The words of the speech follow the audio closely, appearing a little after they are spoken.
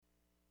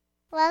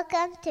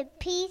Welcome to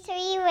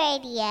P3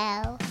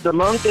 Radio. The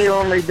monkey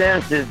only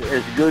dances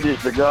as good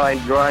as the guy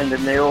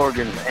grinding the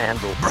organ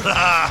handle.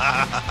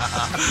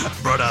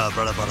 Brother.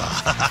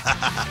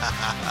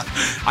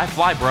 I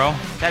fly, bro.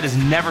 That is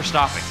never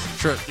stopping.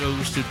 Truck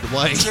goes to the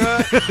lake.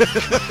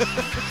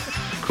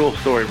 Cool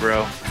story,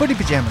 bro. Footy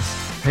pajamas.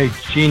 Hey,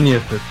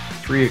 genius, it's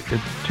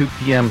 2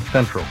 p.m.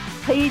 Central.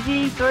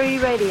 PG3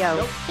 Radio.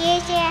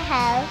 Here's your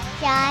host,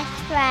 Josh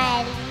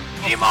Riley.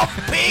 Get him off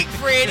pig,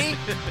 Freddy.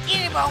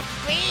 Get him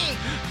off me.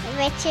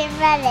 Richard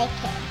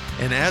Mullican.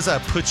 And as I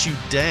put you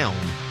down,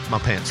 my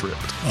pants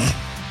ripped. It's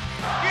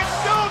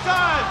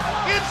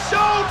showtime! It's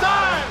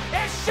showtime!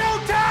 It's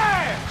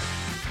showtime!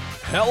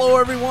 Hello,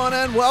 everyone,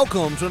 and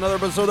welcome to another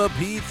episode of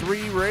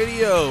P3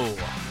 Radio.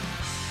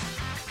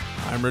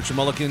 I'm Richard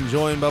Mullican,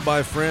 joined by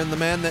my friend, the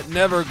man that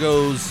never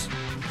goes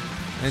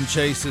and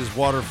chases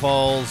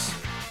waterfalls.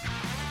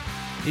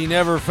 He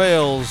never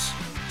fails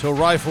to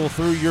rifle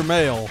through your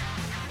mail.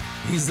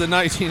 He's the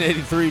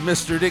 1983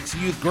 Mr. Dixie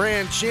Youth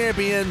Grand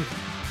Champion.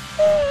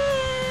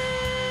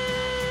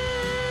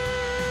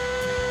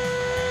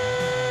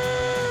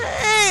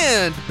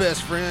 And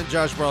best friend,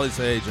 Josh Brawley.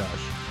 Say, hey, Josh.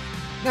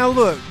 Now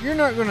look, you're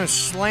not going to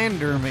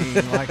slander me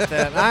like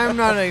that. I'm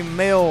not a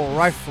male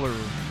rifler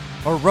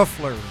or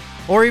ruffler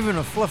or even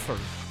a fluffer.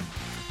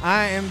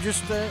 I am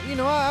just,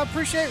 I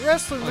appreciate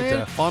wrestling, Like man.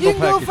 to fondle You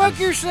can go packages. fuck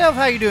yourself.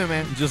 How you doing,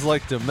 man? Just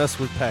like to mess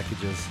with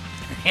packages.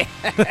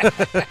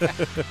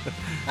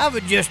 I've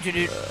adjusted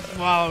it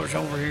while I was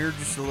over here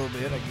just a little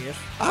bit, I guess.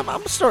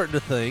 I'm starting to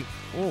think,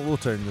 we'll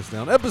turn this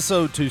down.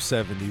 Episode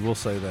 270, we'll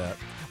say that.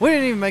 We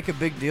didn't even make a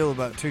big deal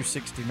about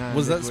 269.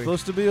 Was did that we?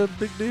 supposed to be a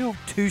big deal?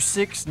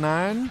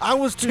 269? I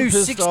was too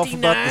pissed off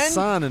about the 269?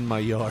 sign in my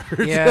yard.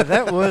 Yeah,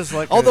 that was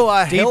like Although a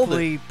I held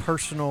deeply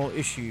personal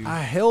issue. I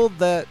held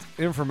that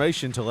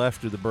information till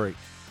after the break.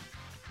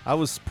 I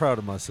was proud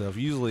of myself.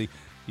 Usually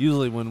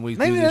when we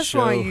Maybe do this that's show,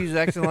 why you was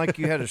acting like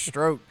you had a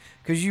stroke,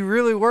 because you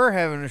really were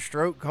having a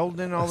stroke,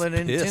 holding in all I that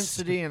was pissed.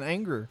 intensity and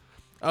anger.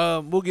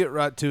 We'll get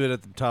right to it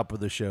at the top of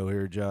the show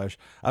here, Josh.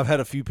 I've had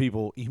a few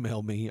people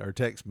email me or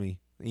text me.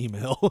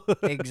 Email.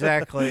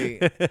 Exactly.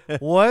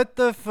 What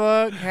the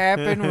fuck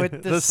happened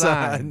with the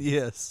sign?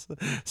 Yes.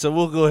 So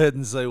we'll go ahead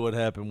and say what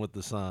happened with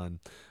the sign.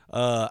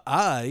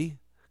 I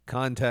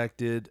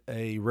contacted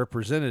a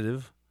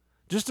representative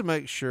just to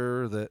make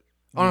sure that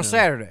On a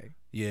Saturday.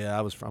 Yeah,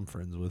 I'm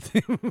friends with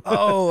him.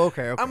 Oh,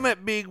 okay. I'm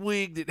that big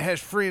wig that has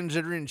friends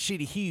that are in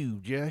City Hugh,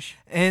 Josh.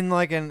 And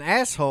like an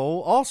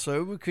asshole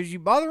also, because you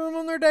bother them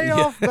on their day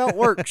off about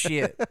work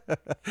shit.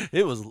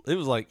 It was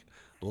like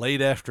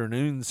late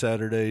afternoon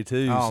Saturday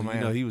too. Oh, so,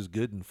 man. He was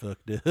good and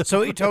fucked up.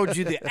 So he told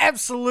you the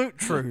absolute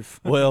truth.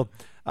 Well,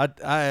 I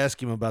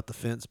asked him about the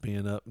fence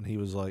being up, and he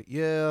was like,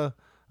 yeah,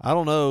 I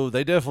don't know.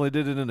 They definitely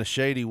did it in a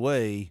shady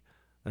way.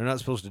 They're not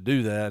supposed to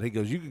do that. He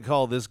goes, you can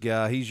call this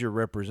guy. He's your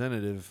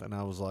representative. And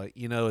I was like,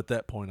 at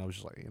that point, I was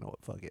just like, you know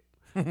what, fuck it.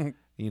 I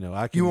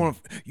can. You want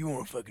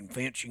a fucking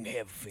fence, you can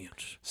have a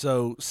fence.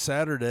 So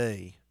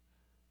Saturday,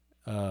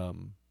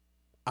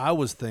 I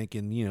was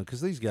thinking,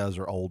 because these guys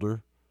are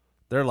older.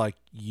 They're like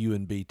you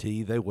and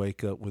BT. They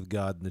wake up with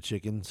God and the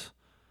chickens.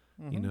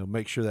 Mm-hmm.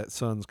 Make sure that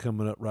sun's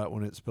coming up right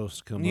when it's supposed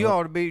to come You up.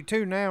 ought to be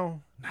too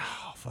now. No,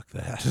 fuck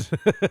that.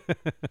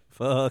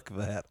 Fuck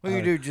that. What do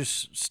you do?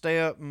 Just stay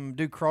up and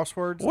do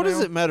crosswords? What now? does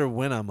it matter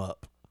when I'm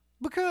up?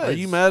 Because Are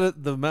you mad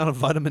at the amount of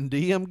vitamin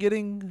D I'm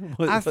getting?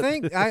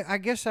 I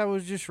guess I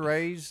was just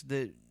raised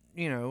that,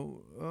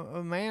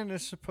 a man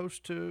is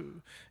supposed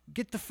to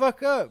get the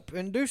fuck up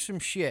and do some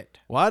shit.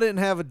 Well, I didn't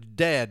have a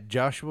dad,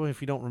 Joshua.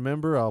 If you don't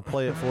remember, I'll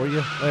play it for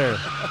you. There.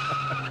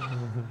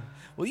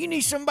 Well, you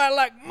need somebody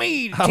like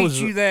me to I teach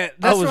was- you that. I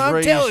That's was what I'm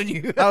raised- telling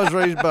you. I was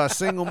raised by a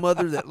single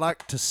mother that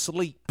liked to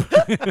sleep.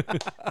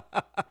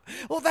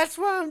 Well, that's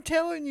why I'm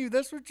telling you.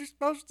 That's what you're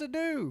supposed to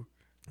do.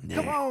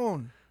 Come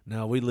on.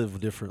 No, we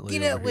live differently.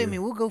 Get over up with here. me.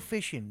 We'll go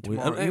fishing We-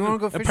 tomorrow. You want to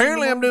go fishing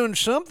Apparently, I'm tomorrow? doing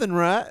something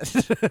right.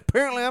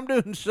 Apparently, I'm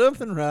doing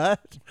something right.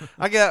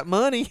 I got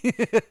money.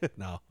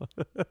 No,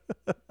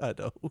 I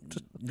don't.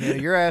 Yeah,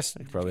 your ass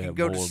probably can have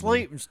go to more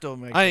sleep and still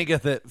make I it. ain't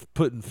got that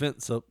putting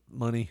fence up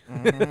money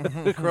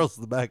across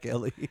the back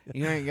alley.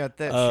 You ain't got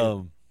that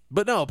shit.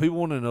 But no, people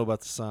want to know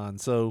about the sign.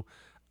 So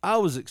I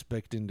was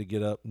expecting to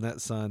get up and that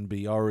sign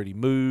be already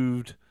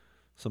moved.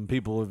 Some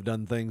people have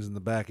done things in the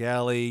back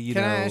alley.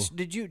 Can I ask,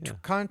 did you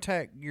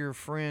contact your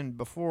friend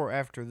before or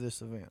after this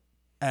event?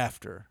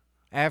 After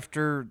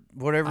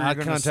Whatever I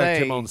you're going to say.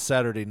 contacted him on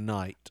Saturday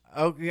night.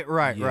 Oh, yeah,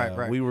 right.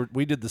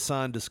 We did the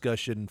sign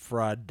discussion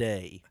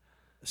Friday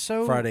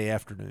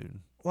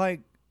afternoon.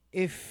 Like,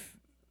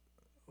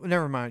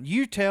 never mind.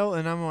 You tell,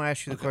 and I'm going to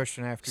ask you the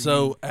question after.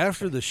 So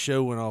after the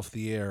show went off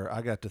the air,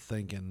 I got to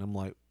thinking. I'm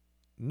like,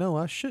 no,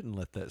 I shouldn't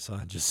let that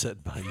sign just sit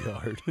in my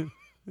yard.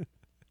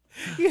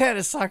 You had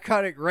a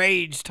psychotic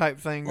rage type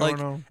thing going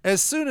on.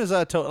 As soon as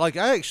I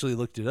I actually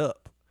looked it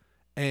up,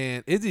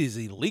 and it is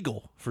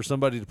illegal for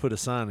somebody to put a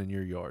sign in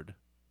your yard.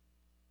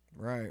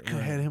 Right. Could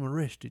have had him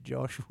arrested,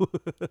 Joshua.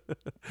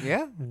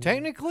 Yeah,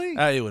 technically.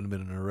 It wouldn't have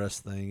been an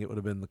arrest thing. It would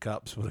have been the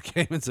cops would have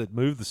came and said,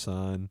 move the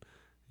sign.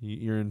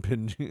 You're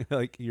impinging,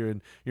 like you're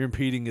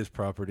impeding his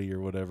property or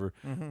whatever.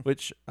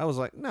 Which I was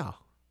like, no.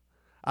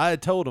 I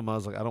had told him, I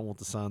was like, I don't want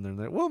the sign there. And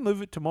they're, we'll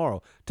move it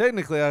tomorrow.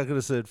 Technically, I could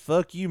have said,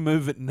 fuck you,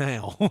 move it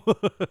now.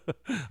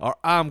 Or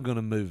I'm going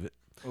to move it.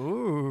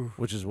 Ooh.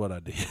 Which is what I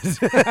did.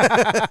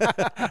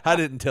 I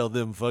didn't tell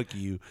them, fuck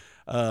you.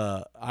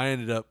 I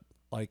ended up,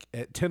 like,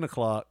 at 10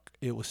 o'clock,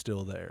 it was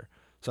still there.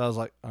 So I was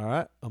like, all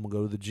right, I'm going to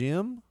go to the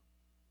gym.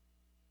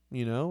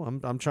 You know,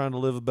 I'm trying to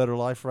live a better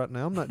life right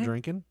now. I'm not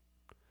drinking.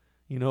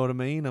 You know what I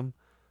mean? I'm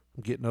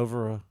getting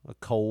over a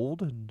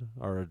cold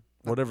or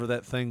whatever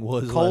that thing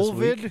was last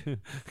week.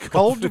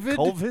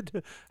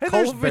 COVID. Hey,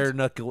 there's bare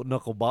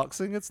knuckle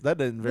boxing.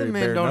 That isn't very The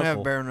men bare don't knuckle.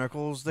 have bare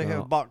knuckles. They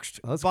have boxed.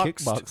 That's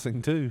boxed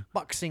kickboxing too.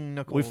 Boxing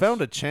knuckles. We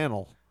found a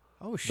channel.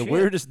 Oh shit! The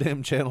weirdest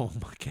damn channel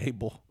on my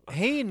cable.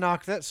 He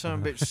knocked that son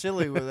of a bitch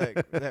silly with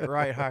that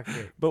right high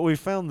kick. But we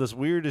found this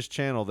weirdest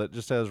channel that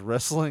just has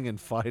wrestling and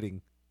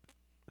fighting.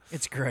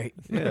 It's great.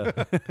 Yeah.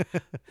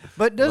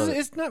 But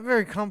it's not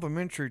very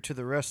complimentary to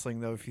the wrestling,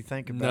 though, if you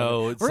think about it.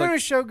 No, it's we're like, going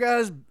to show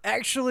guys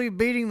actually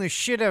beating the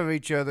shit out of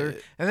each other,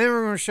 and then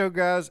we're going to show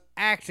guys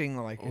acting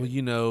like well, it.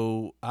 you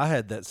know, I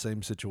had that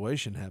same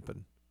situation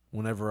happen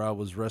whenever I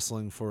was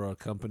wrestling for a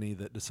company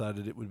that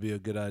decided it would be a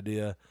good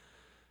idea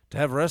to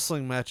have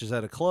wrestling matches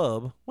at a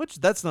club,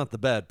 which that's not the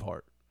bad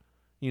part.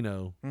 You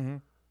know,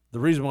 the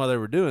reason why they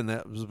were doing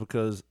that was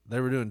because they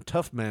were doing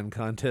tough man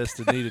contests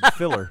and needed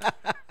filler.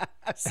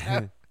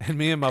 And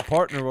me and my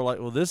partner were like,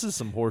 well, this is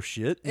some horse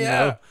shit. You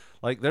know?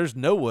 Like, there's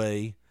no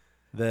way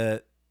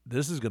that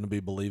this is going to be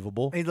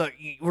believable. Hey, look,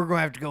 we're going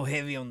to have to go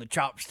heavy on the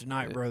chops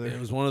tonight, brother. It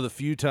was one of the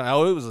few times.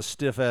 Oh, it was a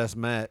stiff-ass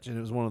match, and it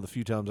was one of the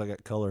few times I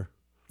got color.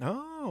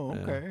 Oh,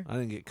 okay. Yeah, I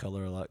didn't get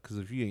color a lot, because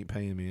if you ain't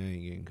paying me, I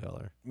ain't getting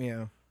color.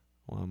 Yeah.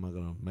 Well, am I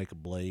going to make a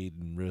blade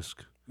and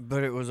risk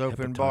But it was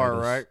open bar,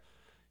 hepatitis? right?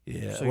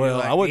 Yeah. So well, you're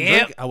like, I wasn't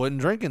yep. I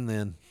wasn't drinking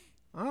then.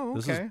 Oh, okay.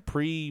 This is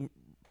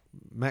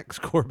pre-Max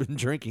Corbin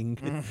drinking.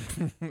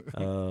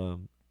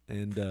 Fucking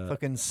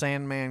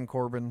Sandman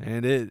Corbin.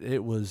 And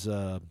it was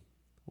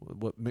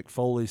what Mick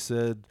Foley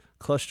said,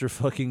 cluster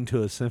fucking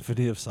to a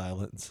symphony of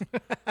silence.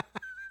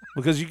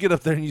 Because you get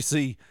up there and you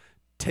see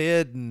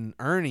Ted and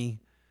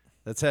Ernie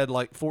that's had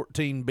like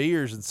 14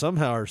 beers and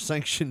somehow are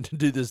sanctioned to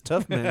do this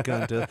tough man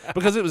contest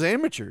because it was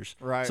amateurs.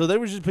 Right. So there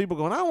was just people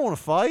going, I want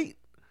to fight.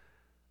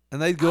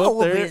 And they'd go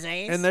up there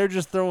and they're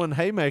just throwing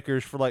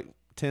haymakers for like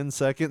 10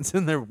 seconds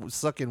and they're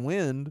sucking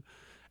wind.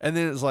 And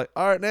then it's like,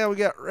 all right, now we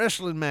got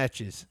wrestling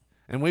matches.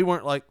 And we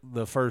weren't like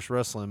the first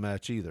wrestling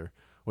match either.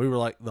 We were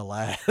like the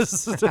last.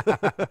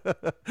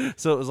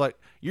 So it was like,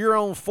 you're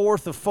on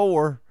 4th of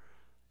 4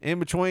 in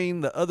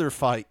between the other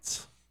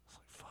fights. It's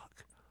like,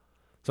 fuck.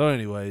 So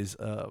anyways,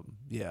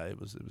 yeah, it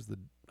was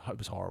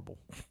horrible.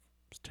 It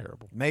was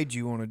terrible. Made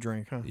you want to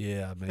drink, huh?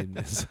 Yeah, I mean,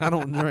 I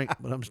don't drink,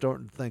 but I'm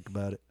starting to think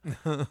about it.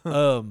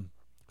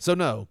 So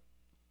no,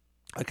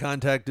 I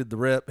contacted the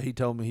rep. He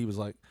told me,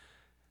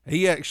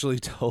 he actually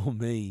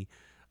told me,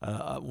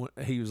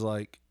 he's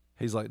like,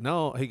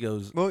 no, he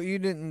goes, well, you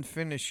didn't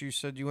finish. You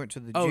said you went to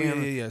the oh,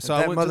 gym. yeah. So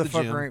that I went to the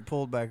motherfucker gym. ain't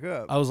pulled back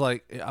up. I was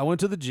like, I went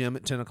to the gym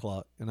at 10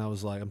 o'clock, and I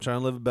was like, I'm trying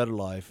to live a better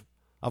life.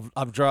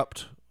 I've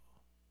dropped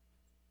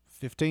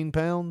 15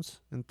 pounds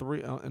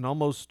in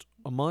almost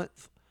a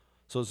month,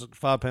 so it's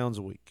 5 pounds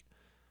a week.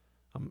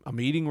 I'm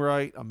eating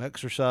right. I'm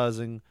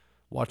exercising,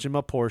 watching my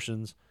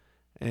portions,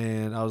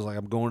 and I was like,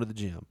 I'm going to the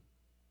gym.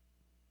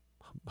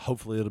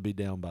 Hopefully, it'll be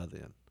down by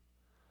then.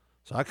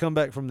 So I come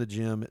back from the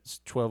gym. It's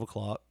 12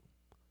 o'clock.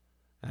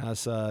 And I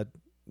said,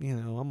 you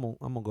know, I'm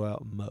gonna go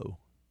out and mow.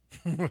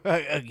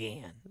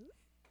 Again.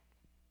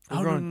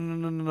 Oh,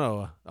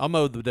 no. I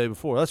mowed the day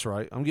before. That's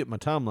right. I'm getting my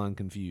timeline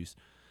confused.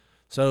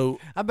 So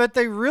I bet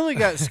they really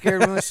got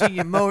scared when they see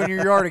you mowing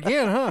your yard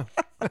again, huh?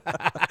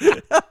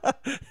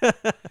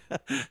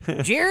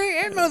 Jerry,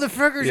 that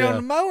motherfucker's on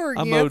the mower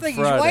again. I think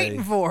he's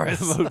waiting for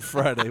us. I mowed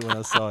Friday when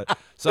I saw it.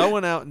 So I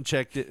went out and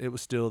checked it. It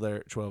was still there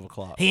at 12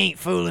 o'clock. He ain't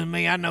fooling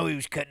me. I know he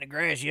was cutting the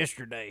grass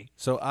yesterday.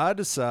 So I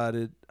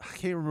decided, I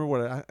can't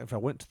remember if I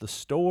went to the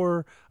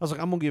store. I was like,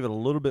 I'm going to give it a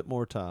little bit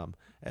more time.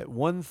 At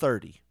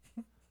 1:30,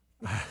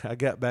 I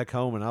got back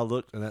home and I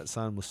looked and that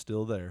sign was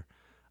still there.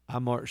 I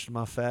marched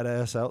my fat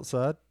ass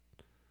outside.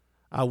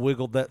 I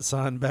wiggled that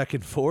sign back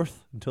and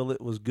forth until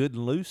it was good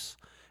and loose,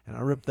 and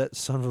I ripped that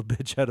son of a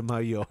bitch out of my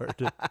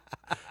yard.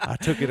 I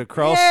took it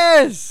across.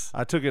 Yes.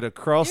 I took it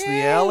across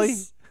the alley.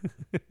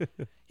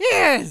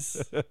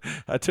 Yes.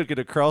 I took it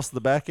across the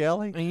back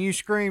alley. And you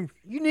screamed,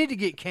 "You need to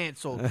get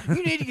canceled.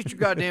 You need to get your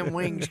goddamn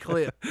wings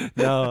clipped."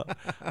 No,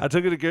 I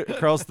took it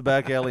across the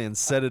back alley and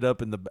set it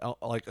up in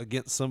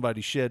against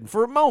somebody's shed. And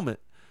for a moment,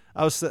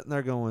 I was sitting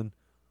there going,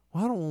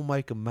 well, I don't want to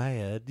make them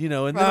mad, you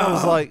know. And then I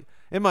was like,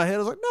 in my head, I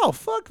was like, no,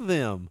 fuck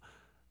them.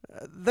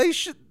 They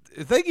should,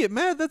 if they get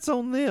mad, that's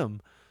on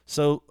them.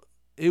 So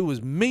it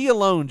was me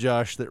alone,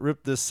 Josh, that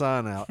ripped this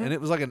sign out. And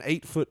it was like an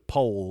 8-foot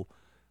pole,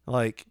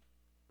 like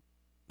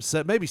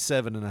maybe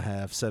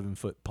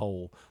 7.5-7-foot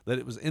pole, that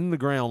it was in the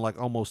ground like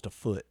almost a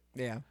foot.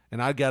 Yeah.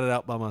 And I got it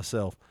out by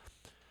myself.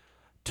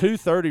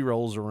 2:30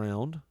 rolls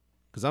around,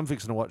 because I'm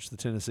fixing to watch the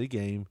Tennessee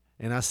game.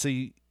 and I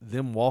see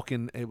them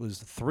walking. It was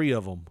 3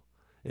 of them.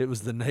 It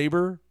was the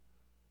neighbor,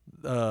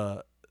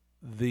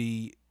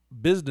 the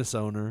business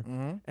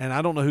owner, and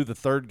I don't know who the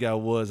third guy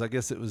was. I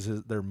guess it was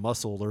their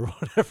muscle or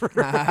whatever,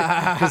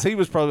 because he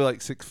was probably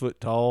like 6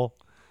 foot tall,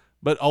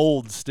 but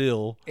old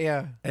still.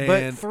 Yeah, And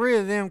but 3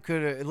 of them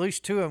could have, at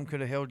least 2 of them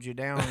could have held you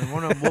down, and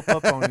one of them whoop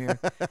up on you.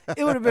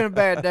 It would have been a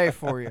bad day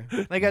for you.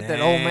 They got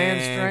that old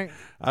man strength.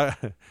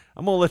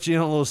 I'm gonna let you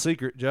in on a little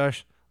secret,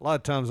 Josh. A lot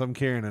of times I'm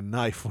carrying a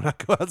knife when I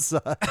go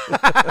outside.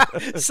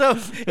 So,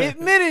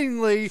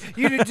 admittingly,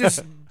 you'd have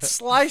just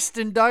sliced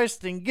and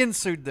diced and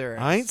ginsued their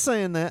ass. I ain't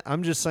saying that.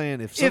 I'm just saying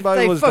if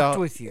somebody they was fucked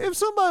with you. if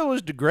somebody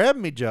was to grab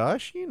me,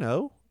 Josh, you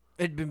know,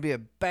 It'd be a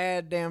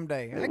bad damn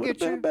day. I it would have get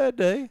been a you. bad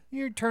day.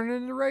 You're turning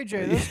into Ray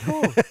J. That's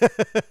cool.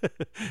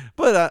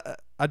 But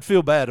I'd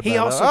feel bad about He it.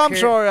 also I'm carried-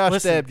 sorry I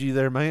listen, stabbed you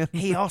there, man.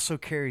 He also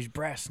carries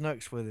brass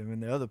knucks with him in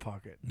the other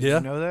pocket. Did Yeah,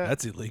 you know that?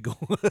 that's illegal.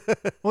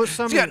 Well,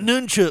 some He's got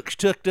nunchucks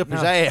tucked up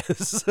his No.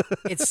 ass.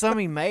 it's some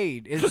he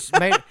made. It's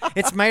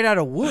made out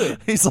of wood.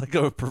 He's like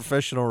a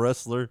professional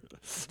wrestler.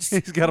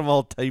 He's got them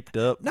all taped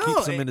up. No,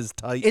 keeps them in his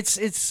tights.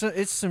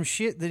 It's some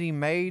shit that he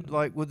made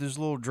like with his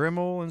little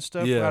Dremel and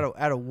stuff Yeah.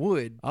 out of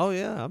wood. Oh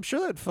yeah, I'm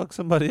sure that'd fuck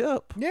somebody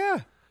up.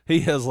 Yeah.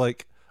 He has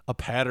like a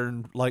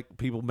pattern like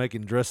people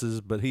making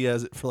dresses, but he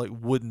has it for like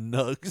wooden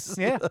nugs.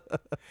 Yeah.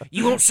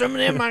 You want some of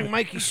them? I can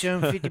make you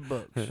some,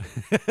 $50.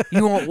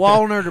 You want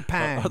walnut or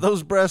pine? Are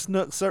those brass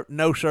nuts, sir?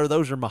 No, sir.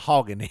 Those are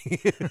mahogany.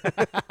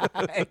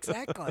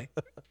 Exactly.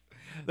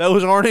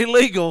 Those aren't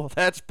illegal.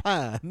 That's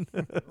pine.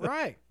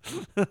 Right.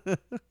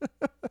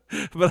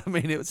 But I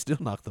mean, it would still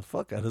knock the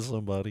fuck out of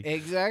somebody.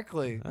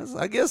 Exactly.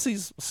 I guess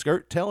he's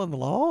skirt telling the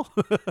law.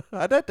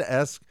 I'd have to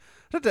ask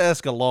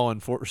a law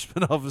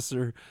enforcement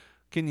officer.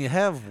 Can you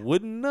have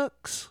wooden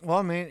knucks? Well,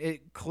 I mean,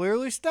 it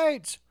clearly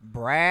states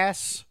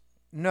brass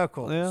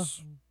knuckles. Yeah.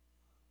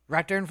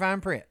 Right there in fine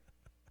print.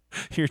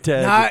 Your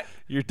Not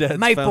dad's found a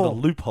maple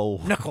loophole.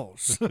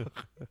 Knuckles.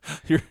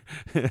 You're-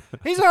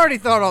 He's already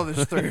thought all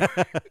this through.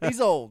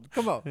 He's old.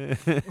 Come on.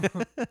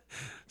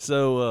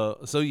 So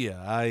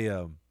yeah,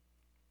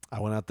 I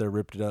went out there,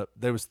 ripped it up.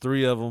 There was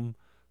 3 of them.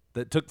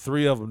 That took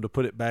 3 of them to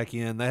put it back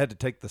in. They had to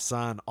take the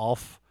sign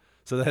off,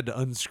 so they had to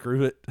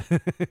unscrew it.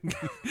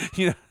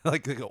 You know,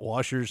 like they got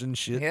washers and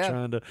shit.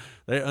 Yeah.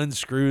 They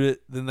unscrewed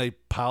it. Then they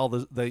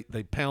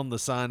they pound the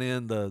sign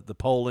in, the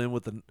pole in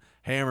with the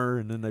hammer,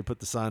 and then they put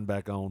the sign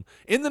back on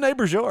in the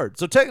neighbor's yard.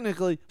 So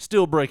technically,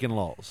 still breaking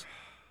laws.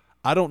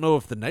 I don't know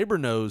if the neighbor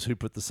knows who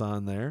put the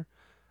sign there,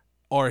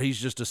 or he's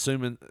just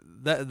assuming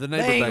that the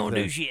neighbor ain't back gonna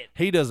there, do shit.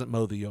 he doesn't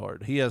mow the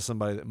yard. He has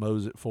somebody that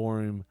mows it for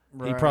him. He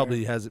Right.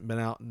 probably hasn't been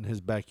out in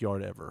his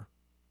backyard ever.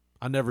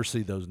 I never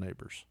see those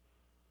neighbors.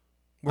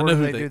 Where know do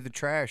who they they- do the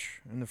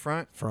trash? In the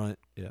front? Front,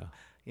 yeah.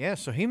 Yeah,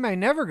 so he may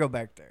never go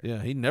back there.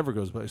 Yeah, he never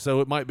goes back.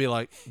 So it might be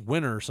like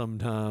winter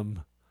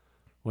sometime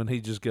when he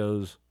just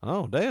goes,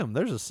 oh, damn,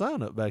 there's a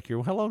sign up back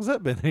here. How long's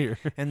that been here?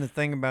 And the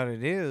thing about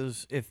it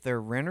is, if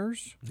they're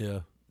renters, Yeah.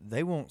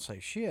 they won't say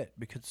shit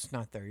because it's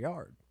not their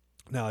yard.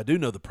 Now, I do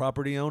know the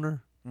property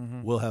owner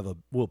Mhm.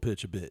 will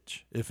pitch a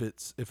bitch if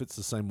it's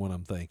the same one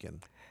I'm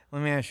thinking.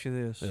 Let me ask you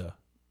this. Yeah.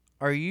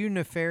 Are you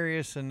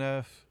nefarious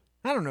enough?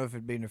 I don't know if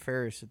it'd be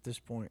nefarious at this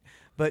point,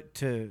 but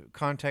to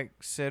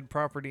contact said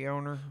property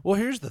owner? Well,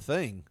 here's the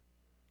thing.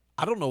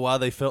 I don't know why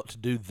they felt to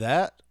do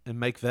that and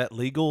make that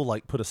legal,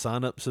 like put a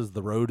sign up that says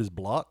the road is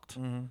blocked.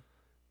 Mm-hmm.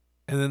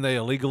 And then they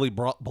illegally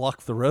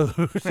blocked the road.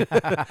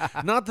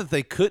 Not that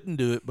they couldn't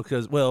do it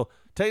because, well,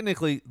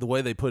 technically the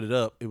way they put it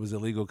up, it was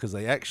illegal because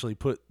they actually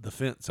put the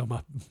fence on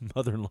my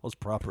mother-in-law's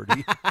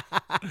property.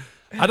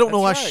 I don't know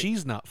why That's right.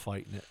 she's not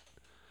fighting it.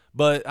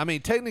 But, I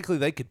mean, technically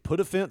they could put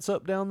a fence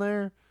up down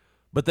there,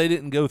 but they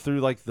didn't go through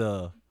like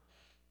the,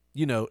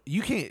 you know,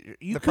 you can't.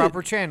 You The could-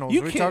 proper channels.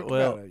 You We can't, talked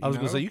well, about it. I was you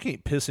going to know? say, you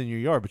can't piss in your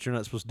yard, but you're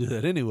not supposed to do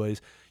that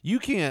anyways. You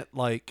can't,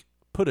 like,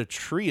 put a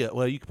tree up.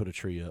 Well, you can put a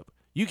tree up.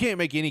 You can't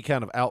make any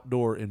kind of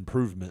outdoor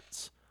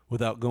improvements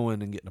without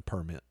going and getting a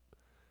permit.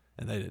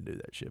 And they didn't do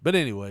that shit. But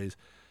anyways,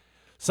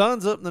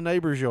 signs up in the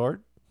neighbor's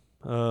yard.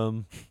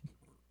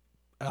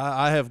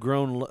 I have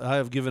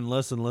given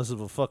less and less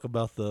of a fuck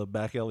about the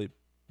back alley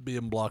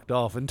being blocked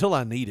off until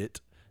I need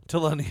it.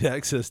 Until I need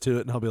access to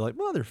it, and I'll be like,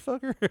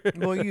 motherfucker.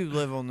 Well, you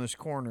live on this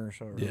corner,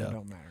 so it really Yeah.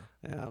 don't matter.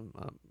 Yeah,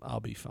 I'll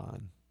be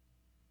fine.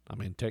 I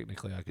mean,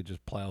 technically, I could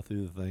just plow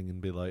through the thing and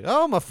be like,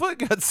 "Oh, my foot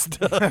got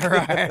stuck."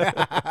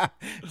 Right.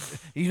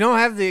 You don't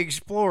have the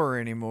Explorer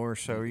anymore,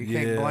 so you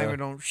can't Yeah. blame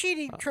it on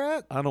shitty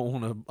truck. I don't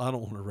want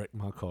to wreck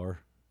my car.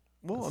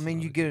 Well, That's I mean,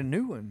 not you get a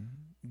new one.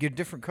 Get a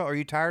different color. Are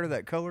you tired of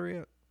that color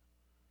yet?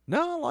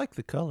 No, I like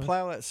the color.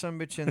 Plow that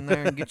sumbitch in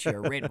there and get you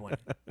a red one.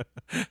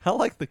 I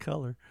like the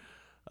color.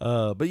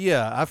 But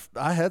yeah,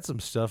 I had some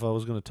stuff I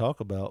was going to talk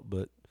about,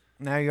 but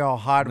Now you're all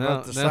hot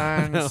about the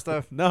sign and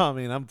stuff. No, I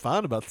mean, I'm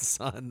fine about the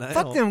sign now.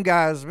 Fuck them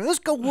guys, man. Let's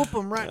go whoop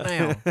them right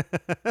now.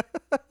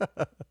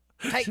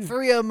 Take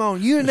 3 of them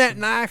on. You and that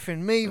knife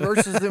and me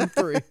versus them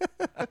 3.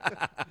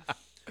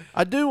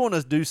 I do want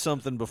to do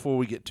something before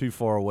we get too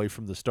far away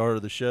from the start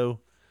of the show.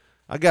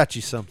 I got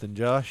you something,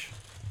 Josh.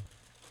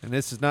 And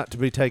this is not to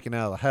be taken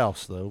out of the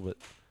house, though, but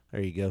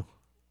there you go.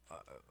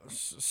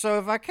 So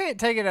if I can't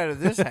take it out of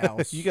this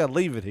house, You got to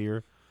leave it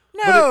here.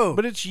 no.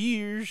 But it's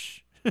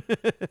years.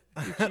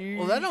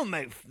 Well, that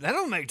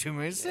don't make too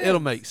many sense. It'll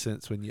make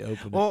sense when you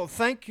open it. Well,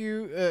 thank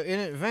you in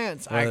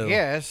advance, I Well,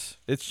 guess.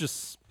 It's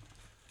just.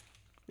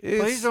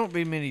 Please don't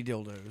be mini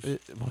dildos.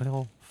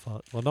 Well,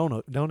 fuck. Well,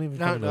 don't even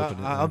No, fucking open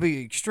it. I'll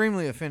be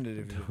extremely offended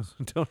if it is.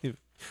 Don't even.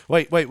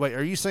 Wait.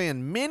 Are you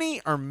saying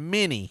mini or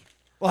mini?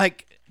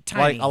 Like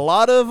tiny. Like a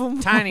lot of them?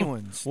 Tiny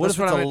ones. What That's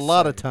if it's I a meant to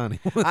lot say. of tiny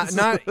ones?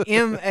 Not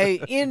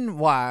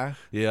MANY,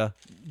 Yeah.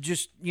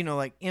 just,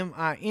 like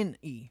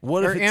MINE.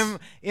 What if or it's-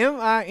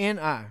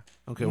 MINI.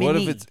 Okay, what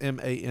if Mini. it's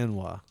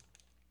MANY?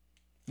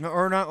 No,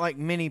 or not like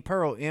mini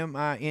pearl,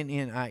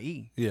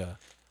 MINNIE. Yeah.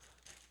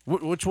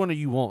 Which one are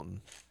you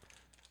wanting?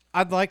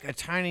 I'd like a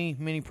tiny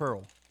mini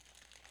pearl.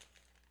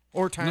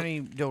 Or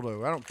tiny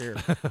dildo. I don't care.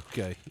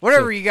 Okay.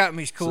 Whatever you got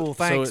me's cool. so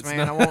Thanks, it's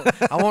man.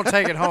 not- I won't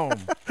take it home.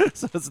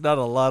 So it's not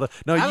a lot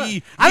of. No, I don't,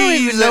 you I don't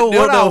use even that know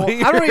what I dildo want.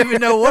 here. I don't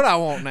even know what I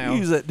want now.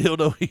 Use that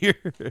dildo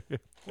here.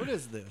 What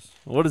is this?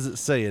 What does it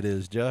say it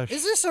is, Josh?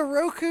 Is this a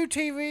Roku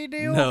TV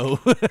deal? No.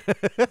 Dude,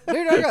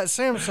 I got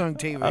Samsung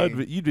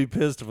TV. You'd be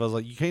pissed if I was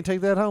like, you can't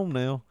take that home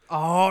now.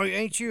 Oh,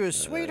 ain't you a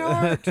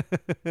sweetheart?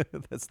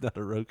 That's not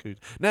a Roku.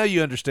 Now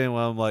you understand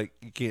why I'm like,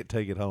 you can't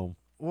take it home.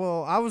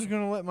 Well, I was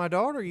going to let my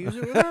daughter use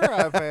it with her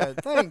iPad.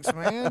 Thanks,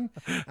 man.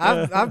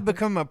 I've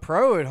become a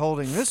pro at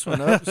holding this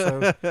one up, so,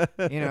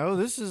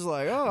 this is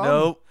like,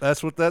 Nope,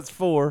 that's what that's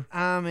for.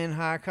 I'm in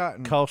high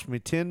cotton. Cost me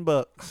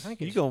 $10.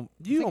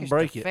 You gonna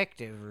break it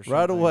defective or something.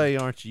 right away,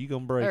 aren't you? You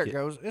gonna break There it? it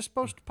goes. It's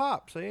supposed to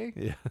pop, see?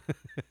 Yeah.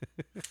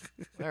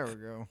 There we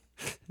go.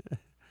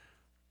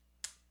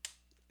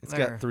 It's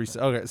There. got three.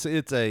 Okay, so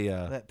it's a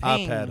That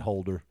ping. iPad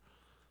holder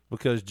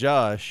because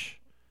Josh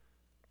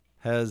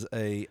has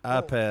a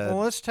iPad. Well,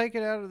 let's take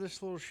it out of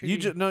this little shitty.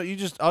 You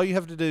just all you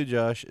have to do,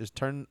 Josh, is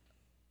turn.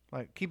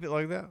 Like, keep it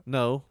like that?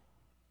 No,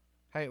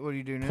 Hey, what do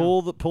you do now?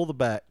 pull the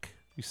back.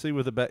 You see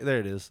where the back? There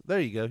it is. There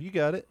you go. You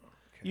got it.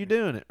 Okay. You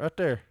doing it right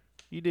there.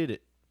 You did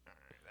it.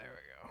 There we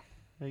go.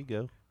 There you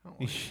go. Oh,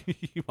 well.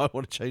 You might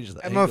want to change the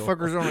That angle.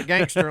 motherfucker's on a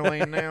gangster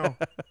lane now.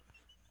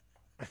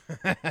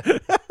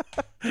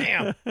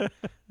 Damn.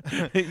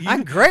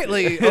 I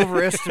greatly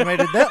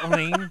overestimated that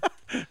lean.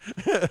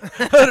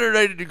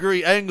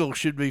 180-degree angle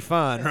should be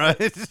fine, right?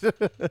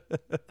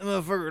 That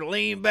motherfucker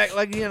leaned back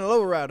like he in a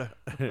lowrider.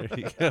 There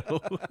you go.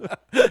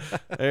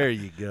 There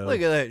you go.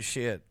 Look at that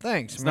shit.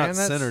 Thanks, It's man. not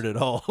That's centered at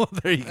all.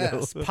 There you go.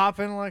 That's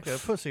popping like a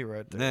pussy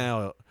right there.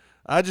 Now,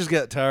 I just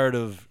got tired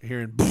of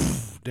hearing,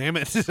 damn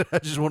it. I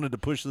just wanted to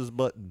push this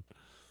button.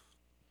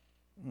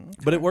 Okay.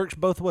 But it works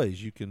both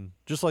ways. You can,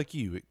 just like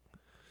you, it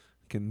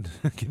can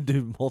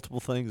do multiple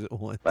things at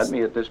once. Let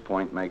me at this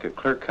point make a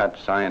clear-cut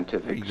There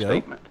scientific you go.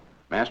 statement.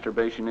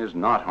 Masturbation is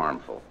not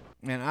harmful.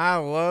 And I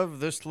love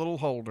this little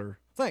holder.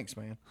 Thanks,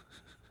 man.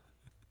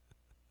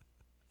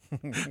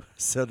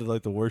 Sounded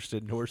like the worst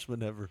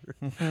endorsement ever.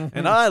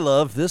 And I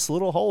love this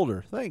little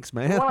holder. Thanks,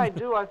 man. When I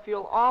do, I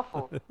feel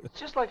awful. It's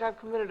just like I've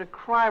committed a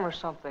crime or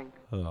something.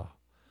 Oh.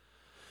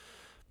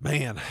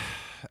 Man,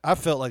 I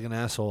felt like an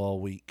asshole all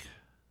week.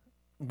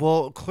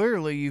 Well,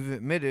 clearly you've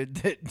admitted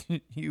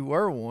that you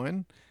were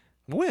one.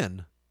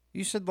 When?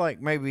 You said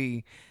like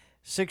maybe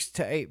 6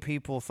 to 8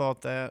 people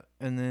thought that,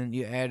 and then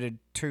you added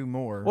 2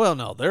 more. Well,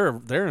 no,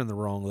 they're in the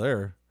wrong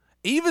there.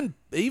 Even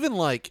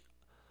like,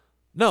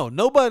 no,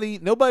 nobody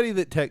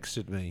that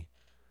texted me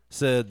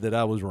said that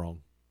I was wrong.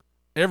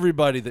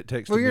 Everybody that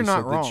texted Well, you're me not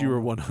said wrong. that you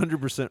were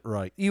 100%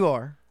 right. You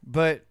are,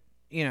 but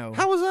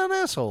How was I an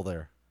asshole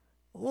there?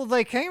 Well,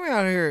 they came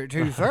out here at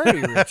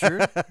 2:30,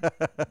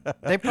 Richard.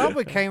 They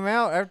probably came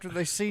out after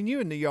they seen you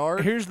in the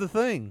yard. Here's the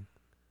thing.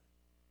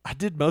 I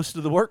did most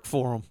of the work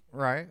for them.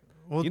 Right.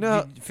 Well,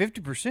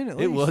 50% at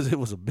least. It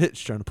was a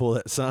bitch trying to pull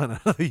that sign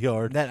out of the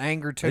yard. That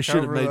anger took They should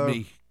have over, made though.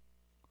 me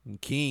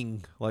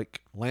king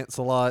like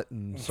Lancelot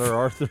and Sir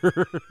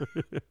Arthur.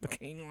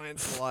 King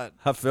Lancelot.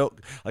 I felt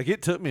like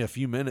it took me a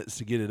few minutes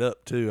to get it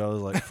up too. I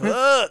was like,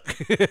 "Fuck,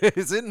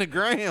 it's in the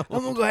ground."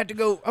 I'm gonna have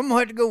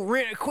to go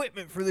rent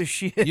equipment for this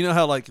shit. You know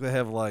how like they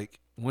have like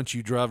once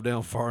you drive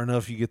down far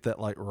enough, you get that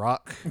like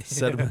rock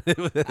sediment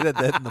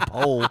that in the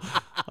pole.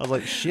 I was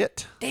like,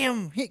 "Shit,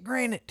 Damn, hit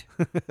granite.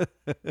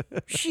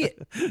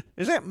 Shit.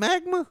 is that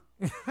magma?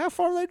 How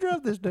far they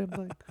drive this damn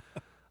thing?"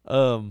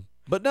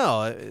 But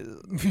no,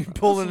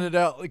 Pulling it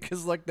out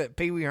because like that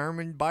Pee Wee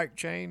Herman bike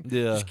chain.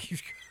 yeah, Just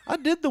keeps I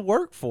did the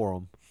work for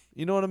them.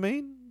 You know what I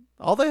mean?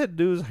 All they had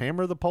to do is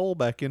hammer the pole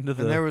back into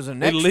the. And there was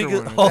an extra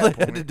one at all that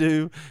they had to point.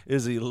 do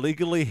is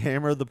illegally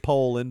hammer the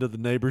pole into the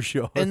neighbor's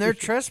yard. And they're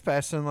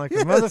trespassing like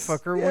Yes, a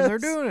motherfucker when they're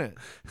yes. doing it.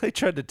 They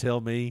tried to tell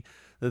me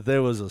that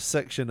there was a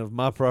section of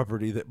my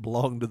property that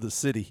belonged to the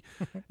city,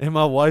 and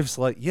my wife's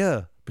like,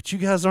 "Yeah, but you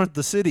guys aren't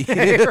the city."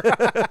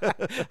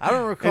 I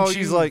don't recall And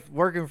she's you like-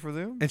 working for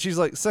them. And she's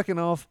like, second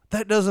off,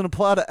 that doesn't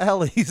apply to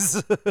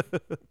alleys.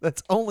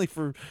 That's only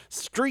for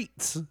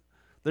streets.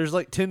 There's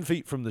like 10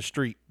 feet from the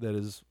street that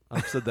is,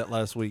 I've said that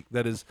last week,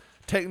 that is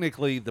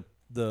technically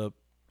the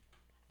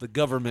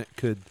government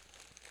could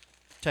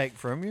take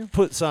from you.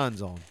 put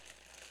signs on.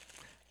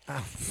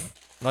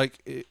 Why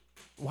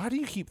do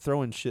you keep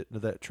throwing shit into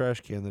that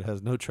trash can that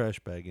has no trash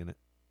bag in it?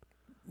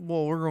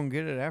 Well, we're going to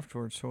get it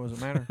afterwards, so it doesn't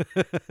matter.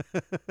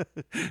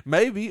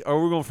 Maybe,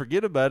 or we're going to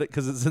forget about it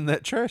because it's in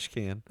that trash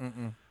can.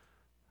 Mm-mm.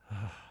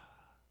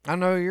 I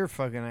know your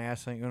fucking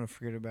ass ain't going to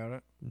forget about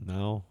it.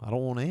 No, I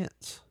don't want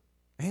ants.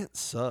 Ants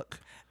suck.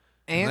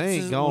 Ants they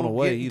ain't gone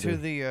away either.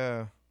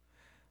 To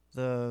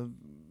the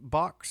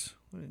box.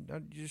 I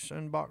just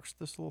unboxed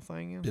this little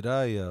thing in. Did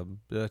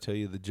I tell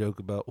you the joke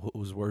about what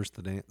was worse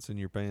than ants in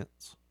your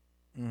pants?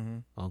 Mm-hmm.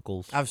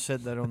 Uncles. I've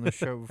said that on the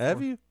show before.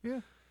 Have you?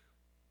 Yeah.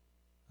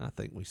 I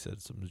think we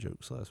said some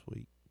jokes last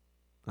week.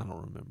 I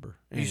don't remember.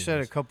 You said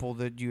a couple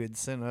that you had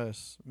sent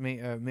us.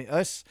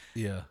 Us?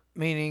 Yeah.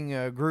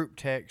 Meaning group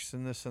text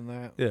and this and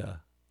that. Yeah.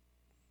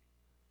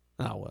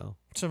 Oh, well.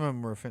 Some of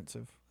them were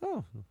offensive.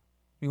 Oh.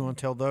 You want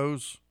to tell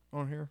those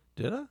on here?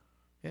 Did I?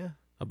 Yeah.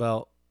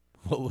 About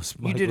what was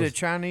You did a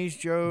Chinese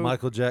joke.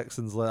 Michael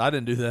Jackson's I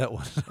didn't do that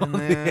one. And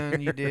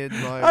then you did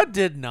I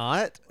did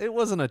not. It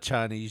wasn't a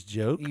Chinese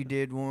joke. You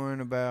did one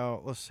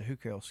about, let's see, who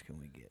else can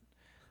we get?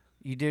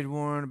 You did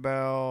one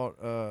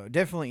about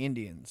definitely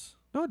Indians.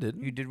 No, I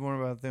didn't. You did one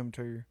about them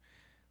too.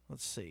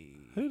 Let's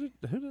see. Who did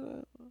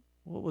that?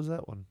 What was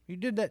that one? You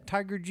did that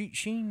Tiger Jeet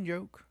Sheen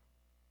joke.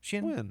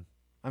 When?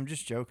 I'm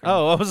just joking.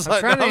 Oh, I was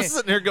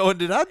sitting there going,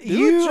 did I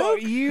do a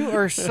joke? You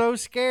are so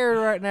scared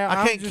right now.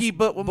 I can't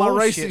keep up with my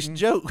racist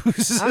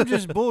jokes. I'm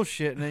just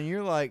bullshitting, and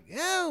you're like,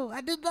 no,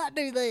 I did not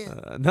do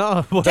that.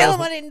 No. Well, tell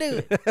him I didn't do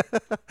it.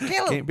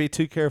 Tell him. Can't be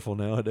too careful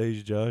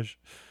nowadays, Josh.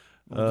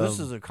 Well, this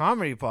is a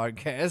comedy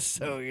podcast,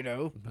 so, you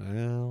know.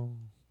 Well,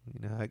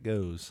 you know how it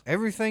goes.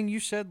 Everything you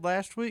said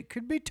last week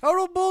could be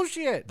total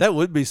bullshit. That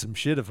would be some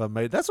shit if I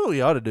made. That's what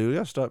we ought to do. We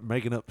ought to start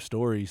making up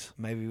stories.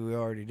 Maybe we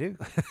already do.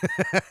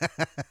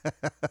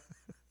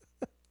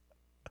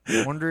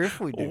 Wonder if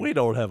we do. We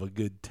don't have a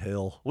good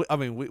tell.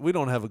 We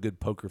don't have a good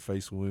poker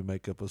face when we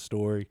make up a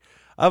story.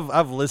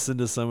 I've listened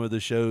to some of the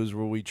shows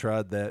where we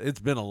tried that. It's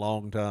been a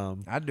long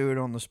time. I do it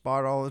on the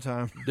spot all the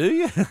time. Do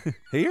you?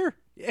 Here?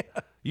 Yeah.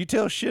 You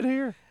tell shit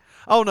here?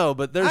 Oh no,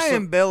 but there's I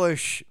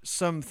embellish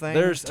some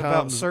things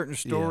about times, certain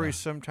stories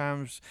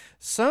sometimes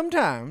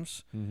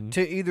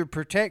to either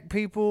protect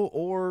people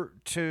or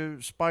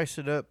to spice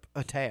it up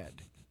a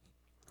tad.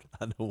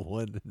 I know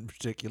one in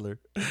particular.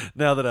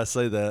 Now that I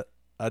say that,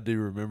 I do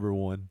remember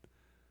one.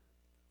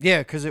 Yeah,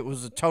 because it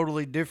was a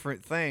totally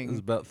different thing. It was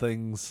about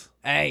things.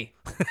 Hey.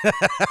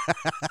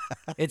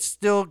 It's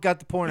still got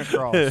the point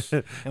across.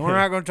 And we're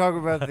not going to talk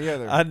about the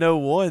other. I know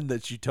one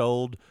that you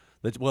told.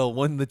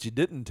 One that you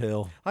didn't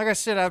tell. Like I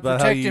said, I'm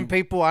protecting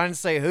people. I didn't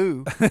say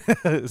who.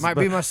 Might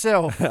be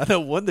myself. I know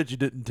one that you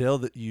didn't tell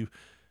that you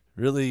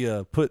really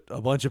put a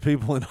bunch of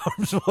people in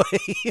harm's way.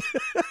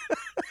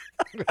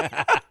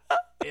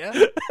 Yeah.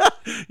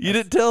 You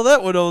didn't tell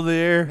that one on the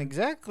air.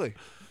 Exactly.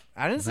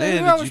 I didn't say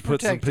Man, who I was did you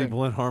put some protecting.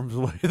 people in harm's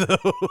way,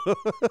 though?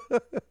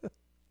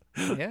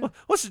 Yeah.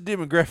 What's the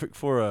demographic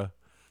for a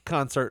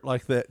concert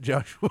like that,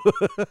 Joshua?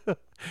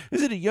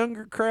 Is it a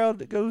younger crowd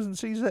that goes and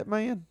sees that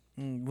man?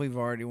 We've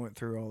already went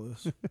through all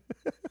this.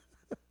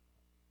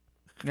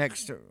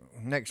 Next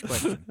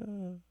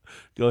question.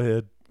 Go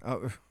ahead.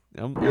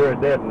 You're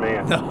a dead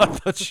man. No, I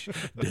thought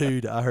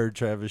dude, I heard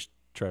Travis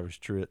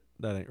Tritt.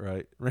 That ain't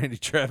right. Randy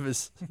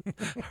Travis.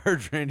 I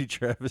heard Randy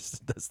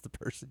Travis. That's the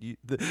person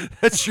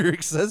that's your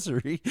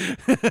accessory.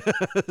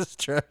 It's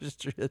Travis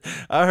Tritt.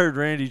 I heard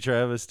Randy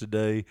Travis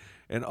today,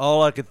 and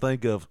all I could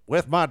think of,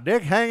 with my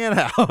dick hanging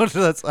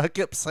out. I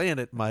kept saying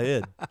it in my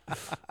head.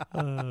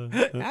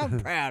 I'm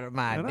proud of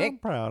my dick. I'm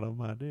proud of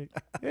my dick.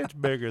 It's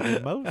bigger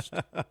than most.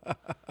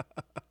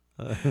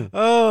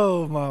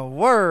 Oh, my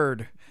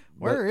word.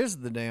 Where is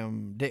the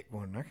damn dick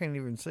one? I can't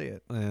even see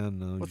it.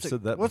 And what's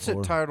said that What's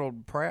before. it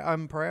titled?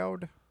 I'm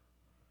proud?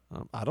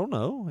 I don't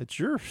know. It's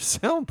your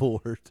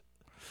soundboard.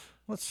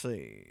 Let's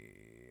see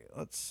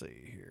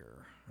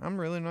here. I'm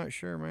really not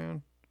sure,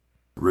 man.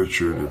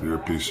 Richard, if you're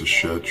a piece of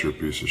shit, you're a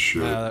piece of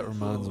shit. Yeah, that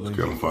reminds me. It's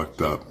kind of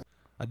fucked up.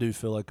 I do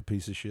feel like a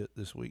piece of shit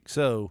this week.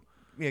 So,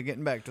 yeah,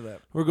 getting back to that.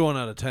 We're going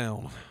out of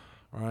town,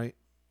 right?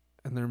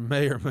 And there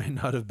may or may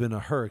not have been a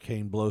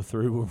hurricane blow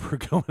through where we're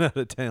going out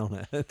of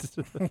town at.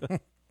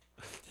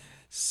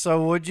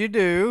 So what'd you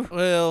do?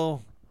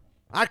 Well,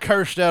 I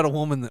cursed out a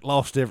woman that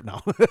lost everything.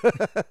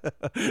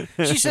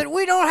 No. She said,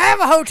 we don't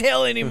have a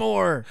hotel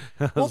anymore.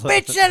 Well,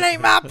 bitch, that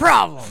ain't my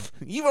problem.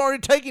 You've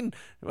already taken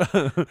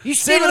you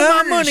stealing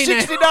my money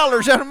now.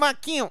 $60 out of my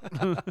account.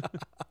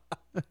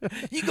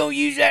 You gonna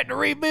use that to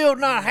rebuild,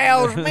 not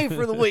house me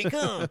for the week,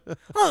 huh?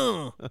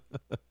 Huh?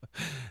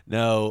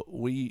 No,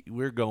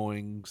 we're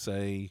going,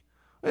 say,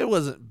 it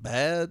wasn't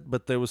bad,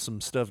 but there was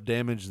some stuff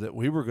damaged that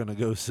we were going to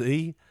go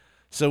see.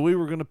 So we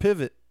were going to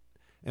pivot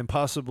and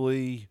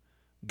possibly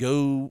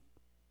go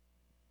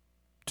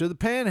to the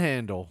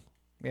Panhandle.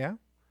 Yeah.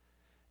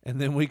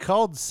 And then we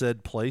called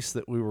said place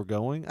that we were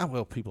going. Oh,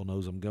 well, people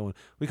knows I'm going.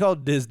 We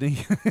called Disney.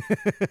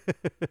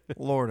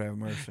 Lord have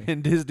mercy.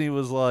 And Disney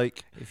was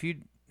like,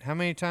 how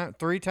many times?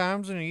 3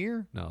 times in a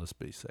year? No, let's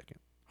be second.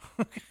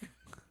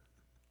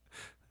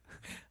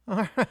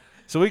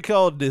 So we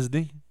called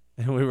Disney,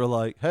 and we were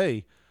like,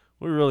 hey,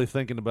 we're really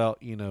thinking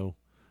about,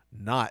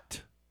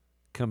 not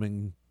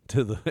coming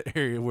to the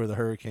area where the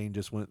hurricane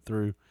just went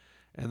through.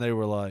 And they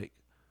were like,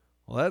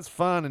 well, that's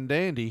fine and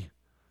dandy,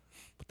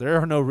 but there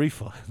are no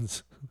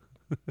refunds.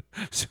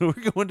 So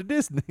we're going to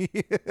Disney.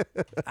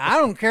 I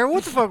don't care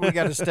what the fuck we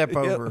got to step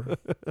over.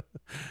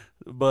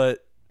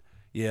 But,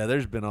 yeah,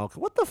 there's been all...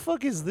 What the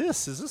fuck is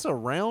this? Is this a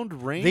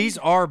round ring? These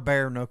are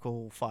bare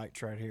knuckle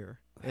fights right here.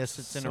 Yes,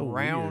 it's in so a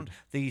round, weird.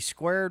 the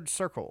squared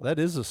circle. That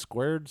is a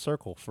squared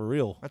circle, for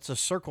real. That's a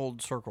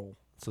circled circle.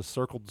 It's a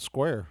circled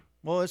square.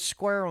 Well, it's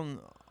square in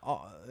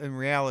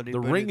reality. The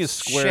but ring it's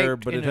is square,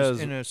 shaped but it in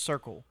has... in a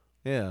circle.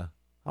 Yeah.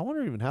 I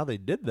wonder even how they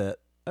did that.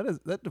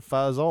 That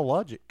defies all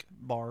logic.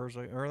 Bars,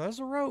 or those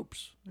are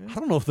ropes. Yeah. I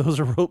don't know if those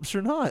are ropes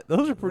or not.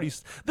 Those are pretty...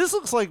 This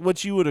looks like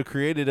what you would have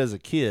created as a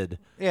kid.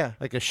 Yeah.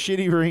 Like a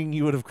shitty ring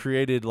you would have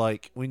created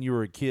like when you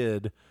were a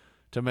kid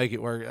to make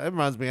it work. That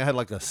reminds me, I had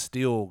like a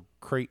steel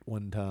crate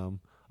one time.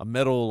 A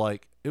metal,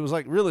 like, it was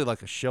like really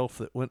like a shelf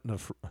that went in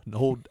an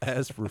old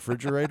ass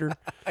refrigerator.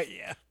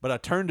 Yeah. But I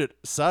turned it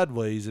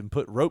sideways and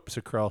put ropes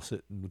across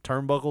it and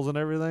turnbuckles and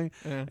everything.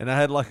 Yeah. And I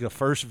had like a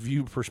first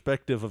view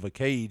perspective of a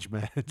cage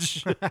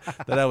match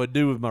that I would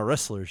do with my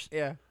wrestlers.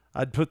 Yeah.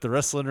 I'd put the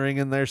wrestling ring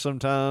in there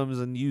sometimes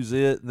and use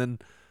it. And then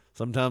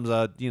sometimes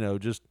I'd,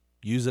 just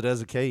use it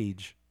as a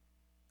cage.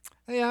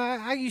 Yeah,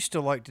 I used to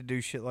like to do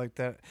shit like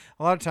that.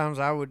 A lot of times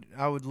I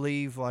would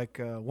leave like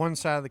one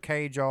side of the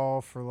cage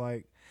off, or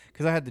like,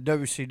 because I had the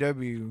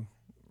WCW,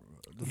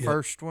 the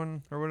first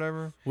one or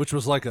whatever. Which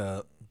was like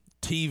a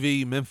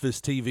Memphis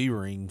TV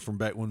ring from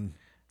back when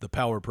the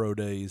Power Pro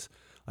days.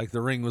 Like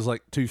the ring was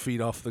like 2 feet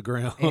off the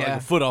ground, like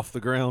a foot off the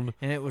ground.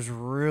 And it was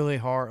really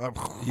hard. Like,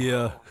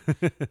 yeah.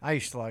 I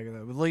used to like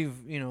that. We'd leave,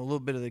 a little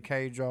bit of the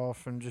cage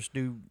off and just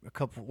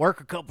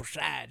work a couple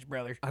sides,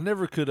 brother. I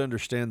never could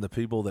understand the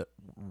people that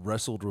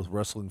wrestled with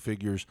wrestling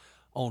figures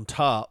on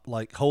top,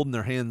 like holding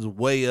their hands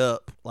way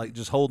up, like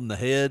just holding the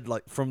head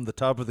like from the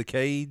top of the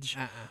cage,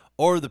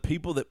 or the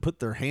people that put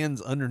their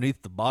hands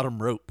underneath the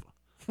bottom rope.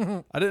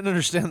 I didn't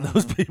understand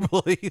those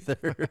people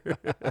either.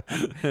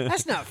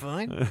 That's not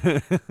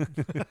fun.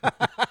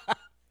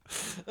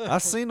 I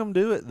seen them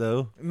do it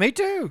though. Me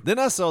too. Then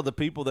I saw the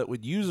people that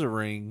would use a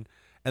ring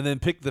and then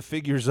pick the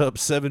figures up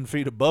 7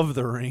 feet above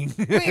the ring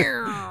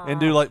and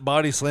do like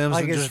body slams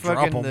like and it's just drop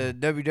fucking them.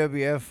 the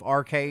WWF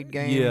arcade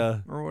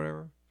game, or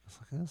whatever. It's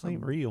like, this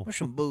ain't real. That's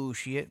some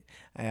bullshit.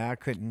 I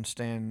couldn't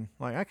stand.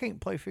 Like, I can't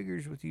play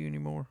figures with you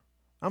anymore.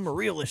 I'm a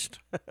realist.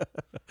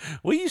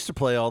 We used to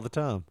play all the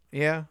time.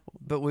 Yeah,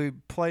 but we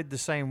played the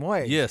same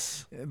way.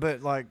 Yes.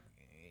 But like,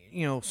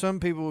 some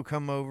people would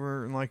come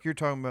over and like you're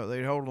talking about,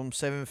 they'd hold them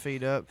 7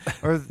 feet up,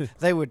 or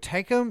they would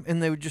take them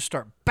and they would just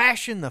start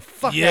bashing the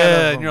fuck out of them.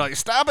 Yeah, and you're like,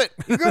 stop it.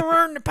 You're going to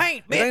ruin the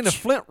paint, bitch. It ain't a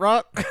flint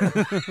rock.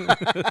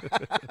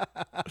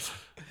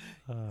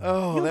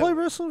 You play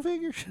wrestling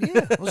figures?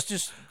 Yeah,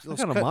 let's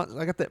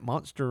I got that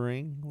monster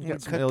ring. We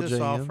got some cut this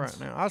LJNs. off right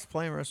now. I was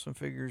playing wrestling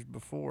figures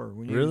before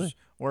when you Really? was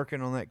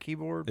working on that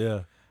keyboard.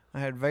 Yeah. I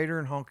had Vader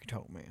and Honky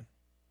Tonk Man.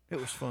 It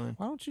was fun.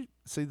 Why don't you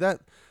see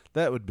that?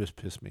 That would just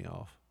piss me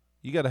off.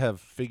 You got to have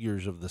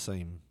figures of the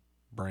same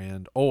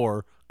brand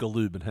or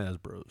Galoob and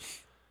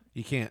Hasbro's.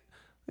 You can't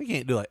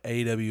do like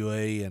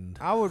AWA and.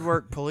 I would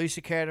work Police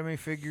Academy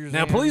figures.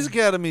 Now, Police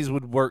Academies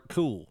would work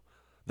cool.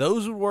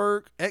 Those would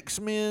work.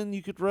 X-Men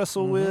you could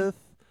wrestle with.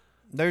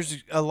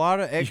 There's a lot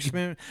of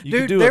X-Men. You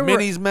could do a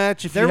minis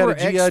match if you had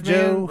a G.I.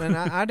 Joe. And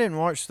I didn't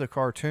watch the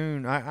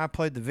cartoon. I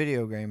played the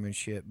video game and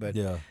shit, but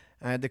yeah,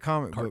 I had the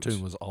comic books.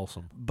 Cartoon was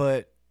awesome.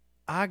 But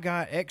I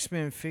got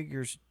X-Men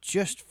figures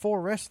just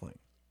for wrestling.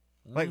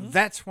 Like,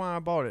 that's why I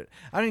bought it.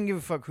 I didn't give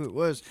a fuck who it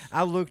was.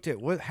 I looked at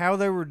how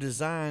they were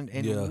designed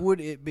and would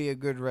it be a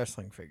good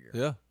wrestling figure.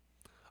 Yeah.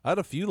 I had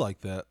a few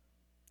like that.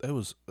 There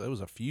was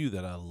a few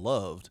that I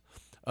loved.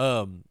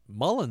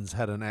 Mullins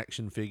had an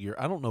action figure.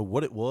 I don't know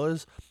what it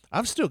was.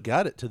 I've still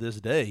got it to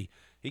this day.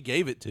 He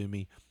gave it to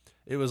me.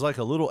 It was like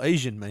a little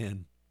Asian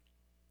man,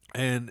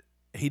 and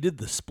he did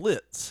the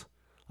splits.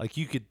 Like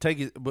you could take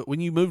it, but when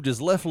you moved his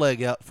left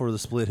leg out for the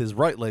split, his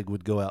right leg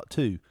would go out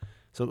too.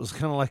 So it was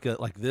kind of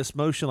like this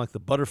motion, like the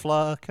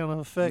butterfly kind of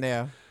effect.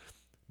 Yeah.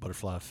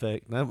 Butterfly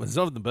effect. That was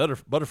something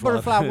butterfly.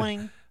 Butterfly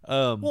wing.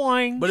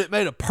 Wing. But it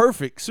made a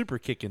perfect super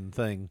kicking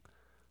thing.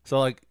 So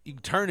like you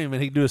can turn him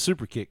and he'd do a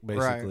super kick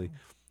basically. Right.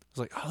 I was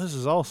like, oh, this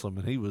is awesome.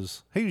 And he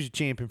was a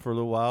champion for a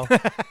little while.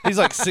 He's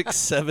like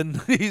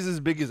 6'7". He's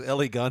as big as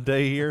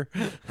Elegante here.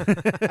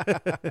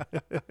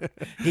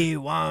 He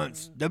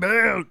wants the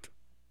belt.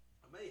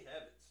 I may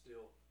have it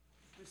still.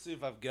 Let me see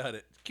if I've got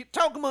it.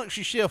 Talk amongst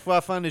yourself while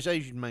I find this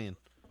Asian man.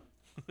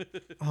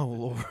 Oh,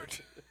 Lord.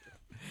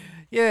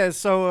 Yeah,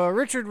 so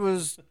Richard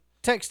was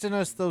texting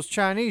us those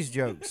Chinese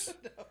jokes.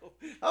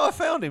 Oh, I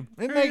found him.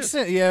 It makes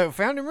sense. Yeah,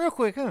 found him real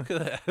quick, huh?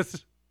 Look at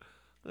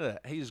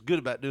that. He's good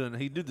about doing.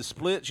 He do the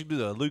splits. You do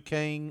the Liu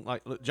Kang,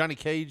 like Johnny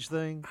Cage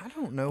thing. I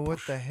don't know what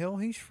the hell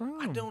he's from.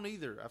 I don't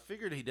either. I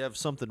figured he'd have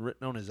something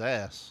written on his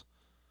ass.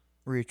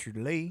 Richard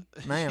Lee.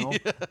 Now,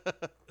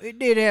 it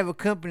did have a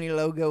company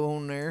logo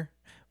on there,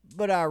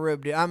 but I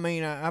rubbed it. I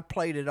mean, I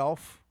played it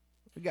off.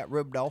 It got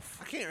rubbed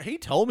off. He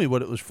told me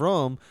what it was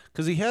from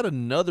because he had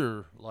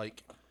another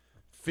like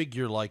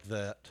figure like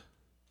that.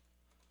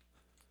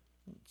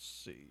 Let's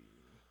see.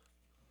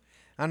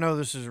 I know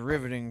this is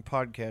riveting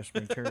podcast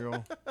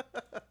material.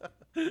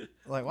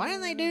 Like, why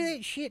didn't they do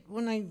that shit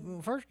when they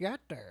first got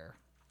there?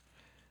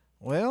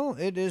 Well,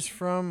 it is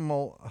from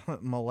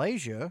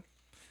Malaysia,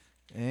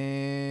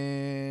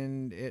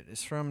 and it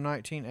is from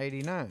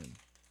 1989.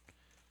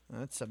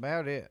 That's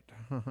about it.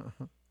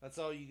 That's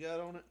all you got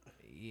on it?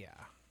 Yeah.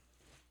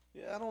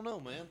 Yeah, I don't know,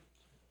 man.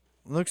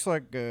 Looks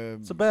like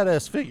it's a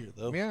badass figure,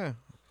 though. Yeah,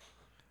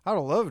 I'd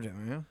have loved it,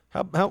 man.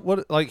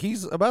 What? Like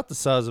he's about the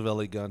size of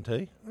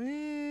Elegante.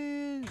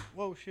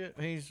 Whoa, shit!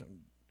 He's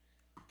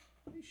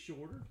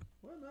shorter.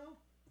 Well, no.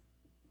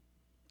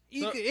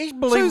 He's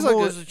believable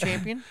like as a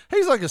champion.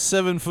 He's like a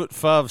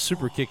 7'5"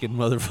 super kicking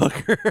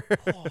motherfucker.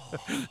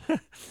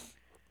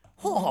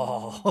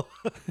 Oh.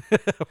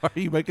 Why are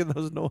you making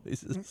those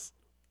noises?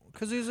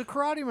 Because he's a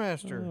karate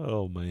master.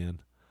 Oh man,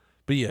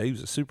 but yeah, he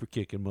was a super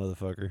kicking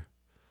motherfucker.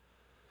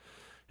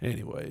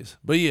 Anyways,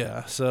 but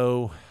yeah,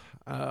 so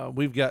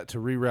we've got to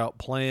reroute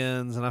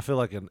plans, and I feel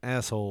like an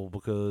asshole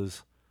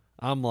because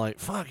I'm like,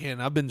 fucking,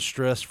 I've been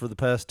stressed for the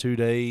past 2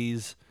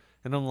 days,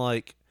 and I'm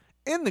like,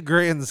 in the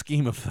grand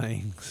scheme of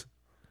things,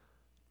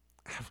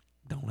 I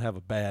don't have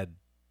a bad.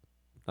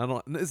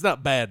 It's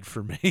not bad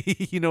for me.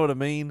 You know what I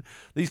mean?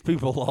 These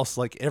people lost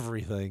like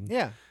everything.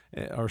 Yeah.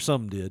 Or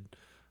some did.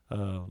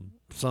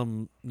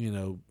 Some,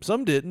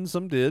 some didn't,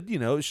 some did.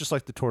 It's just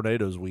like the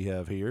tornadoes we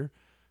have here.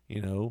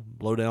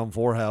 Blow down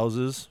 4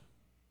 houses,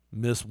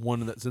 miss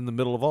one that's in the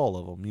middle of all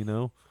of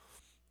them,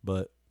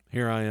 But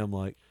here I am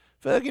like,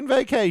 fucking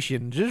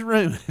vacation just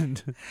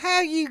ruined. How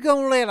you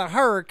gonna let a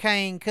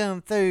hurricane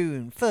come through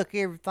and fuck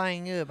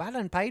everything up? I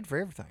done paid for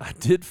everything. I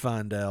did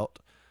find out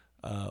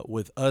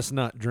with us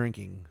not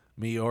drinking,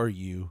 me or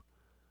you,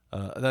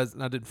 I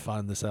did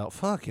find this out.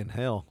 Fucking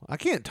hell. I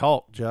can't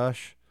talk,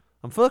 Josh.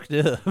 I'm fucked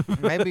up.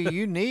 Maybe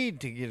you need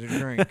to get a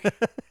drink.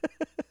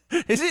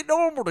 Is it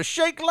normal to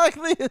shake like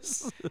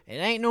this? It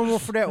ain't normal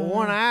for that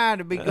one eye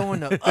to be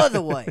going the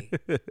other way.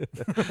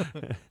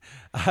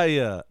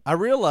 I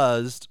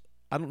realized,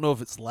 I don't know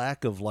if it's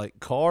lack of like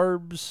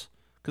carbs,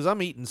 because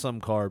I'm eating some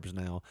carbs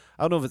now.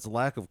 I don't know if it's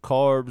lack of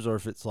carbs or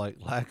if it's like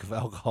lack of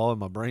alcohol and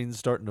my brain's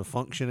starting to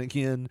function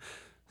again.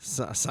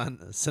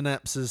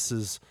 Synapses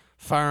is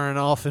firing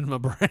off in my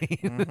brain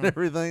and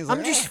everything.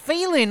 I'm just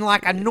feeling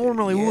like I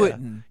normally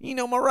wouldn't.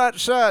 My right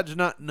side's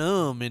not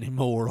numb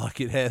anymore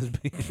like it has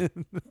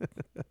been.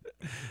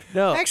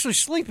 No, actually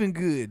sleeping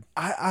good.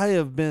 I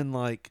have been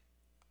like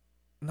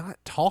not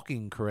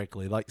talking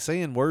correctly, like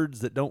saying words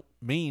that don't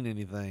mean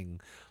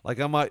anything. Like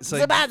I might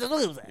say,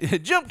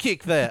 jump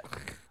kick that.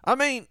 I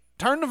mean,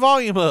 turn the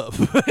volume up.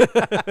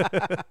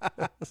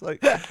 It's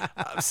like,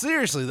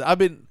 seriously, I've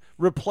been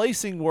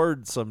replacing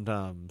words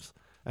sometimes,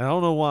 and I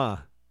don't know why.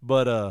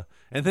 But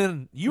and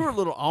then you were a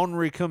little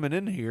ornery coming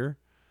in here.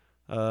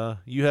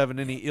 You having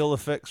any ill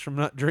effects from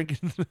not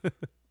drinking?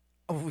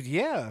 Oh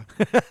yeah.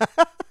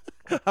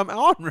 I'm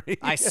ornery.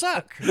 I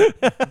suck.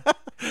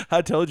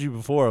 I told you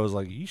before, I was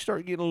like, you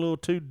start getting a little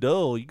too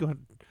dull, you're going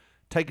to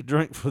take a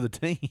drink for the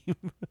team.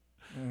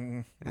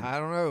 I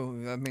don't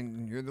know. I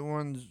mean, you're the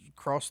ones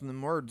crossing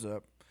them words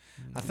up.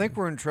 I think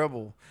we're in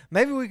trouble.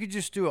 Maybe we could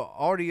just do an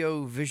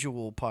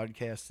audio-visual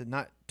podcast and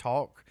not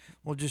talk.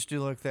 We'll just do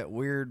like that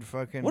weird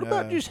fucking... What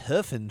about just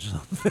huffing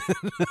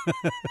something?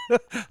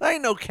 There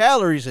ain't no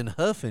calories in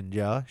huffing,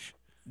 Josh.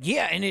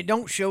 Yeah, and it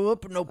don't show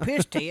up in no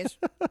piss test.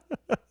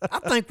 I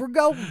think we're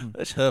golden.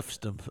 Let's huff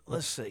some.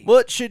 Let's see.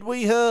 What should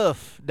we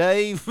huff,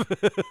 Dave?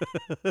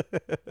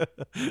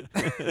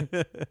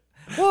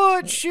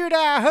 What should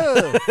I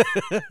huff?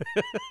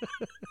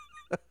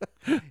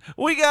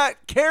 We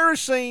got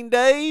kerosene,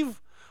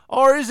 Dave.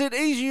 Or is it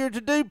easier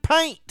to do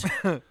paint?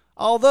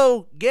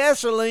 Although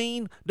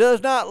gasoline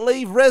does not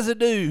leave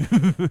residue.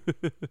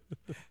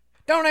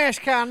 Don't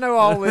ask how I know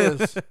all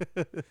this.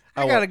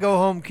 I gotta go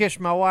home and kiss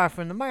my wife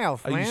in the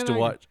mouth, man.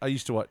 I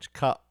used to watch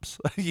Cops.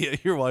 Yeah,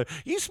 your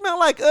wife. You smell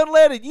like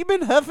unleaded. You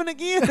been huffing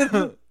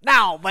again?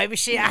 No, baby.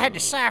 See, I had to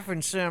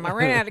siphon some. I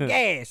ran out of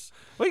gas.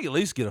 We can at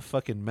least get a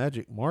fucking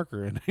magic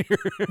marker in here.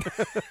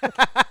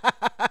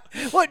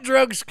 What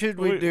drugs could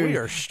we do? We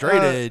are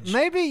straight edge.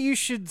 Maybe you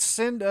should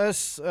send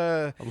us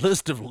a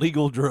list of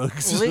legal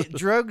drugs.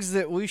 Drugs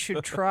that we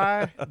should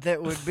try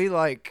that would be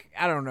like,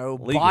 I don't know,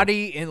 legal.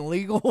 body and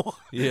legal.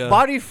 Yeah.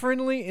 Body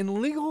friendly and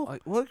legal.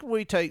 Like, what can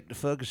we take to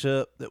fuck us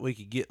up that we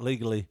could get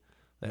legally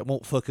that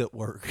won't fuck up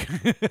work?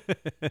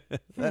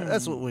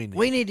 That's what we need.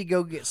 We need to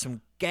go get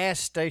some gas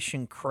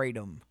station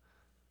kratom.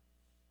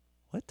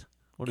 What?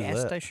 What is gas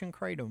that? Station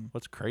kratom.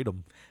 What's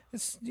kratom?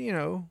 It's,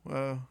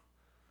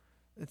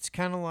 it's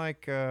kind of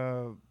like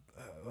a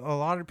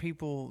lot of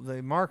people,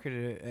 they market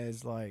it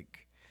as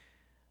like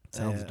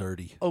sounds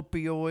dirty,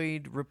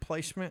 opioid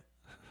replacement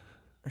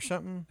or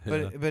something.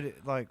 Yeah. But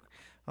like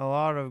a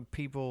lot of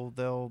people,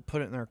 they'll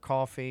put it in their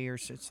coffee, or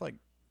it's like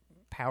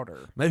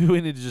powder. Maybe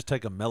we need to just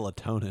take a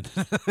melatonin.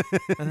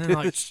 And then,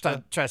 like,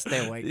 try to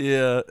stay awake.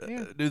 Yeah,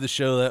 do the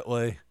show that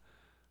way.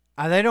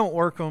 They don't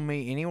work on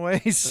me anyway,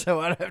 so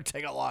I'd have to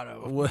take a lot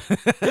of them.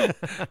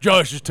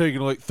 Josh is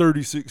taking like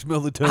 36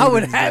 melatonin. I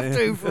would have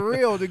to, for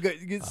real, to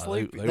get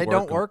sleepy. They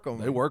don't work on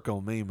me. They work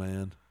on me,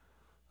 man.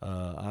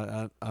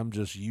 I'm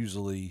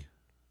usually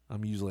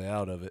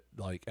out of it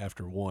like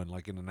after one.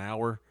 Like in an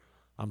hour,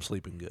 I'm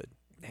sleeping good.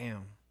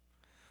 Damn.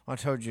 I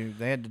told you,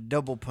 they had to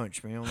double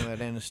punch me on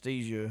that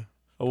anesthesia.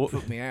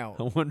 Put me out.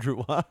 I wonder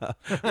why.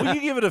 Well,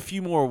 you give it a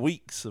few more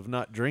weeks of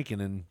not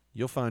drinking, and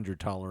you'll find your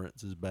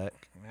tolerance is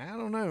back. I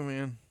don't know,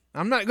 man.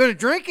 I'm not going to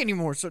drink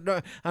anymore, so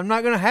I'm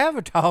not going to have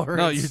a tolerance.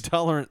 No, your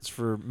tolerance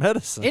for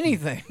medicine.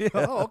 Anything. Yeah.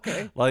 Oh,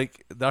 okay.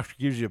 Like, the doctor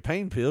gives you a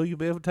pain pill, you'll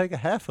be able to take a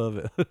half of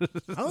it.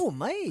 Oh,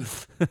 man.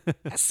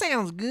 That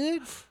sounds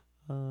good.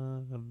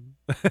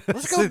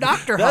 Let's go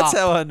Dr. That's Hop.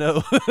 how I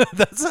know.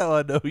 That's how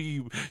I know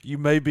you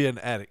may be an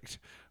addict.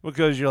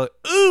 Because you're like,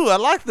 ooh, I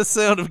like the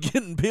sound of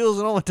getting pills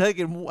and only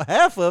taking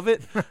half of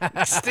it.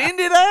 Extend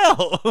it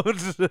out.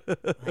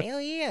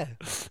 Hell yeah.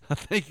 I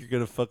think you're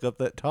going to fuck up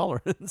that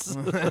tolerance.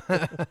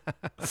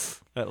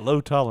 That low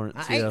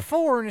tolerance. I ate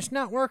 4 and it's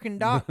not working,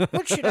 Doc.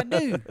 What should I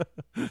do?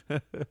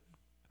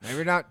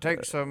 Maybe not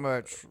take so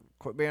much.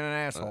 Quit being an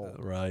asshole.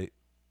 Right.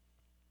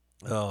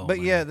 Oh, but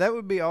man. yeah, that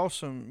would be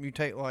awesome. You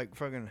take like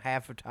fucking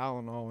half a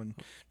Tylenol and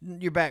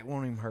your back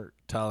won't even hurt.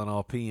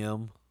 Tylenol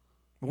PM.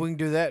 We can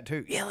do that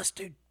too. Yeah, let's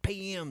do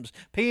PMs.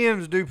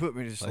 PMs do put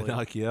me to sleep. They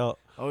knock you out.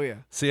 Oh yeah.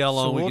 See how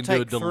long we can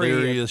do a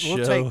delirious show.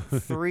 We'll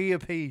take 3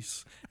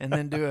 apiece and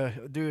then do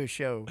a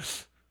show.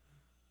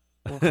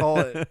 We'll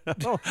call it. I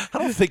don't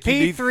think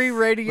P3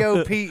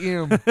 Radio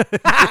PM.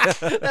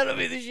 That'll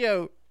be the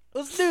show.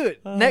 Let's do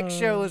it. Next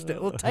show, let's do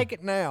it. We'll take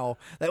it now.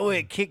 That way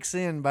it kicks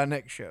in by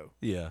next show.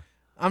 Yeah.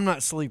 I'm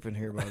not sleeping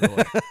here, by the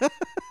way.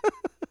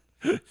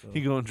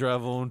 You going to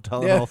drive on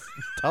Tylenol,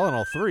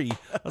 Tylenol 3?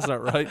 That's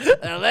not right.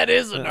 Now that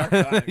is a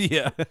narcotic.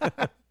 Yeah.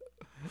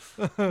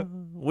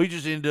 We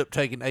just ended up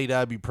taking 8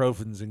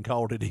 ibuprofens and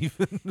called it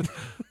even.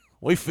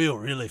 We feel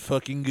really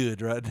fucking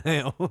good right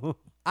now.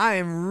 I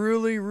am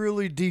really,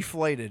 really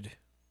deflated.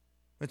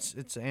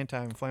 It's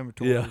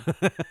anti-inflammatory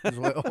as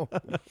well.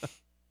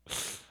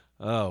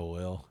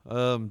 Oh,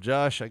 well.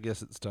 Josh, I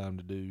guess it's time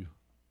to do...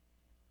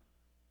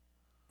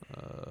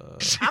 I'm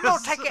going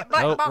to take that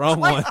black box wrong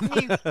away one. from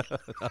you. Not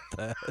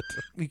that.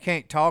 You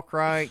can't talk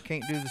right,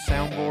 can't do the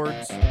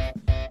soundboards.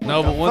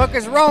 No, What the fuck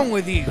is wrong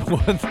with you?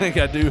 One thing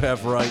I do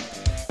have right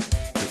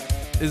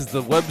is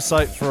the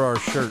website for our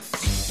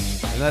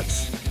shirts. And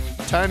that's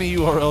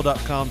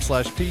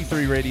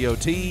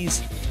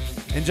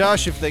tinyurl.com/P3RadioTees. And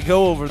Josh, if they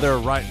go over there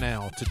right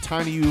now to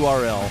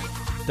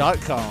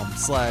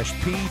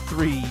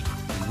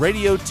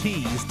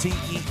tinyurl.com/P3RadioTees,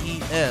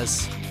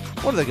 TEES,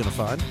 what are they going to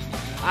find?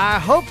 I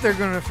hope they're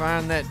going to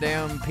find that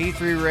damn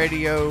P3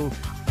 Radio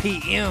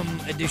PM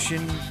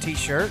edition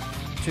t-shirt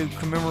to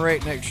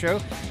commemorate next show.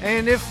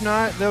 And if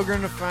not, they're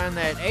going to find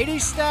that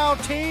 80s style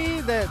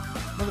tee, that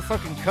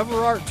motherfucking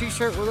cover art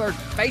t-shirt with our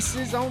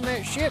faces on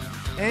that shit,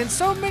 and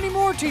so many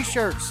more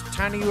t-shirts.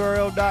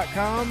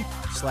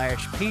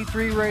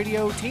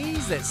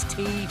 tinyurl.com/P3RadioTees. That's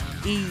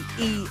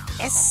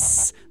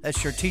TEES.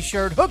 That's your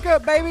t-shirt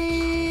hookup,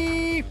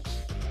 baby!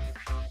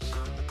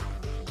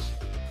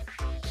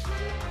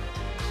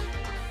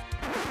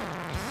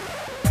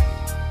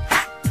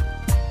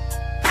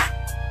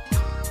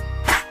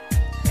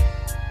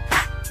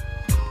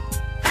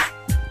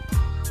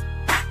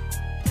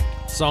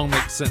 Song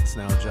makes sense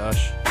now,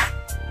 Josh.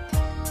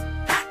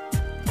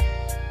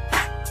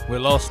 We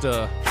lost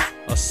a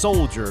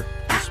soldier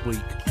this week,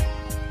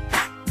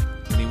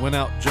 and he went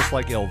out just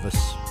like Elvis.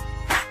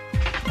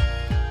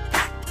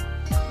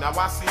 Now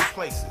I see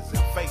places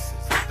and faces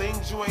and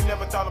things you ain't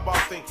never thought about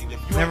thinking. If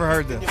you Never ain't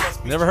heard thinking, this. you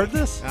must be Never heard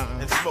drinking this?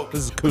 and smoking.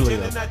 This is Coolio.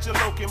 Pretending that you're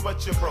loking,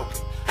 but you're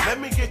broken. Let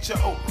me get you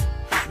open.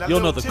 Now, You'll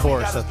know Lil' the Timmy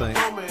chorus, got I think.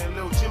 his diploma and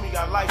Lil' Jimmy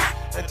got life.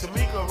 And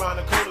Tamika around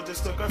the corner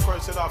just took her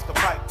first hit off the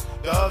pipe.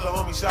 The other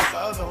homie shot the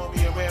other homie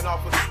and ran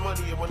off with his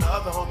money. And when the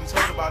other homies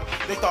heard about it,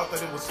 they thought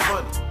that it was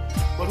funny.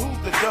 But who's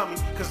the dummy?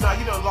 Cause now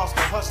you done lost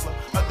a hustler.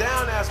 A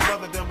down-ass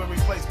brother done been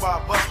replaced by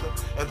a buster.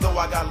 And though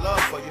I got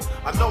love for you,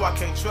 I know I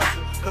can't trust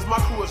you. Cause my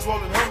crew is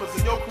rolling Hummers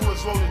and your crew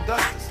is rolling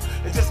Dusters.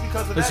 And just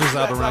because of This that, was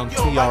out you act around like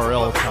you don't like your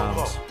TRL brother no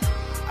more. times.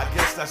 I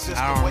guess that's just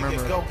I the don't way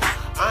remember it go.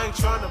 I ain't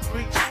trying to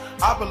preach.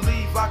 I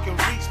believe I can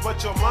reach,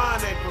 but your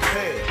mind ain't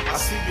prepared. I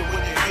see you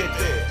when you get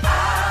there.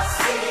 I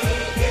see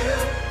you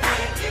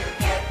when you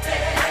get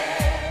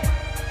there.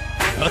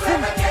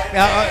 Nothing?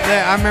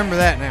 I remember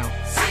that now.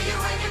 See you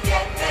when you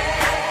get there.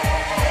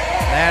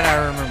 That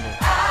I remember.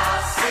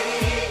 I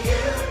see you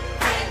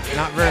when you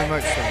Not very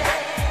much so.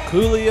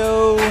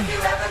 Coolio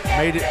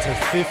made it to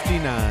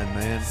 59,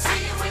 man.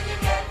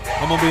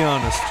 I'm going to be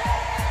honest.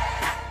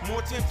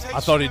 I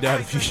thought he died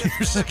a few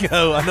years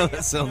ago. I know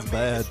that sounds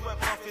bad.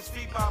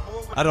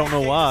 I don't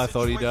know why I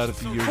thought he died a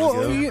few years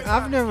Well, ago.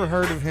 I've never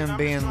heard of him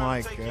being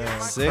like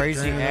a Sick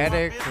crazy or anything?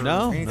 addict or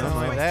No, anything no.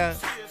 like that.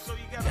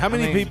 How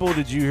many I mean- people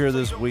did you hear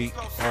this week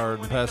or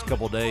in the past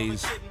couple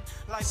days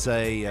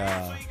say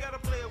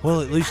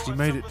Well, at least he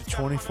made it to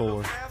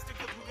 24.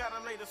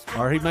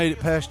 Or he made it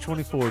past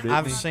 24, didn't he?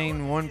 I've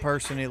seen one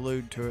person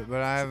allude to it,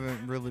 but I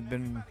haven't really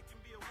been,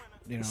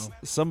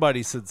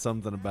 Somebody said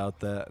something about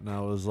that, and I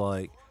was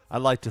like,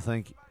 I'd like to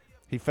think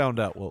he found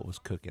out what was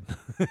cooking.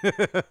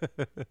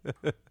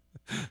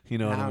 You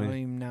know what I mean? I don't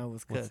even know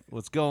what's cooking.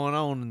 What's going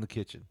on in the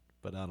kitchen,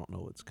 but I don't know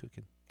what's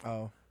cooking.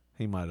 Oh.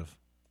 He might have.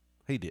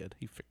 He did.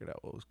 He figured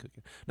out what was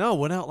cooking. No,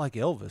 went out like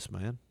Elvis,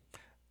 man.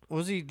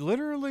 Was he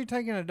literally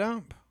taking a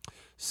dump?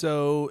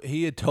 So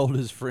he had told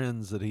his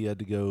friends that he had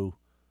to go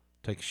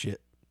take a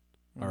shit.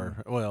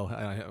 Or, well,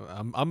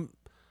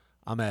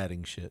 I'm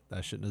adding shit.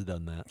 I shouldn't have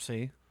done that.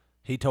 See?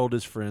 He told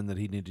his friend that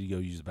he needed to go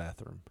use the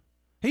bathroom.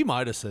 He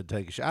might have said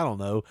take a shit. I don't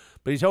know.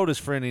 But he told his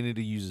friend he needed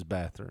to use his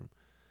bathroom.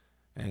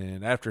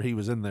 And after he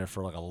was in there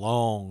for like a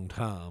long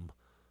time,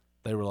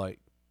 they were like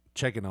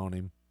checking on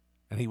him,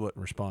 and he wasn't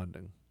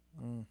responding.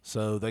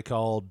 So they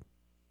called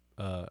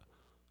an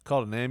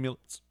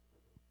ambulance.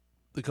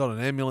 They called an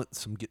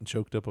ambulance. I'm getting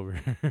choked up over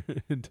here.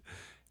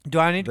 Do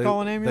I need to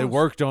call an ambulance? They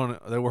worked on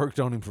it. They worked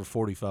on him for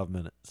 45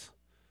 minutes,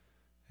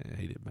 and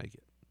he didn't make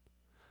it.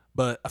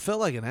 But I felt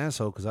like an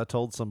asshole because I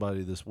told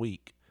somebody this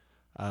week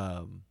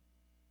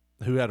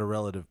who had a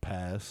relative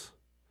pass,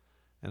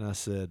 and I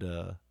said,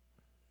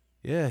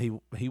 yeah,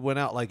 he went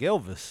out like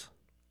Elvis.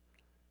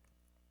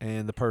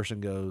 And the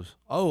person goes,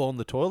 oh, on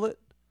the toilet?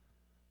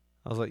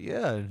 I was like,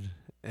 yeah.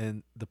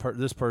 And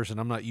this person,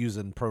 I'm not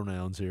using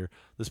pronouns here,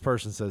 this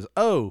person says,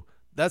 oh,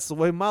 that's the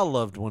way my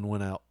loved one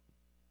went out.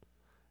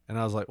 And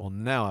I was like, well,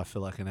 now I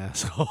feel like an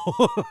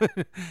asshole.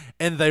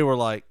 And they were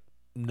like,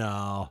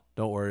 no,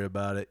 don't worry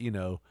about it.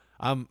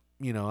 I'm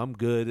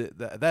good.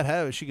 That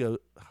happened. She goes,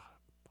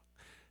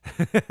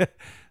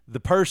 the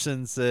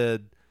person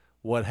said,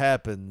 what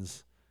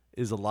happens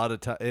is a lot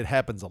of time, it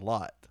happens a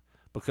lot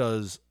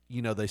because,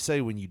 they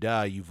say when you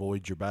die, you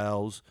void your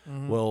bowels.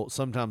 Mm-hmm. Well,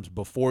 sometimes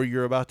before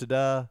you're about to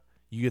die,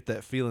 you get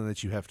that feeling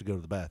that you have to go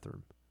to the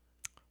bathroom.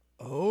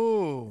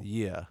 Oh.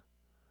 Yeah.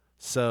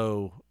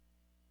 So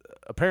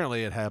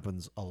apparently it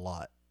happens a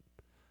lot.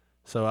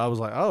 So I was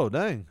like, oh,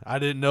 dang. I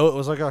didn't know it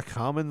was like a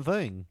common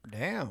thing.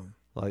 Damn.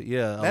 Like,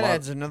 yeah. That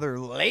adds another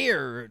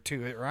layer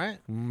to it, right?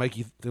 Make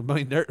you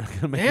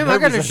Damn, I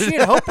got to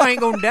shit. I hope I ain't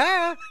going to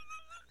die.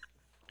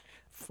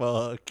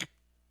 Fuck.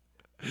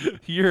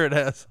 You're an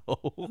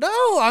asshole.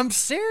 No, I'm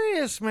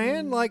serious,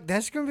 man. Like,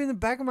 that's going to be in the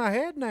back of my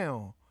head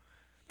now.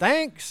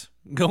 Thanks.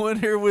 Go in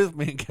here with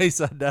me in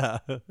case I die.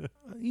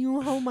 You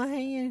want to hold my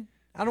hand?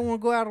 I don't want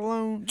to go out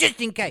alone,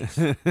 just in case.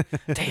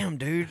 Damn,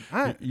 dude.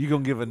 You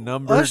going to give a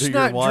number to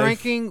your wife? Us not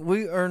drinking,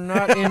 we are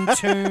not in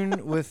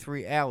tune with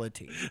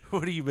reality.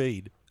 What do you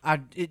mean?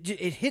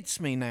 It hits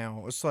me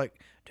now. It's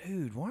like,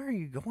 dude, why are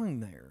you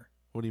going there?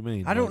 What do you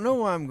mean? I don't know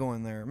why I'm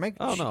going there.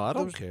 No, I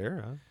don't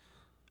care.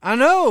 I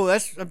know.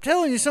 I'm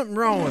telling you something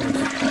wrong with it.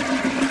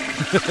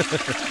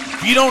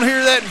 If you don't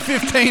hear that in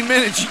 15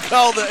 minutes, you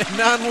call the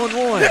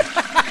 911.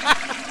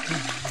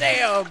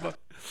 Damn.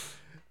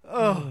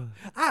 Oh,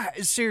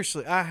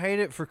 seriously, I hate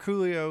it for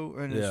Coolio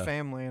and his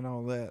family and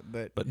all that.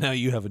 But now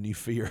you have a new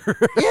fear.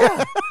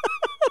 Yeah.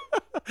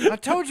 I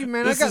told you,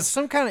 man, I got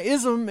some kind of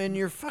ism and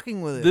you're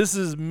fucking with it. This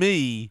is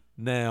me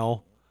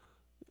now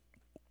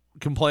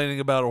complaining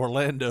about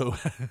Orlando,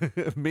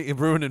 me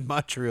ruining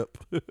my trip.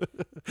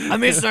 I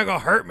mean, it's not going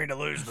to hurt me to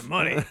lose the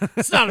money.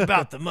 It's not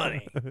about the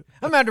money.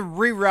 I'm about to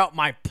reroute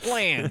my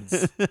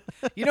plans.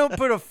 You don't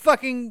put a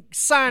fucking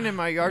sign in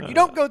my yard. You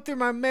don't go through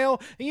my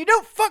mail, and you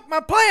don't fuck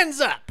my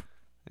plans up.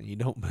 And you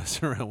don't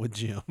mess around with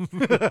Jim.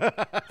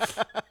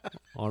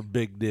 Our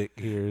big dick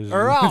here.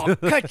 Or I'll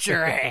cut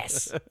your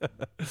ass.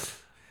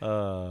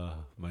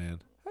 Man.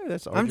 Hey,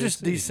 that's I'm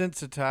just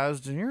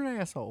desensitized, and you're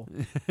an asshole.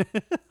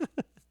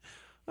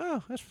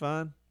 Oh, that's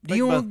fine. Do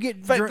you want to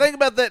get think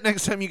about that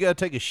next time you got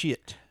to take a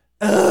shit.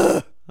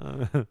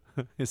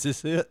 Is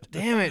this it?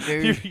 Damn it,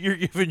 dude. You're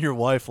giving your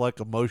wife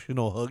like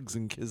emotional hugs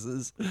and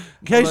kisses. In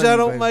case I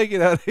don't make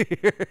it out of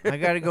here. I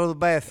got to go to the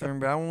bathroom,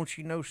 but I want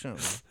you to know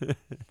something. I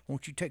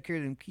want you to take care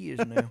of them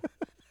kids now.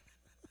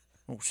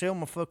 Don't sell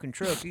my fucking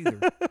truck either.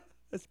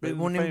 Let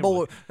one of them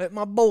boy, let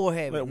my boy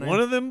have it.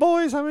 One of them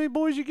boys? How many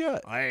boys you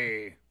got?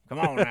 Hey, come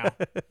on now.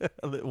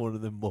 Let one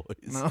of them boys.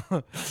 No,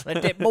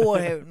 let that boy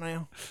have it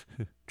now.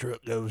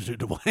 Truck goes to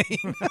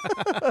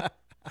Dwayne.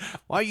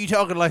 Why are you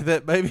talking like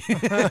that, baby?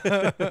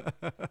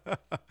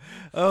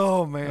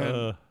 Oh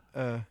man.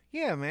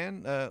 Yeah,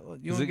 man.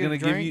 You want to get a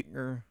drink?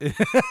 Or?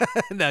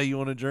 Now you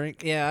want to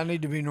drink? Yeah, I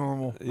need to be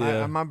normal.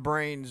 Yeah. My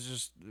brain's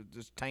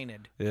just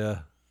tainted. Yeah.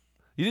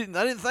 I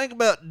didn't think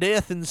about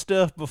death and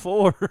stuff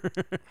before.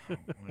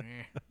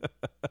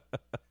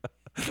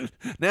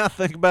 Now I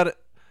think about it.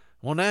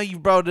 Well, now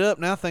you've brought it up.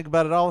 Now I think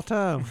about it all the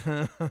time.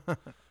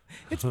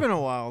 It's been a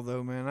while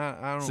though, man.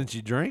 I don't. Since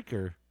you drink,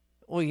 or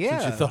well, yeah.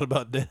 Since you thought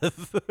about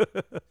death.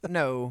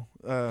 No,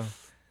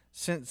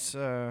 since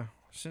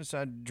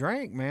I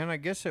drank, man. I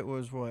guess it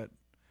was what.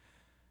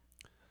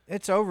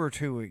 It's over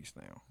 2 weeks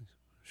now.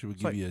 Should we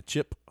give you a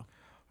chip?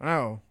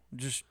 No,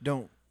 just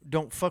don't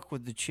fuck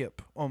with the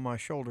chip on my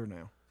shoulder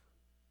now.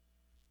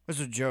 It's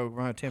a joke.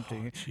 My attempt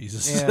to.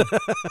 Jesus. Yeah.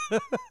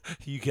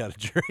 You got to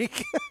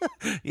drink.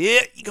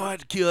 Yeah, you're going to have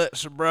to kill that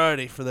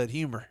sobriety for that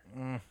humor.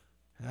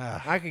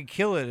 I could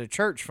kill it at a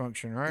church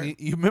function, right?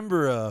 You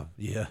remember,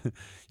 yeah.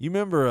 You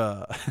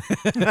remember,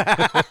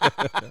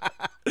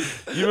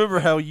 you remember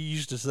how you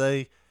used to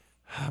say,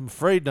 I'm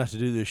afraid not to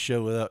do this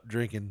show without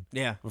drinking.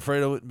 Yeah. I'm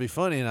afraid I wouldn't be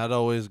funny. And I'd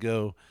always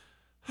go,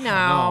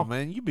 No,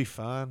 man, you'd be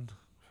fine.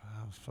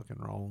 I was fucking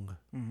wrong.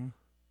 Mm-hmm.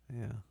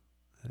 Yeah.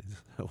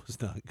 That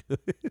was not good.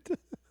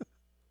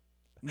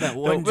 That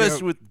one Don't mess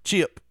joke. with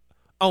Chip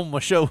on my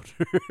shoulder.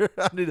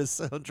 I need a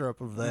sound drop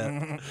of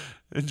that.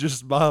 And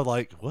just my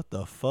like, what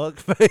the fuck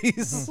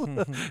face?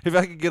 If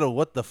I could get a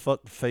what the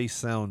fuck face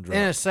sound drop.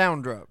 And a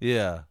sound drop.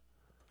 Yeah.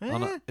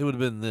 It would have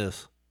been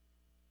this.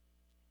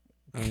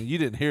 I mean, you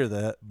didn't hear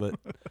that, but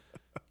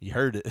you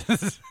heard it.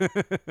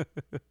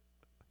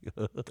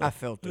 I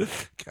felt it.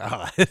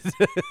 God.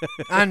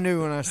 I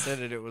knew when I said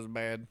it was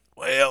bad.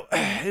 Well,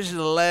 this is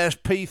the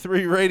last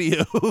P3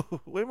 radio.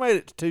 We made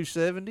it to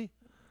 270.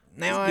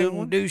 Now I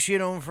can do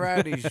shit on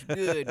Fridays.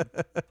 Good.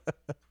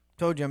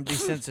 Told you I'm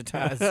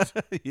desensitized.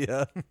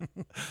 Yeah.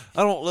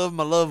 I don't love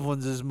my loved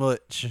ones as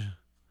much.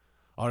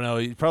 Oh, no,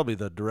 you're probably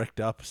the direct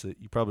opposite.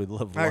 You probably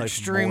love life I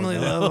extremely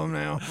more now. love them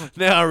now.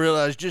 Now I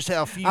realize just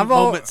how few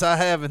moments I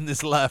have in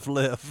this life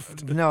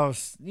left. No,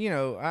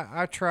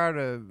 I try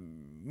to,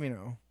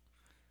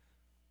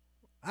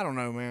 I don't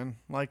know, man.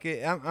 Like,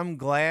 I'm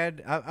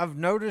glad. I've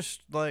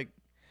noticed, like,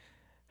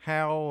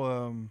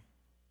 how,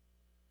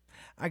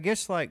 I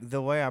guess, like,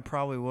 the way I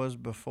probably was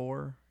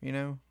before,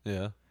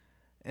 Yeah.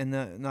 And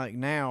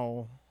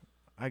now,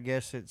 I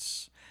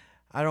guess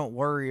I don't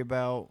worry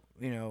about,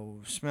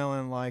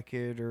 smelling like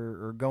it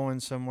or going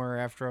somewhere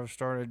after I've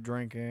started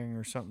drinking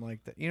or something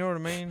like that. You know what I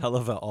mean? I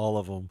love how all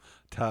of them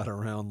tied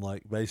around,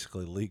 like,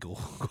 basically legal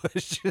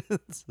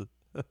questions.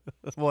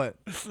 What?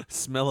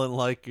 Smelling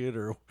like it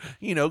or,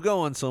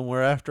 going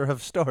somewhere after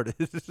I've started.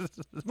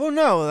 Well,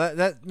 no,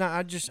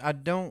 I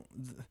don't.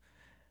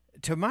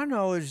 To my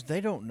knowledge, they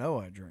don't know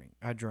I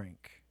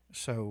drink.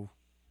 So,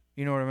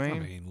 you know what I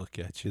mean? I mean, look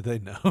at you. They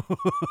know.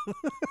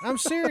 I'm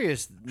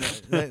serious.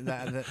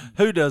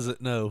 Who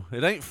doesn't know?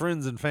 It ain't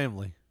friends and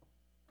family.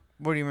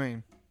 What do you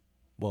mean?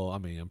 Well, I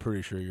mean, I'm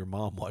pretty sure your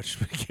mom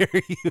watched me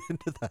carry you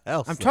into the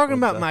house. I'm talking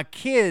about my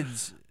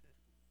kids.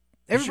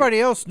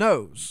 Everybody else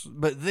knows,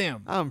 but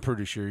them. I'm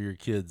pretty sure your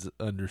kids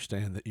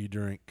understand that you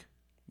drink.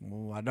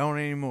 Well, I don't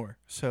anymore.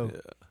 So,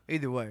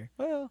 either way.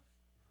 Well,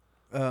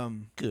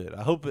 good.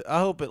 I hope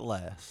it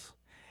lasts.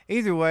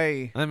 Either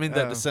way. I mean,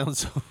 that sounds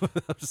so.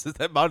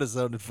 That might have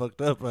sounded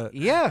fucked up. But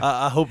yeah.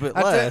 I hope it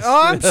lasts.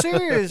 I'm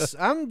serious.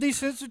 I'm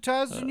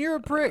desensitized and you're a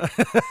prick.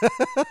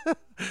 I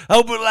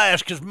hope it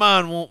lasts because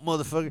mine won't,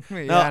 motherfucker.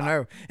 Yeah, No, I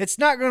know. It's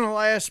not going to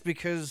last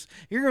because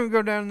you're going to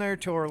go down there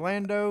to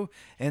Orlando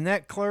and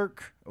that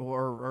clerk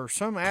or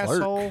some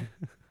asshole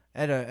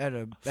at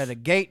a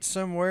gate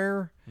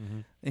somewhere,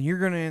 and you're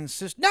going to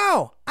insist,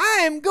 no,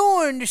 I am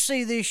going to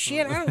see this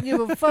shit. I don't give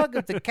a fuck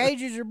if the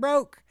cages are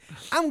broke.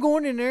 I'm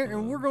going in there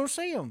and we're going to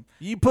see them.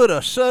 You put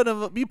a son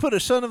of a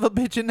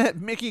bitch in that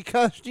Mickey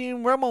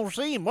costume where I'm going to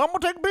see him. I'm going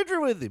to take a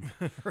picture with him.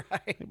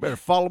 Right. You better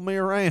follow me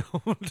around.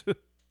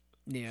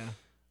 Yeah.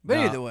 But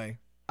either way.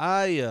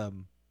 I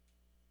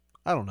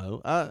don't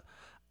know.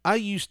 I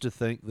used to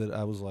think that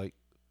I was like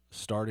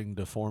starting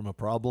to form a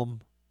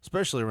problem,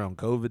 especially around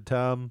COVID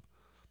time,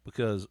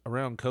 because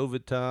around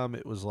COVID time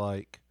it was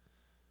like,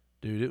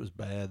 dude, it was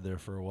bad there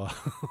for a while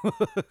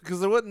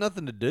because there wasn't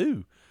nothing to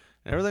do.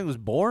 Everything was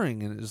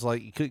boring, and it was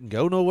like you couldn't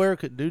go nowhere,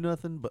 couldn't do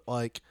nothing. But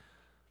like,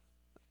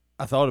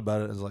 I thought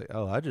about it, I was like,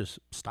 oh, I just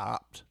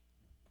stopped.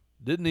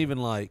 Didn't even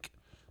like,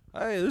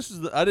 hey,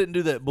 I didn't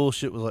do that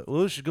bullshit. Was like,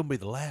 well, this is gonna be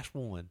the last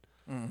one.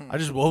 I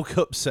just woke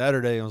up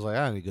Saturday and was like,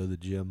 I need to go to the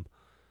gym.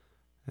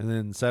 And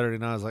then Saturday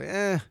night I was like,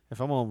 if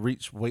I'm gonna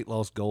reach weight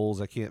loss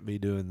goals, I can't be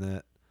doing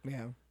that.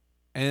 Yeah.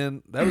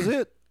 And that was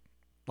it.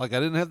 Like, I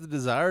didn't have the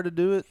desire to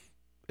do it.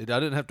 I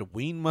didn't have to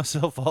wean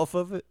myself off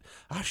of it.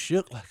 I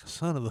shook like a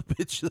son of a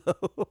bitch,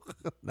 though.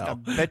 No, I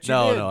bet you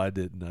no, did. no, I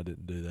didn't. I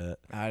didn't do that.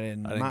 I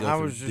didn't. I didn't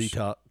go through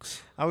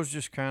detox. I was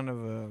just kind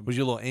of Was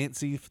you a little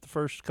antsy for the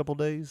first couple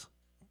days?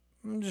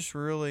 I'm just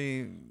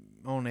really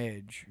on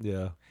edge.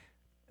 Yeah.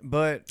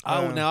 But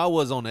now I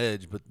was on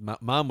edge, but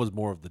mine was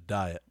more of the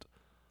diet.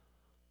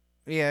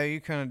 Yeah, you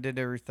kind of did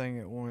everything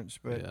at once,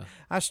 but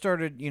I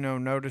started,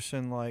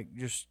 noticing like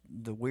just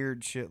the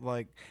weird shit.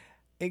 Like,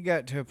 it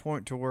got to a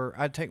point to where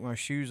I'd take my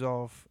shoes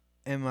off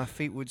and my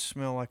feet would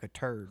smell like a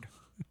turd,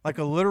 like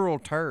a literal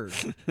turd.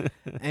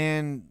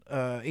 And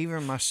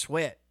even my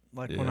sweat,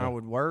 like when I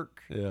would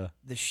work,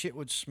 the shit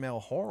would smell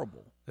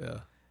horrible. Yeah.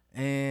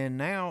 And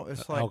now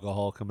it's like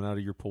alcohol coming out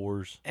of your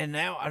pores. And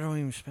now I don't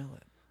even smell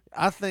it.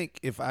 I think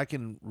if I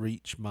can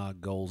reach my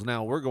goals,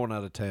 now we're going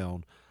out of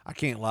town. I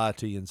can't lie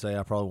to you and say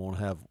I probably won't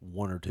have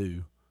one or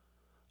two.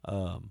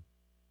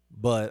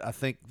 but I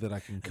think that I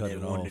can cut and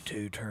it then 1 off. to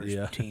 2 turns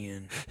Yeah. to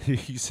 10.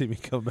 You see me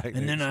come back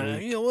And next then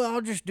week.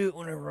 I'll just do it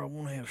whenever I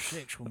want to have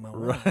sex with my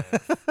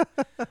wife.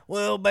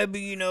 Well,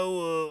 baby, we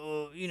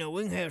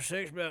can have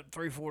sex about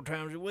 3-4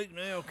 times a week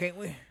now, can't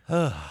we?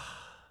 And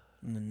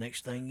the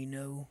next thing you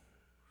know,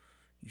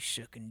 you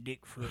sucking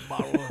dick for a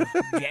bottle of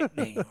Jack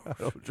Daniels. I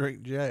don't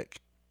drink Jack.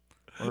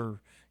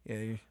 Or,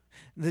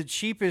 the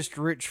cheapest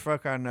rich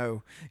fuck I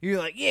know. You're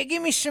like, yeah,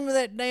 give me some of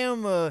that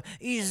damn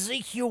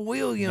Ezekiel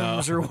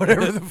Williams or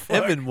whatever the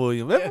fuck. Evan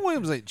Williams. Evan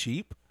Williams ain't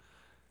cheap.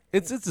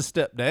 It's a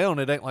step down.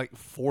 It ain't like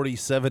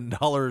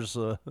 $47.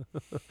 You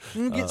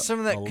can get some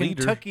of that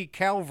Kentucky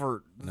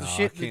Calvert. No,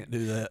 I can't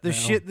do that. The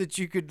shit that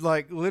you could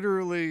like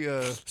literally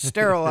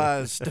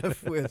sterilize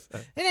stuff with.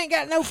 It ain't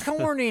got no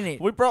corn in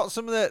it. We brought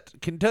some of that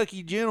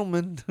Kentucky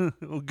Gentleman.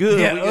 Well, good.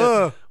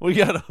 Yeah, we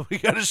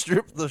gotta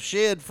strip the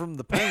shed from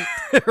the paint.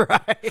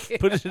 Right.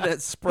 Put it in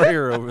that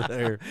sprayer over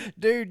there.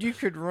 Dude, you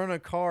could run a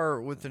car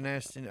with the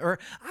nasty. Or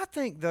I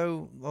think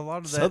though a lot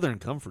of that Southern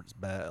Comfort's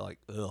bad. Like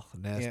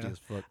nasty as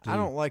fuck. Too. I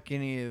don't like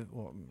any of.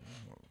 Well,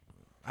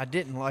 I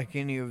didn't like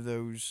any of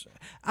those.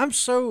 I'm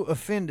so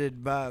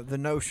offended by the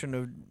notion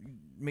of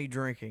me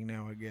drinking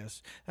now. I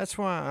guess that's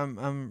why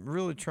I'm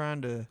really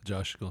trying to.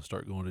 Josh is gonna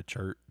start going to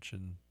church,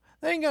 and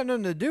that ain't got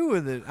nothing to do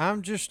with it.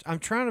 I'm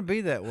trying to be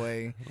that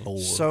way.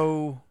 Lord.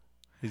 So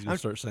he's gonna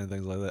start saying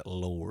things like that.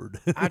 Lord,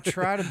 I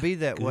try to be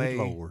that Good way,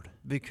 Lord,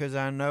 because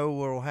I know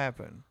what'll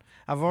happen.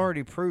 I've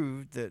already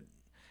proved that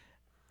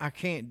I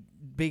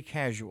can't be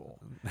casual.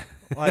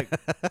 Like.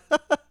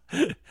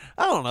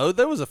 I don't know.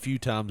 There was a few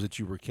times that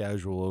you were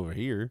casual over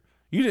here.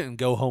 You didn't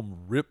go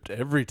home ripped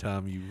every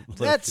time you left.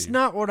 That's here.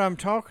 not what I'm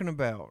talking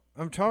about.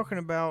 I'm talking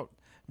about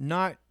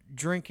not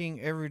drinking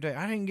every day.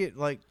 I didn't get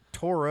like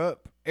tore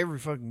up every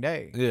fucking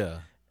day. Yeah.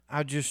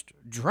 I just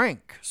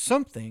drank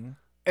something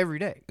every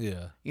day.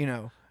 Yeah. It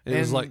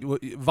was like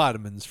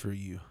vitamins for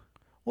you.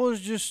 Well,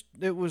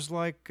 it was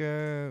like,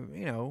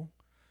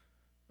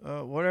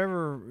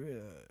 whatever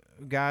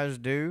guys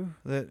do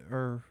that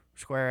are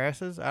square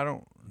asses.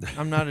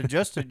 I'm not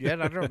adjusted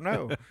yet. I don't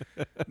know.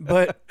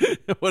 But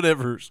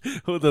whatever's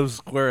with those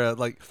square ass,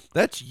 like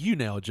that's you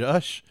now,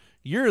 Josh.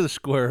 You're the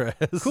square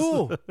ass.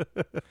 Cool.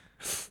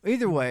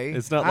 Either way,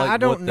 it's not like I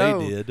don't what know,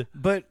 they did.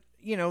 But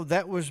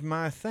that was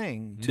my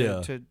thing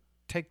to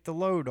take the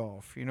load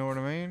off. You know what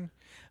I mean?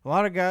 A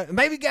lot of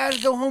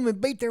guys go home and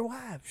beat their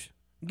wives.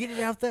 Get it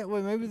out that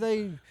way. Maybe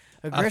they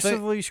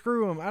aggressively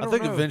screw them. I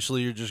think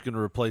eventually you're just going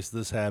to replace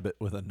this habit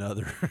with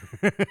another.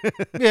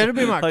 Yeah, it'll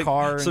be my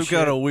car. And some shit.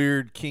 kind of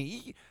weird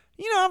kink.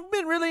 I've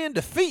been really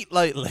into feet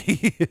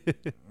lately.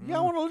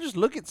 Y'all want to just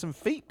look at some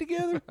feet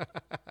together?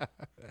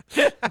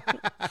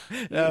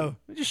 No,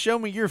 just show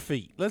me your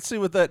feet. Let's see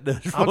what that does.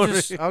 For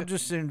me. I'll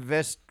just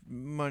invest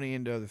money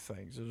into other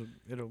things.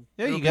 It'll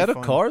you got a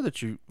car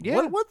that you.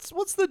 Yeah.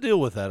 What's the deal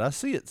with that? I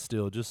see it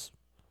still just.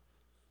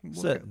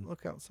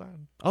 Look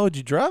outside. Oh, did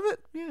you drive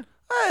it? Yeah.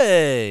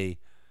 Hey,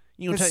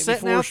 you gonna It's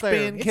take me sitting for a out there.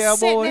 spin, It's cowboy?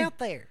 sitting out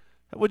there.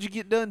 What'd you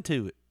get done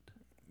to it?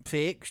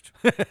 Fixed.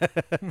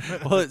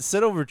 Well, it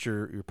sat over at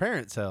your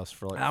parents' house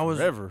for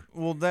forever.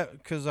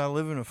 Because I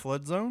live in a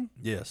flood zone.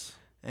 Yes.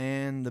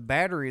 And the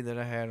battery that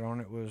I had on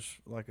it was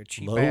like a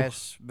cheap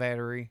ass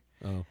battery.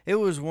 Oh. It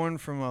was one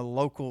from a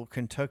local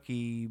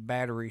Kentucky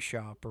battery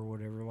shop or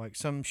whatever, like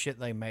some shit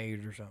they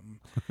made or something.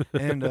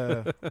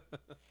 And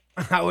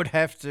I would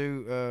have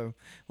to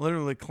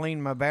literally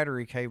clean my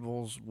battery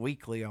cables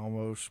weekly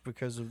almost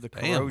because of the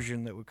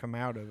corrosion that would come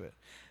out of it.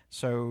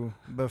 So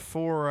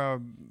before I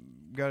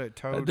got it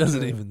towed, it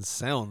doesn't even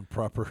sound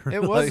proper.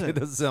 It wasn't. It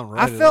doesn't sound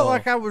right. I felt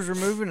like I was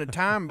removing a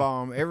time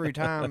bomb every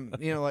time.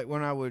 Like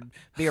when I would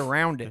be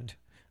around it.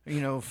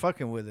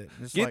 Fucking with it.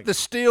 It's Get the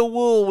steel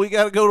wool. We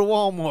got to go to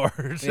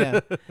Walmart.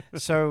 Yeah.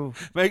 So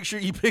make sure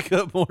you pick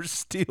up more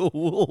steel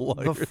wool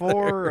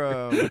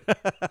before.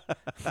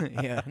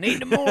 Yeah.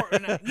 Need more.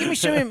 Give me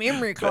some of them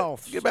emery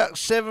cloths. Get about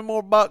 7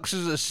 more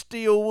boxes of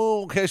steel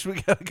wool in case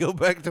we got to go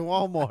back to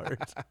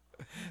Walmart.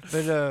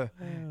 But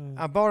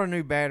I bought a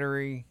new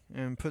battery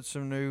and put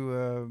some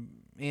new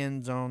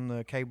ends on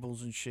the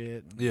cables and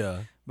shit.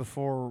 Yeah.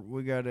 Before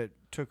we got it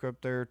took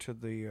up there to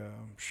the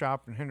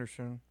shop in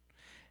Henderson.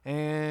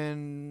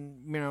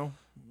 And,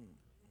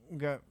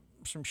 got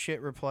some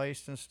shit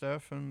replaced and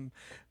stuff. And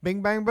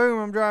bing, bang, boom,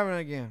 I'm driving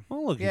again.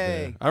 Well, look at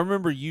that. I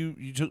remember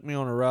you took me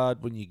on a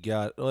ride when you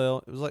got, it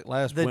was like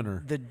last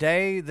winter. The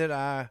day that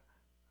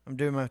I'm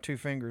doing my 2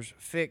 fingers,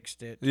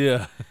 fixed it.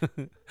 Yeah.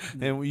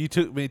 And you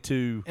took me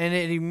to and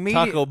it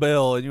immediately Taco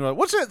Bell, and you were like,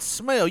 what's that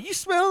smell? You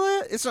smell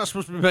that? It's not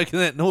supposed to be making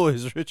that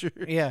noise,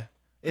 Richard. Yeah.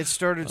 It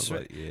started.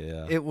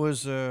 Yeah. It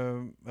was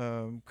a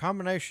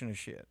combination of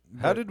shit.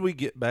 How did we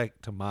get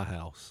back to my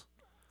house?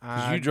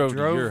 Because you drove to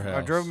your house.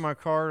 I drove my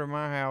car to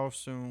my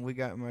house, and we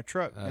got in my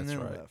truck, and then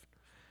left.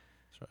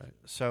 That's right.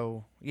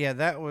 So yeah,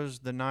 that was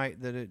the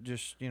night that it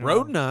just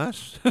rode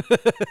nice.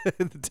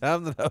 The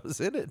time that I was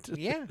in it.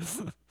 Yeah,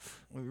 it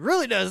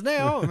really does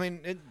now. I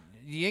mean,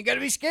 You ain't got to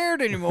be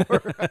scared anymore.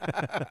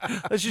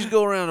 Let's just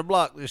go around the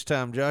block this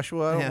time,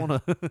 Joshua. I don't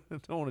want to.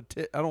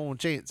 I don't want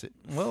to chance it.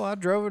 Well, I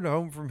drove it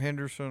home from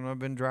Henderson. I've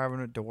been driving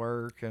it to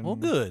work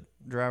and good.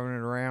 Driving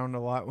it around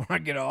a lot when I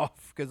get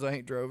off because I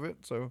ain't drove it.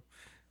 So,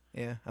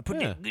 yeah, I put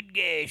that good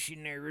gas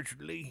in there,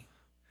 Richard Lee.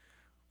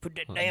 Put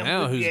that damn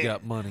now good who's gas.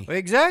 got money? Well,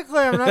 exactly.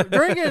 I'm not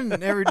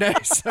drinking every day,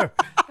 so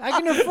I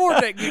can afford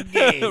that good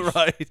gas.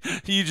 Right.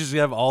 You just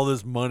have all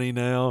this money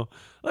now.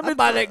 I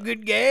buy that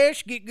good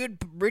gas, get good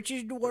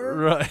riches to work.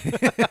 Right.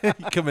 You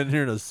come in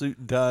here in a suit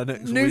and tie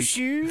next week. New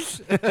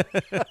shoes. I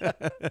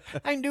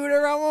can do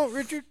whatever I want,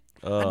 Richard.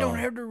 I don't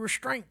have the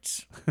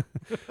restraints.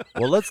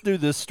 Well, let's do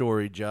this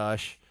story,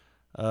 Josh.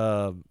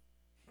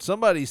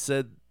 Somebody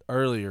said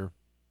earlier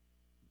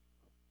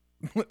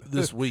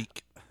this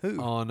week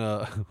on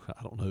I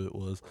don't know who it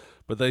was,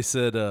 but they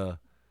said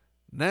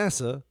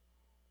NASA.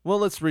 Well,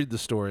 let's read the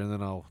story and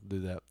then I'll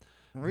do that.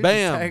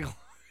 Bam.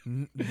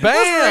 Bam!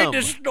 Let's read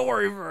the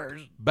story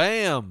first.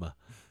 Bam!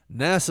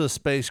 NASA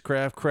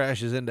spacecraft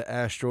crashes into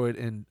asteroid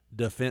in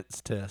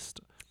defense test.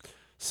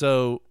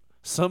 So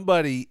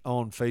somebody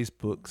on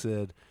Facebook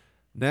said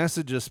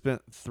NASA just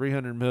spent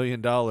 $300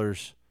 million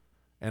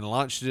and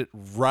launched it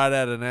right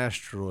at an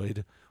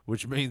asteroid,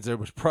 which means there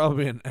was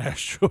probably an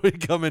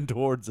asteroid coming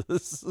towards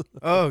us.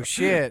 Oh,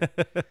 shit.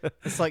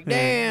 It's like,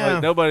 damn.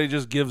 Like nobody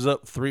just gives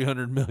up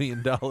 $300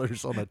 million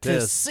on a test.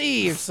 To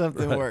see if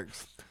something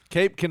works.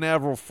 Cape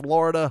Canaveral,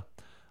 Florida,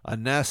 a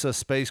NASA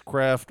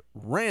spacecraft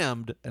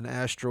rammed an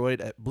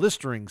asteroid at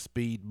blistering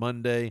speed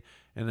Monday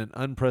in an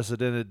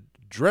unprecedented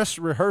dress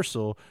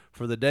rehearsal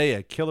for the day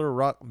a killer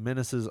rock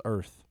menaces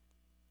Earth.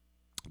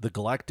 The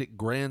galactic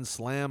grand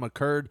slam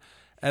occurred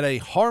at a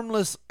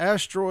harmless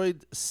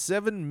asteroid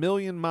 7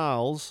 million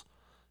miles,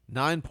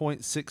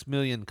 9.6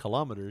 million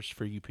kilometers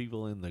for you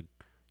people in the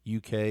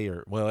UK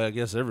or, well, I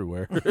guess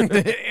everywhere.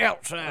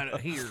 Outside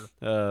of here.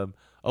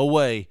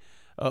 Away.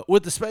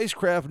 With the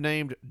spacecraft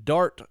named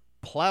DART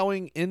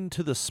plowing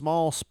into the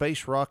small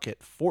space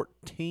rocket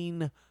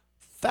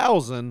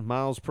 14,000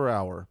 miles per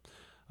hour.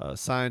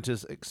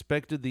 Scientists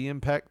expected the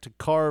impact to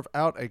carve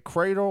out a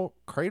crater,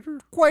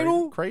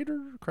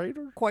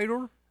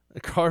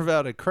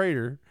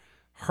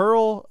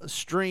 hurl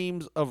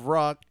streams of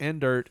rock and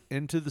dirt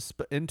into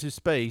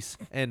space,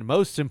 and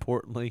most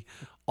importantly,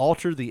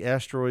 alter the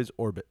asteroid's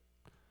orbit.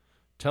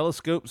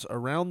 Telescopes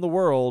around the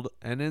world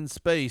and in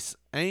space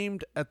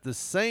aimed at the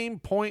same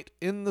point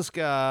in the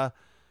sky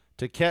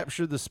to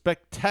capture the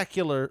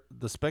spectacular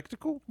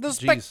spectacle. The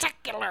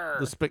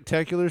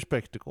spectacular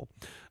spectacle.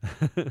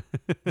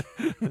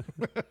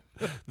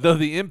 Though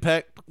the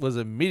impact was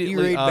immediately obvious.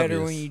 You read obvious.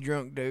 better when you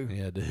drunk, dude.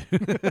 Yeah, I do.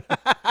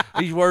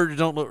 These words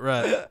don't look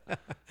right.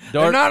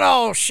 They're not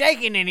all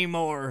shaking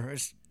anymore.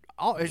 It's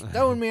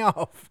throwing me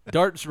off.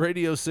 DART's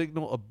radio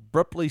signal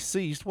abruptly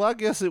ceased. Well, I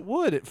guess it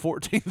would at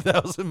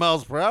 14,000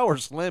 miles per hour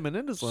slamming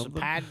into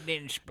something.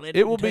 Didn't split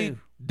it will be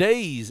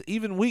days,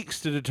 even weeks,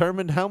 to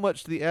determine how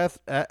much the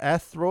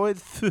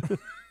asteroid's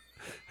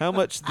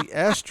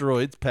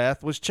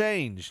path was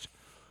changed.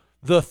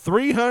 The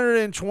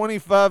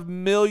 $325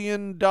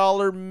 million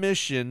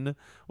mission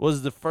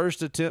was the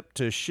first attempt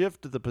to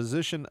shift the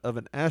position of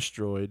an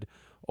asteroid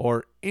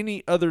or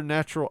any other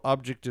natural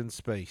object in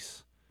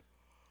space.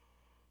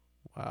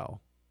 Wow.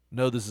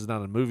 No, this is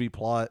not a movie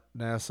plot.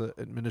 NASA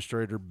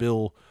Administrator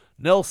Bill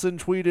Nelson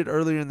tweeted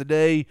earlier in the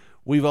day,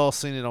 "We've all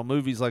seen it on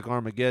movies like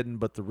Armageddon,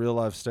 but the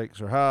real-life stakes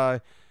are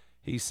high,"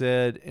 he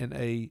said in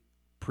a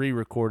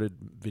pre-recorded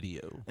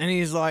video. And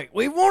he's like,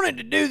 we wanted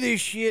to do this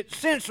shit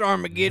since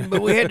Armageddon,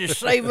 but we had to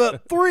save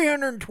up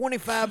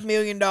 $325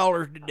 million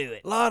to do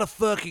it. A lot of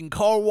fucking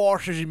car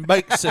washes and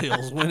bake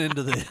sales went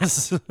into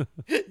this.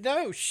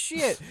 No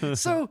shit.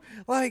 So,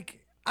 like,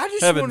 I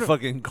just having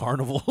fucking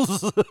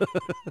carnivals.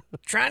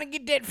 Trying to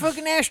get that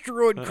fucking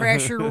asteroid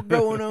crasher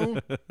going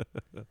on.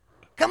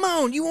 Come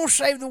on, you want to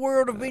save the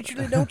world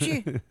eventually, don't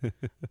you?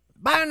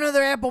 Buy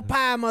another apple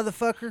pie,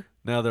 motherfucker.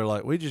 Now they're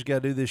like, we just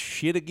got to do this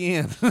shit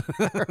again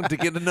to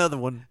get another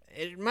one.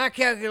 In my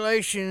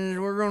calculations,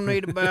 we're going to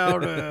need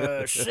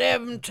about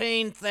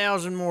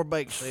 17,000 more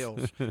bake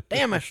sales.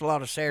 Damn, that's a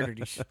lot of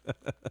Saturdays.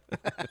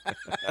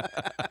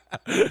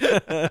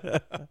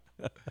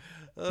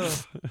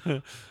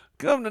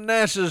 Come to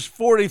NASA's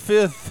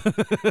 45th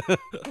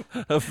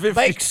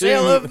bake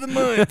sale of the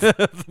month.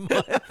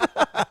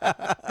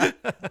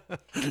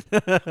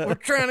 We're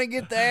trying to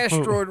get the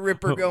asteroid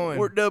ripper going.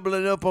 We're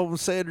doubling up on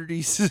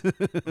Saturdays.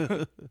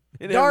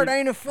 DART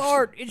ain't a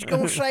fart. It's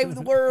going to save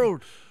the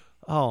world.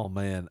 Oh,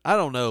 man. I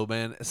don't know,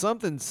 man.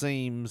 Something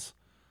seems...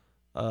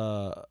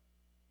 Well,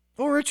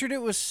 Richard,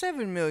 it was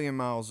 7 million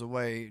miles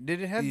away.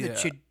 Did it have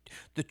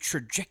the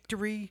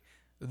trajectory...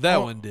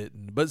 That one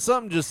didn't, but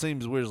something just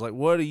seems weird. It's like,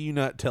 what are you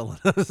not telling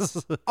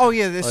us? Oh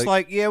yeah, this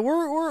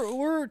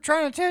we're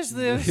trying to test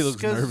this. He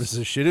looks nervous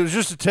as shit. It was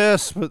just a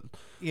test, but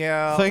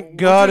yeah, thank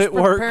God it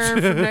worked.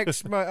 Preparing for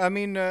next month. I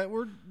mean,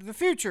 we're the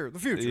future.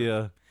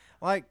 Yeah,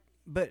 like,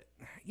 but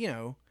you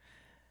know,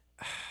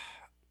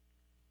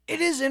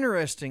 it is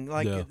interesting.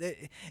 Like,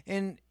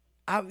 and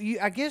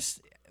I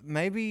guess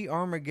maybe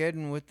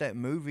Armageddon with that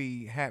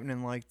movie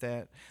happening like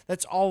that.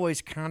 That's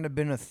always kind of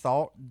been a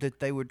thought that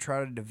they would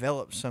try to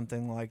develop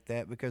something like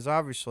that because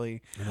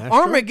obviously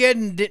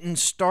Armageddon didn't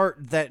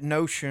start that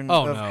notion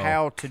of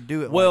how to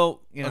do it.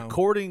 Well, like,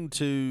 according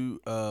to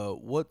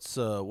what's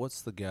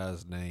the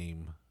guy's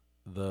name?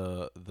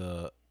 The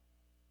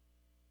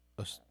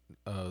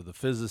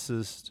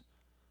physicist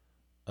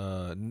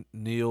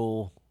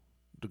Neil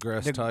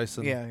deGrasse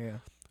Tyson. Yeah.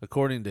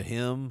 According to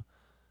him,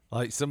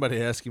 like somebody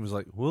asked him, was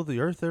like, "Will the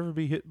Earth ever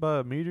be hit by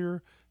a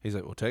meteor?" He's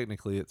like, "Well,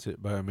 technically, it's hit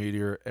by a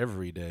meteor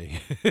every day,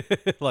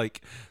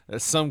 like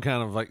that's some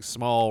kind of like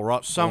small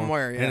rock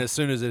somewhere." And as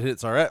soon as it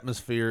hits our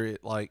atmosphere,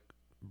 it like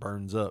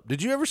burns up.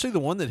 Did you ever see the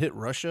one that hit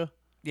Russia?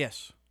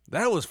 Yes,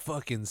 that was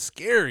fucking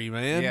scary,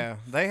 man. Yeah,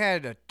 they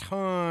had a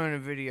ton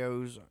of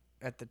videos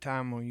at the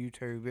time on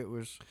YouTube. It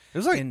was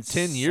like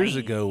insane. 10 years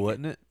ago,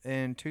 wasn't it?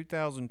 In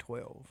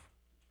 2012.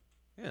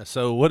 Yeah,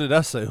 so what did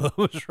I say? What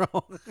was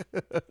wrong?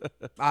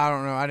 I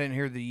don't know. I didn't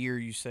hear the year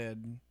you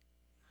said.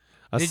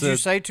 Did you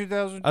say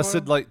 2012? I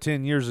said like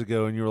 10 years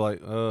ago, and you were like,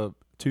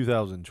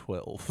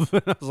 2012.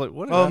 I was like,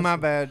 what did I my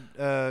say? bad.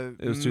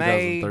 It was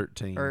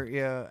 2013.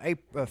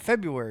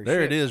 February.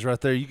 There it is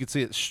right there. You can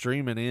see it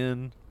streaming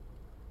in.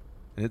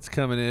 And it's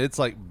coming in. It's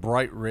like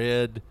bright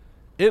red.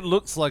 It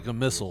looks like a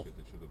missile.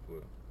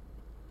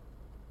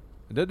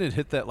 Doesn't it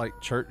hit that like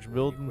church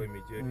building?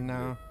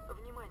 No.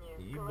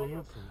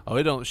 Oh,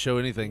 it don't show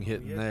anything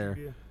hitting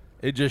there.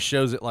 It just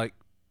shows it like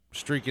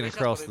streaking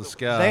across the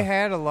sky. They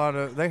had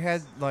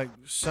like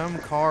some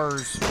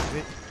cars.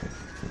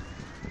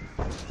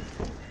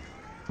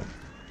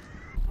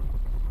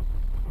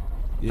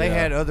 They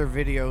had other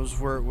videos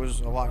where it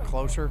was a lot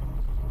closer.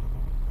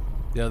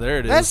 Yeah, there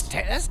it is.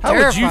 That's How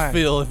terrifying. would you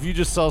feel if you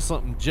just saw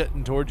something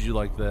jetting towards you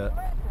like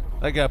that?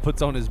 That guy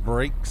puts on his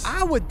brakes.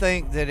 I would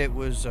think that it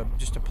was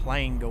just a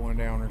plane going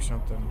down or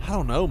something. I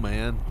don't know,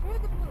 man.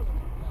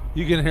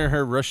 You can hear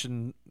her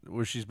Russian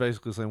where she's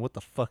basically saying, "What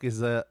the fuck is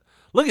that?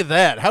 Look at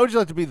that. How would you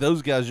like to be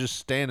those guys just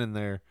standing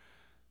there?"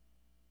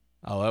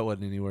 Oh, that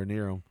wasn't anywhere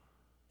near them.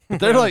 But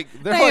they're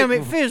damn,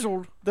 it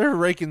fizzled. They're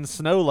raking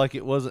snow like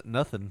it wasn't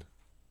nothing.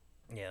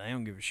 Yeah, they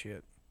don't give a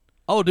shit.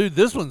 Oh, dude,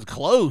 this one's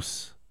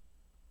close.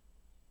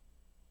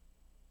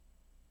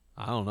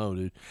 I don't know,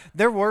 dude.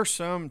 There were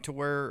some to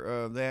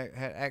where they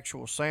had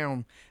actual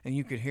sound, and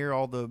you could hear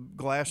all the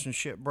glass and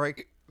shit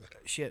breaking.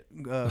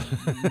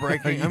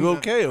 Are you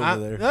okay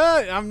over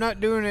there? I'm not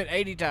doing it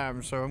 80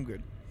 times, so I'm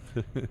good.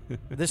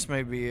 This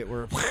may be it.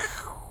 Where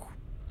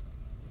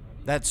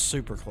that's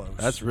super close.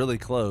 That's really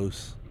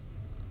close.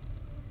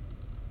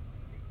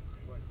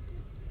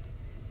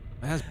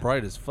 That's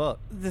bright as fuck.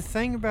 The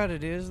thing about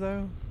it is,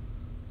 though.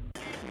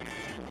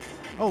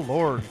 Oh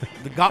Lord,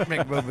 the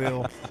Gopnik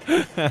mobile.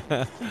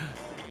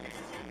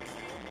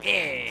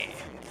 Yeah,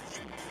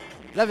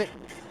 love it.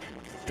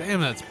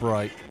 Damn, that's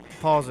bright.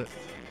 Pause it.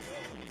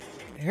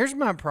 Here's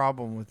my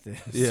problem with this.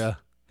 Yeah.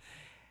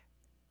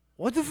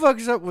 What the fuck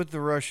is up with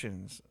the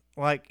Russians?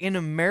 Like in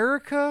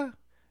America,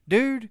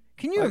 dude,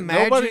 can you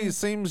imagine? Nobody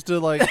seems to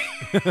like.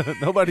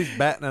 Nobody's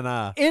batting an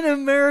eye. In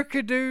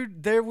America,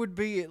 dude, there would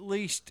be at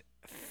least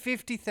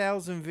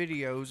 50,000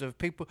 videos of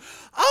people.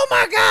 Oh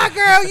my God,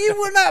 girl, you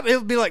would not. It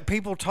would be like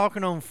people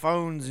talking on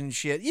phones and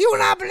shit. You will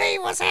not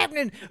believe what's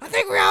happening. I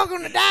think we're all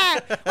gonna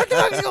die. What the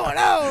fuck's going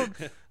on?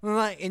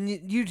 Like, and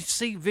you'd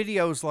see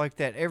videos like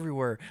that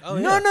everywhere. Oh,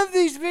 yeah. None of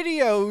these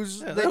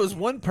videos. Yeah, there was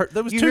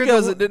two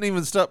guys that didn't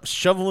even stop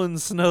shoveling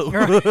snow.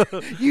 Right.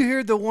 You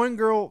hear the one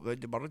girl,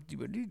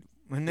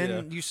 and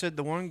then you said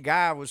the one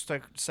guy was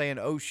saying,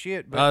 "Oh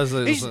shit!" But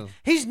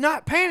he's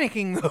not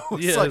panicking though.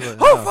 It's like,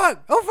 oh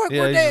fuck,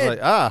 yeah, we're dead.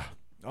 Like,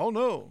 oh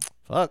no,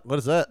 fuck, what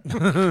is that?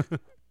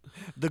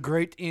 The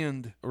great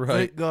end. Right.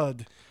 Thank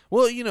God.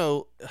 Well, I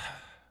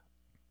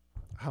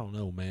don't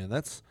know, man.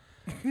 That's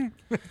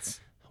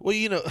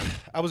well,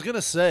 I was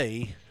gonna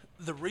say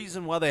the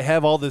reason why they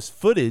have all this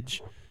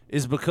footage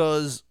is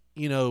because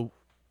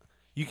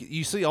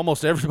you see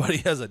almost everybody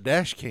has a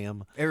dash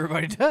cam.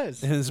 Everybody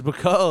does, and it's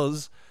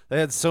because they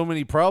had so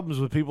many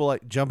problems with people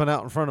like jumping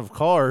out in front of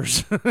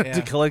cars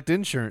to collect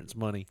insurance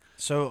money.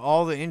 So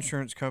all the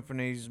insurance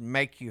companies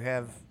make you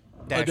have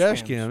a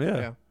dash cam.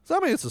 Yeah. So I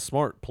mean, it's a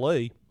smart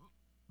play.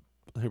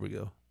 Here we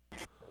go.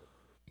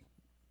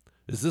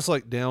 Is this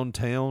like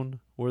downtown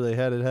where they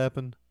had it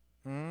happen?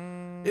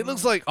 It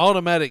looks like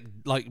automatic,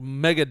 like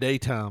mega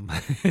daytime.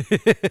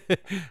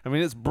 I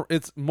mean,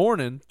 it's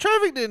morning.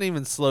 Traffic didn't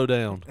even slow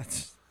down.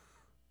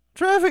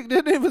 Traffic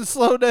didn't even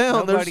slow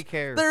down. Nobody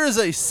cares. There is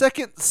a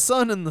second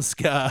sun in the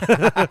sky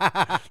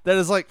that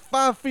is like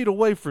 5 feet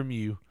away from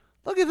you.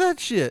 Look at that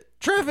shit.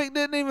 Traffic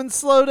didn't even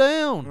slow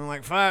down. I'm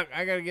like, fuck,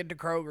 I gotta get to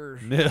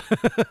Kroger's. Yeah.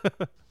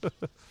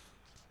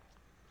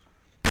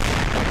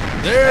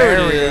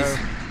 There it is.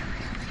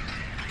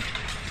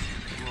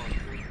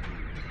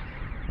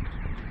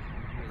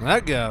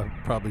 That guy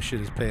probably shit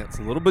his pants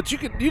a little, but you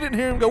didn't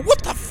hear him go,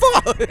 "What the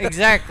fuck?"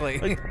 Exactly.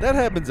 Like, that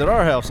happens at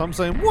our house. I'm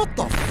saying, "What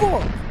the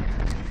fuck?"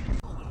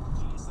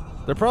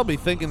 They're probably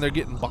thinking they're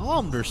getting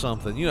bombed or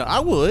something. I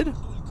would.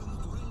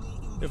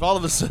 If all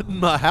of a sudden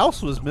my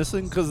house was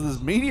missing because this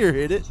meteor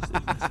hit it.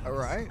 All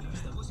right.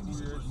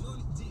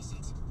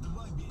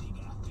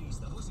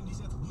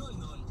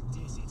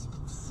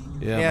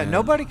 Yeah, man.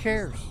 nobody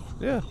cares.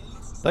 Yeah.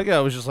 That guy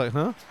was just like,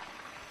 huh?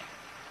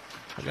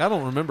 Like, I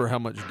don't remember how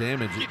much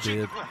damage it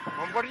did.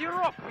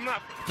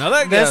 Now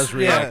that guy's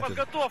reacting.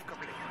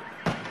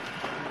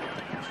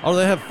 Oh,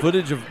 they have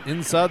footage of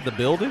inside the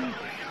building?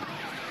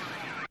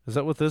 Is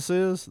that what this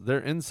is? They're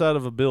inside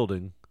of a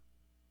building.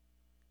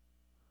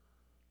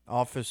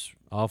 Office.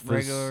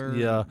 Regular.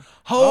 Yeah.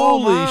 Oh,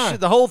 Holy shit.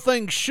 The whole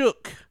thing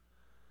shook.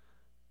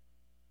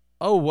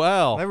 Oh,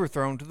 wow. They were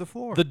thrown to the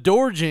floor. The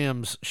door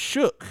jambs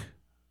shook.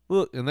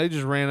 Look, and they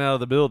just ran out of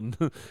the building.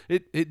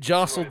 It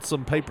jostled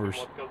some papers.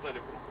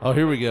 Oh,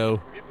 here we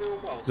go.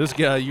 This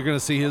guy, you're going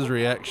to see his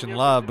reaction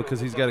live because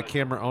he's got a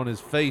camera on his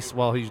face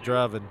while he's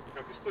driving.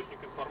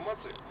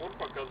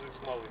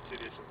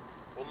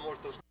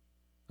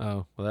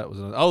 Oh, well, that was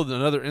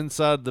another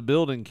inside the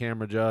building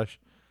camera, Josh.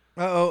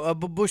 Uh-oh, a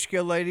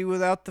babushka lady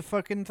without the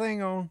fucking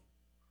thing on.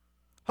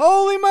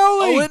 Holy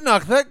moly! Oh,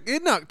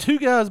 it knocked two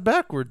guys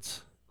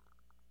backwards.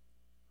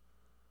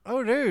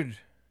 Oh, dude.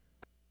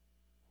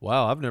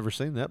 Wow, I've never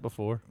seen that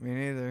before. Me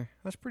neither.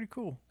 That's pretty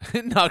cool.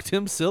 It knocked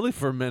him silly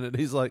for a minute.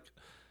 He's like,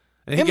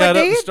 and he Am got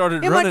I up and dead?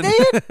 started Am running.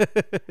 I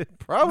dead?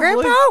 Probably.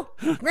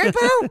 Grandpa?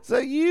 Is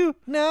that you?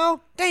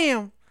 No.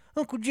 Damn.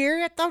 Uncle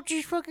Jerry, I thought you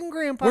was fucking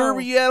Grandpa. Where were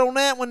you at on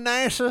that one,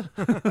 NASA?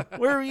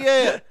 Where were you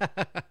at?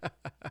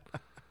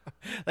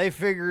 They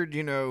figured,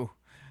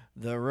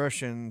 the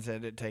Russians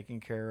had it taken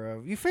care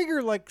of. You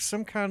figure like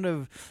some kind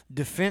of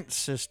defense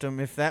system,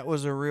 if that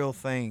was a real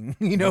thing,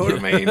 you know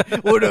what I mean,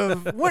 would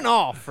have went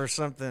off or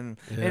something.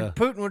 Yeah. And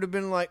Putin would have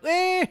been like,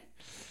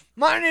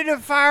 might need to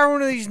fire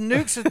one of these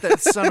nukes at that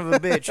son of a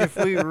bitch if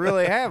we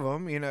really have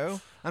them,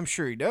 I'm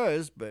sure he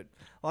does, but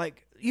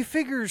like you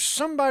figure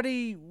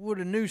somebody would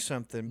have knew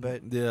something,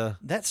 but yeah,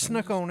 that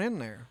snuck on in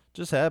there.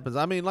 Just happens.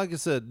 I mean, like I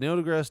said, Neil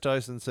deGrasse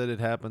Tyson said it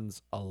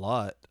happens a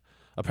lot.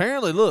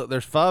 Apparently, look,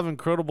 there's 5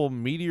 incredible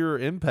meteor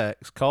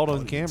impacts caught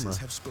on camera.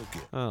 Have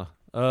spoken.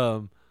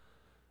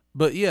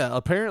 But yeah,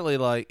 apparently,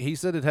 like he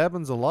said, it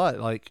happens a lot.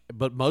 Like,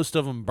 but most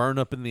of them burn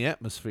up in the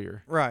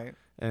atmosphere. Right.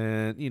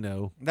 And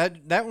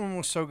that one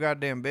was so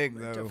goddamn big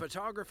though. A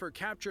photographer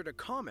captured a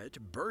comet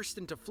burst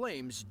into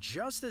flames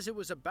just as it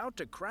was about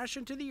to crash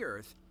into the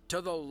Earth,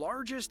 to the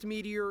largest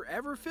meteor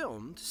ever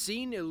filmed,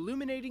 seen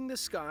illuminating the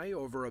sky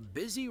over a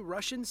busy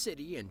Russian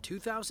city in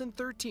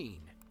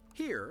 2013.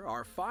 Here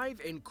are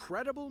 5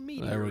 incredible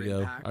meteor there we go.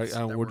 impacts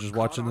We're just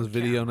watching this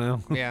video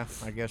now. Yeah,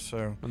 I guess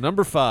so.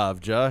 Number 5,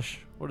 Josh.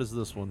 What is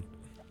this one?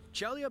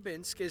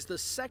 Chelyabinsk is the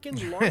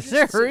second largest Is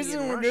there a city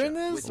reason in we're Russia, doing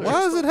this? with Why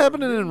just is it over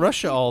happening 1 in million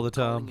Russia all the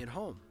people time? calling it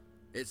home.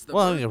 It's the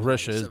Well, I mean,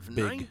 Russia birthplace is of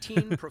big.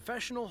 19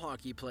 professional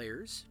hockey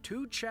players,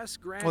 2 chess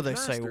grandmasters, Well, they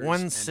say and a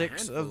 1/6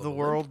 handful of the a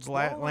world's small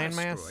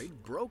landmass.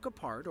 asteroid broke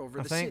apart over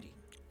I the think. city.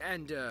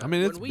 And I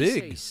mean, it's when we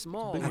big. say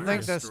small Big I think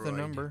that's the asteroid,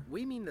 number.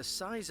 we mean the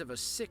size of a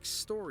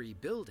 6-story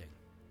building.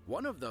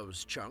 One of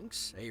those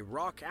chunks, a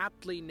rock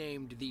aptly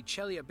named the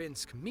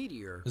Chelyabinsk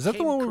meteor, Is that the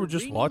came one we were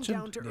just careening watching?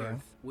 down to Yeah.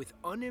 Earth with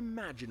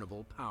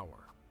unimaginable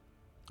power.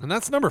 And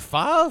that's number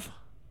 5?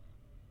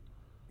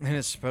 And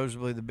it's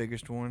supposedly the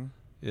biggest one.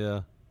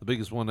 Yeah, the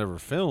biggest one ever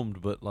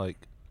filmed, but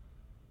like,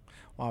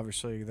 Well,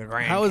 obviously the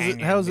Grand how is Canyon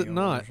it? How is it deal or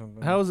not?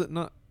 something. How is it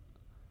not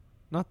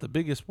the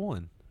biggest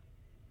one?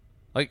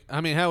 Like,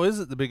 I mean, how is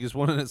it the biggest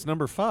one and it's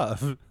number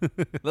 5?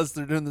 Unless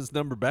they're doing this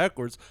number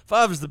backwards.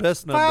 5 is the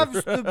best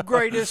number. 5's the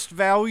greatest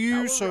value.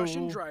 Our So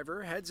Russian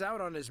driver heads out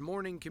on his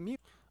morning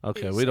commute.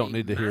 Okay, Is we don't a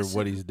need to hear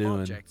what he's massive doing.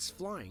 Objects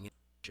flying in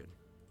the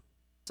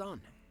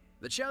sun.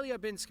 The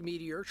Chelyabinsk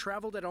meteor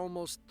traveled at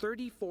almost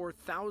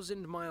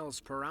 34,000 miles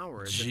per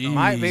hour. as it fell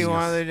might into be the why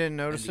sky. they didn't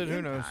notice And it. the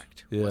Who knows?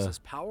 impact was Yeah. as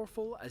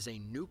powerful as a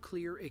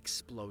nuclear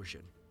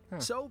explosion. Huh.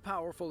 So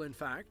powerful, in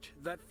fact,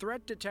 that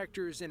threat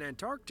detectors in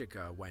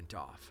Antarctica went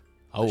off.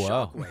 Oh, The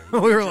wow. shockwave We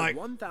were measured like,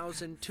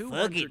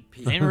 1,200 fuck it.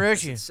 peak In as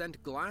Russia. it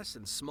sent glass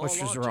and small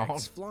Which was objects wrong.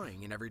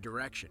 flying in every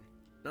direction.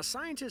 Now,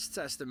 scientists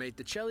estimate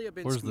the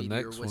Chelyabinsk Where's the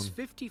meteor next was one?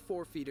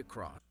 54 feet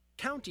across,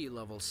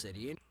 county-level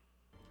city,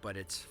 but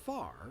it's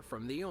far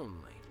from the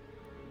only.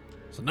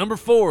 So number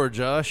 4,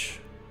 Josh.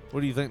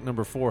 What do you think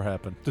number 4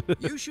 happened?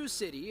 Yushu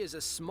City is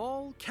a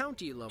small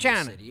county-level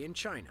China. city in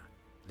China.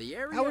 The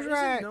area I was isn't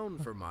right. known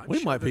for much.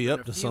 We might other be than up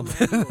a to few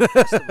something. annual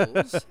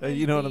festivals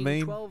You know what I and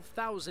mean?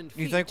 12,000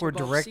 You feet think we're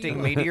above directing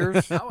sea level.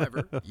 meteors?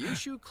 However,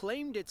 Yushu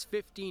claimed its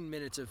 15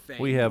 minutes of fame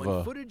We have when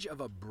a- footage of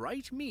a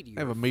bright meteor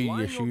have a media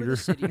flying over the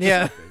shooter. city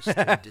Yeah. surfaced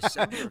in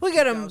December of We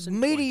got a 2020.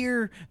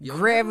 meteor You'll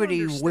gravity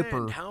never understand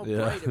whipper. how Yeah.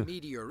 bright a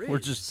meteor we is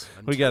got a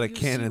until you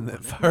see cannon one that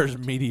at fires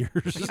night. meteors.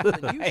 People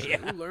in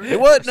Yushu learned It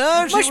wasn't first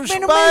us, it Must was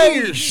been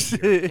a space.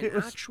 meteor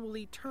can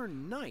actually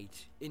turn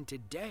night into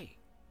day.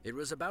 It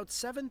was about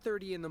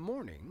 7:30 in the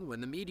morning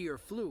when the meteor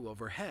flew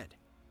overhead.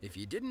 If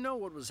you didn't know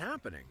what was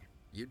happening,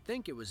 you'd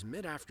think it was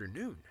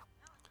mid-afternoon.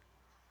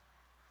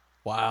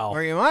 Wow.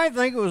 Or you might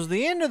think it was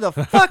the end of the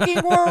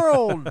fucking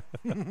world.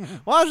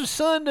 Why is the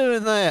sun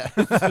doing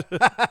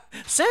that?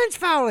 Sun's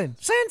falling.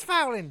 Sun's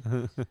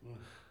falling.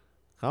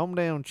 Calm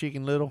down,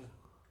 Chicken Little.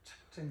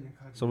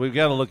 So we've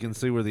got to look and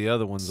see where the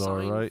other ones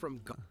are, Sign right?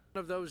 from God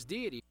of those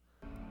deities.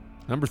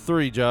 Number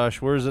 3, Josh.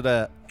 Where's it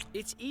at?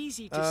 It's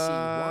easy to see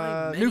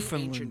why many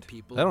Newfoundland. ancient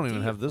people They don't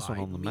even have this one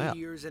deified on the map.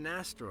 meteors and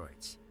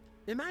asteroids.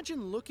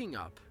 Imagine looking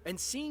up and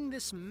seeing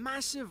this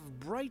massive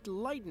bright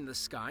light in the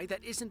sky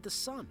that isn't the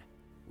sun.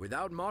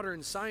 Without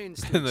modern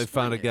science to And they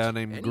found a explain guy it,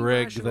 named any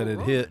Greg rational that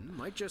had hit, Roman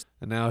might just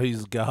and now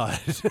he's God.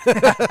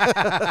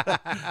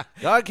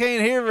 God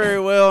can't hear very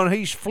well, and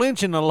he's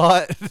flinching a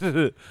lot.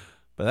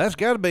 But that's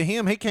got to be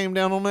him. He came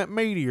down on that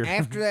meteor.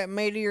 After that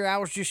meteor, I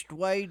was just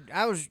call it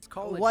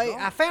I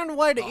God. found a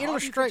way to The hobby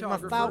illustrate my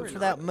photographer thoughts for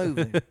that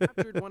movie.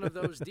 captured one of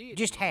those deities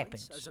Just once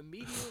happens. as a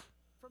meteor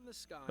from the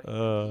sky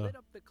lit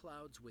up the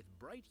clouds with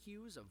bright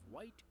hues of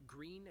white,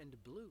 green,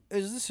 and blue.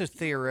 Is this a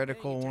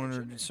theoretical one,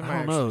 or did I somebody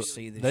don't know. actually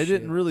see this They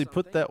didn't shit? really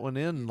put that one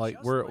in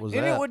like where it was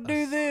And at. it would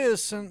do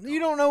this, and you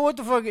don't know what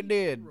the fuck it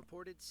did.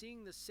 Reported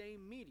seeing the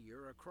same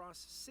meteor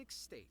across 6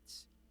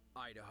 states: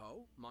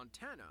 Idaho,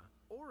 Montana,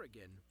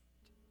 Oregon.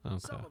 Okay.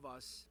 Some of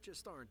us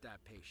just aren't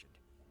that patient.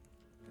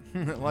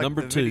 Like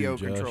Number the 2, video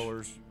Josh.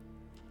 controllers.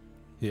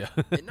 In Yeah.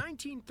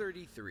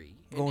 1933,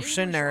 Gonna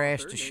send their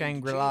ass to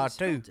Shangri-La,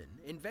 too.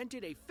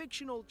 Invented a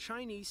fictional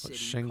Chinese What's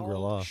city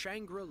Shangri-La? called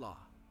Shangri-La.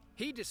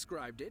 He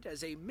described it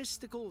as a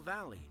mystical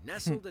valley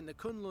nestled in the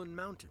Kunlun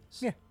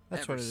Mountains. Yeah,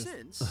 that's Ever what it is.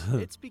 since,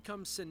 it's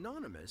become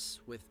synonymous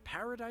with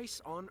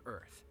paradise on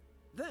Earth.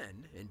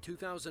 Then, in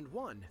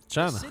 2001,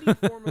 China. the city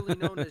formerly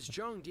known as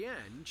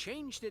Zhongdian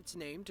changed its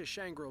name to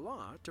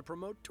Shangri-La to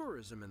promote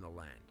tourism in the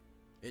land.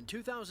 In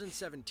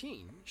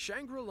 2017,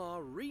 Shangri-La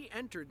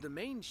re-entered the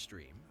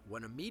mainstream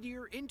when a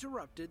meteor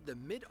interrupted the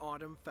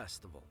Mid-Autumn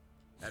Festival.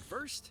 At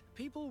first,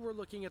 people were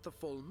looking at the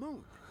full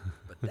moon,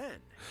 but then...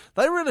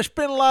 They really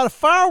spent a lot of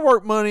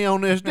firework money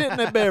on this, didn't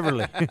they,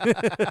 Beverly?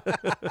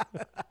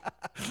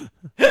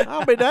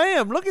 I'll be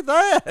damned. Look at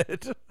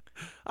that.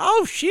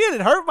 Oh, shit,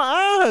 it hurt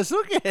my eyes.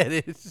 Look at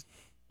it.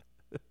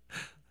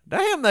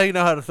 Damn, they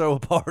know how to throw a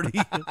party.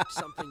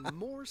 something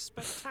more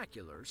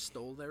spectacular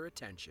stole their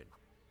attention.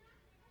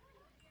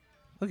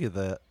 Look at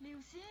that.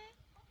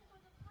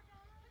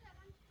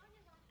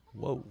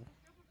 Whoa.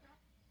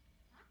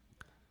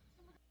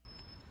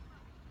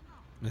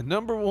 And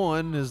number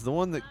 1 is the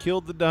one that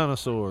killed the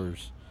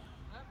dinosaurs,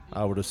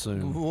 I would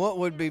assume. What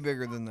would be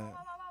bigger than that?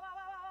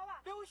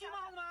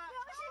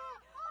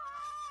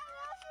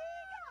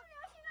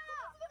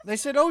 They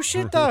said, "Oh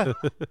shit!"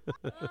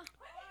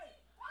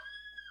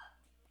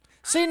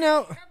 See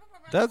now,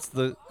 That's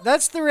the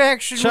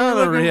reaction China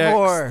we're looking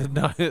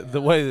reacts for.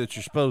 the way that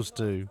you're supposed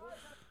to.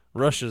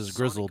 Russia's Sonic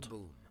grizzled.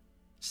 boom.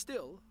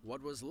 Still,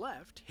 what was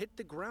left hit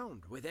the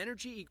ground with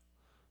energy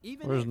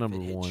even Where's if number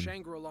it hit 1?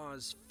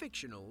 Shangri-La's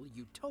fictional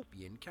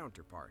utopian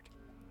counterpart.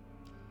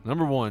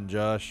 Number 1,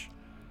 Josh.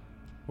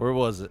 Where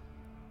was it?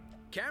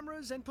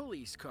 Cameras and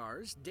police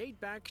cars date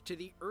back to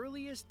the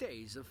earliest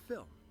days of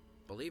film.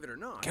 Believe it or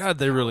not, God,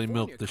 they really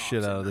California milked the cops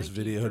shit in out of this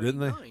video, didn't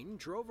they? 1939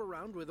 drove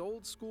around with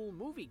old-school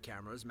movie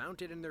cameras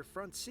mounted in their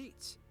front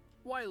seats.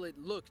 While it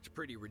looked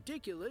pretty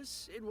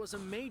ridiculous, it was a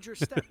major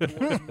step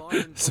towards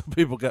modern... Some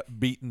people got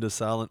beaten to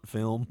silent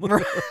film.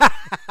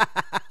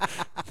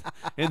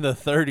 In the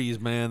 30s,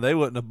 man, they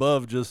wasn't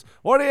above just,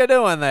 what are you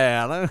doing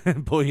there?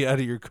 And pull you out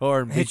of your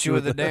car and Hit beat you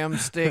with a damn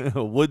stick.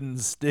 A wooden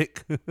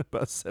stick.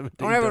 About 17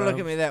 Don't ever look times.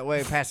 at me that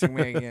way, passing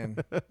me again.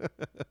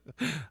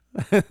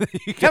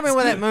 Tell me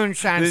where that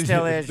moonshine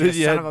still is, you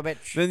son of a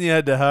bitch. Then you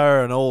had to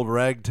hire an old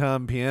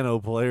ragtime piano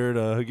player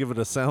to give it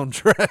a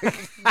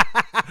soundtrack.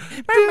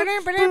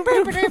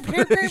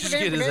 Just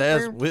get his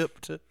ass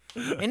whipped.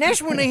 And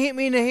that's when they hit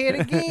me in the head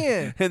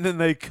again. And then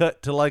they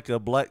cut to like a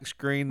black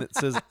screen that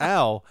says,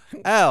 ow,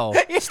 ow,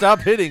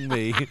 stop hitting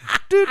me.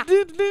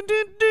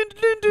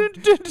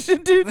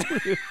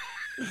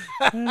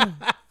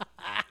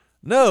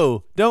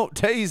 No, don't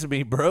tase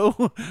me,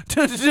 bro.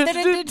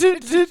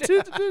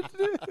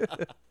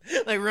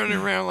 They running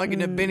around like in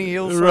the Benny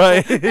Hill circle.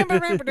 Right.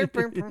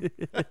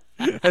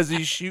 As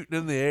he's shooting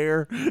in the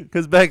air.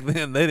 Because back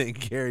then they didn't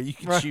care. You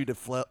could shoot a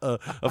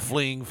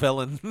fleeing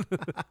felon.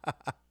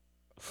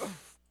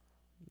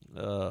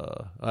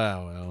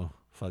 Well,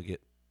 fuck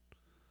it.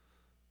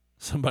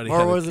 Somebody. Where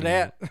had a was it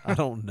camera. at? I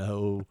don't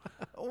know.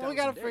 Well, we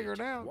gotta figure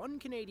it out. One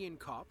Canadian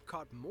cop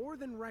caught more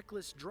than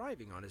reckless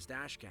driving on his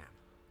dash cam.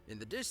 In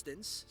the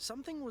distance,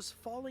 something was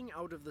falling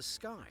out of the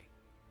sky.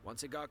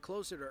 Once it got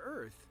closer to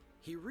Earth,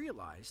 he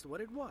realized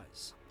what it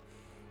was.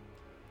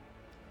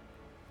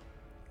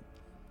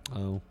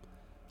 Oh.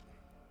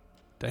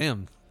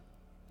 Damn.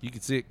 You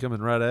could see it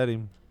coming right at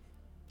him.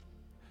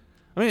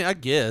 I mean, I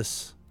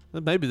guess.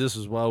 Maybe this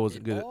is why I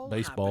wasn't good at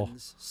baseball.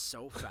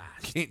 So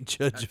fast. Can't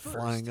judge At a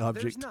flying first,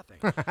 object. There's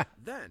nothing.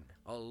 Then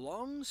a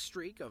long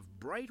streak of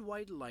bright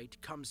white light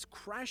comes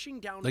crashing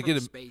down They from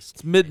get space.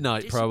 it's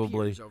midnight and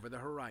probably. disappears over the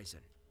horizon.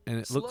 And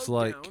it looks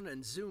Slowed like down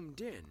and zoomed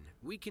in,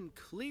 we can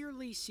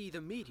clearly see the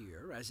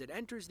meteor as it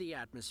enters the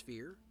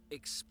atmosphere,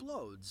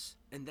 explodes,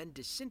 and then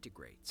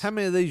disintegrates. how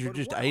many of these are But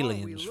just what are we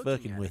aliens looking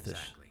fucking at with us?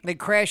 exactly? They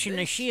crashing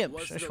the This ships.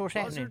 was That's the what's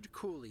happening. Buzzard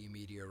Coulee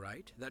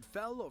meteorite that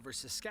fell over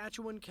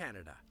Saskatchewan,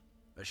 Canada.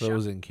 That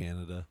was in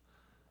Canada.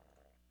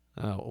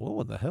 Oh,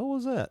 what the hell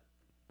was that?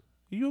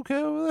 You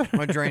okay over there?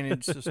 My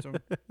drainage system.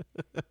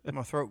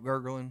 My throat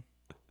gurgling.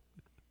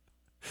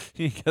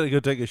 You gotta go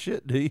take a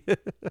shit, do you?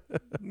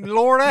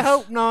 Lord, I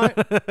hope not.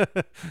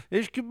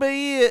 This could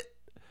be it.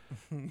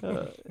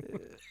 Damn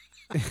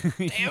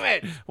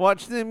it.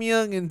 Watch them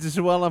youngins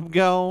while I'm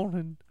gone.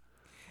 And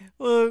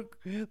look,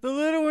 the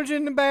little one's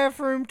in the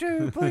bathroom,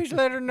 too. Please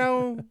let her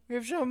know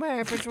if something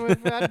happens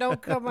with her. I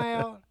don't come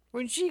out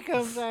when she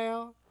comes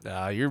out.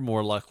 You're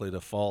more likely to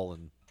fall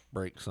and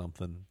break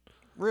something.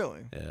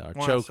 Really? Yeah, or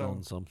Why choke so?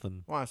 on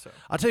something. Why so?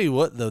 I'll tell you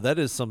what, though, that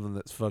is something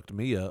that's fucked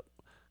me up.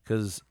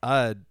 Because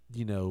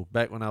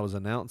back when I was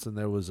announcing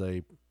there was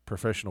a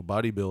professional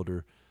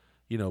bodybuilder,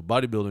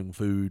 bodybuilding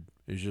food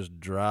is just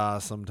dry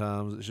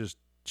sometimes. It's just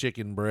Mm.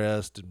 chicken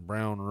breast and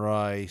brown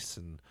rice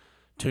and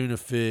tuna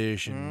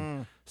fish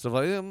and stuff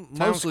like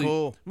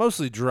that.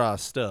 Mostly dry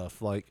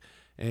stuff.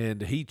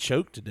 And he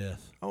choked to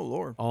death. Oh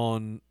Lord!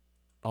 On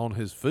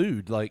his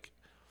food,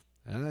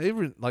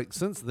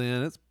 since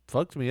then it's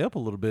fucked me up a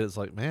little bit. It's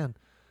like, man,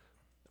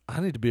 I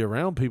need to be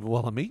around people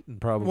while I'm eating.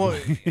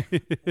 Probably.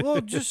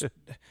 Well, just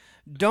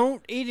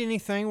don't eat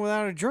anything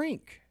without a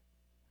drink.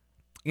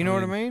 You know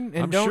what I mean?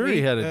 And I'm don't sure eat,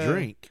 he had a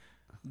drink.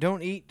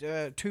 Don't eat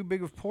too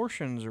big of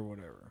portions or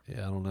whatever.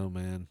 Yeah, I don't know,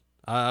 man.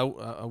 I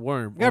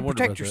worry. You gotta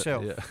protect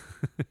yourself.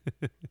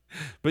 Yeah.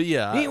 But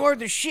yeah, You ain't worth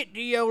the shit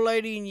to your old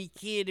lady and your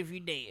kid if you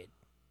did.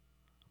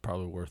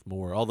 Probably worth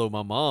more. Although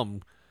my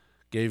mom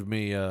gave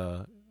me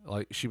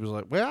she was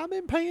like, "Well, I've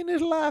been paying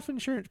this life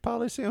insurance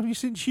policy on you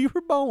since you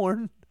were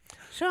born,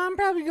 so I'm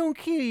probably gonna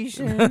kill you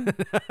soon."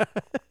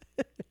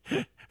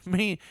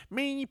 Me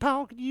and your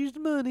pa could use the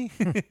money.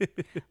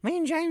 Me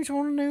and James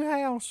want a new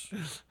house.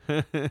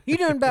 You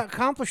done about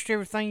accomplished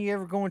everything you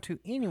ever going to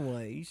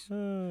anyways.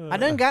 I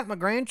done got my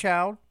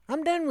grandchild.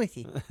 I'm done with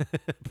you.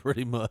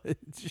 Pretty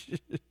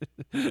much.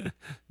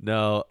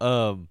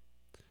 No,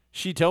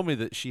 she told me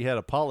that she had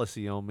a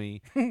policy on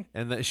me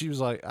and that she was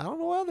like, I don't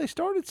know why they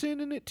started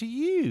sending it to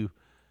you.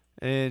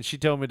 And she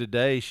told me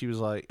today,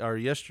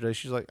 yesterday,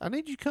 she's like, I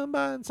need you to come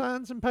by and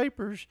sign some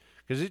papers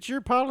because it's your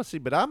policy,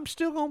 but I'm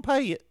still going to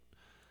pay it.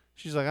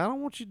 She's like, I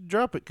don't want you to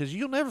drop it because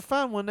you'll never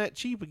find one that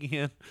cheap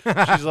again.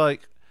 She's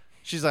like,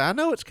 I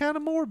know it's kind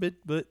of morbid,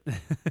 but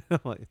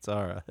I'm like, it's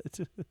all right.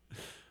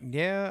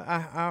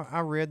 Yeah, I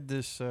read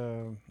this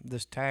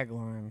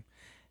tagline,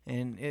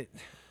 and it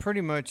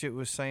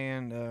was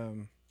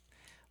saying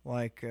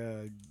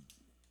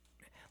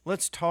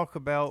let's talk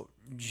about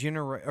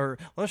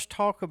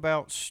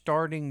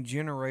starting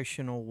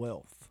generational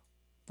wealth.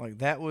 Like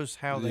that was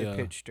how they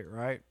pitched it,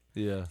 right?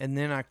 Yeah. And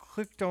then I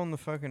clicked on the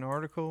fucking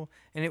article,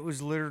 and it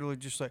was literally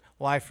just like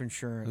life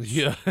insurance.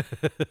 Yeah.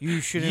 You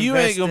should. You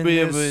ain't gonna be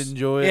able to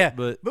enjoy it,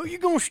 but you're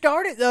gonna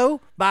start it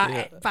though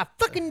by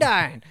fucking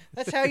dying.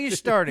 That's how you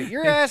start it.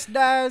 Your ass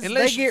dies.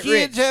 Unless they get your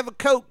kids rich. have a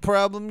coke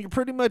problem, you're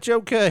pretty much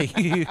okay.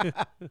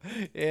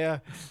 Yeah,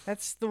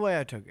 that's the way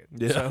I took it.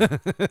 Yeah.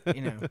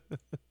 So,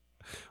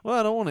 Well,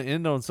 I don't want to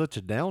end on such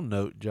a down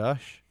note,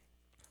 Josh.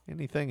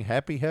 Anything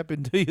happy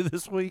happened to you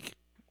this week?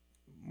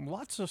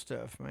 Lots of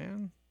stuff,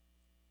 man.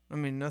 I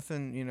mean,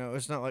 nothing,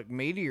 it's not like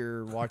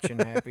Meteor watching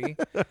happy,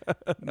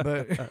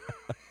 but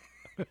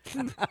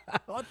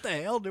what the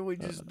hell did we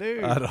just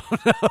do? I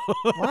don't know.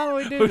 Why do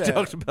we do that? We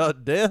talked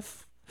about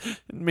death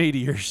and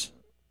meteors.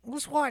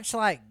 Let's watch,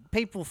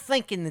 people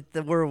thinking that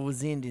the world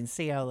was ending,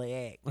 see how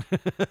they act.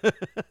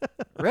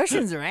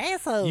 Russians are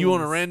assholes. You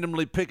want to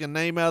randomly pick a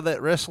name out of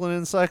that wrestling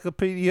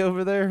encyclopedia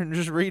over there and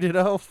just read it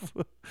off?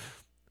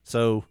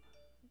 So,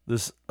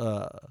 this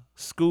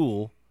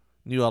school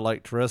knew I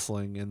liked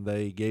wrestling, and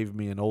they gave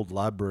me an old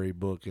library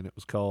book, and it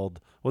was called,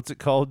 what's it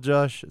called,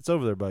 Josh? It's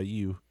over there by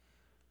you.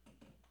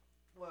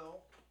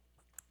 Well,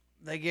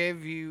 they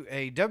gave you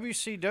a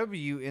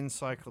WCW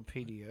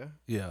encyclopedia.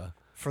 Yeah.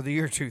 For the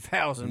year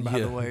 2000, by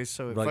the way.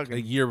 So it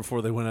a year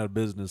before they went out of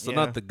business, so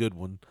not the good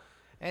one.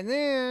 And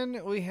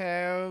then we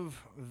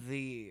have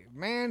the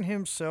man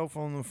himself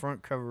on the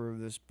front cover of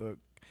this book,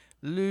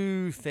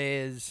 Lou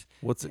Thesz.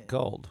 What's it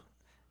called?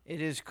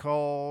 It is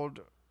called...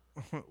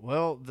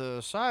 Well,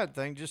 the side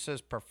thing just says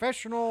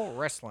professional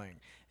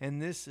wrestling,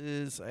 and this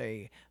is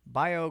a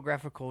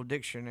biographical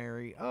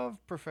dictionary of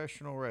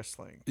professional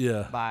wrestling.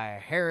 Yeah.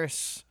 By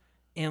Harris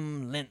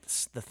M.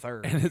 Lentz III.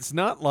 And it's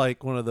not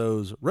like one of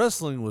those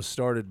wrestling was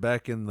started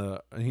back in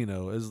the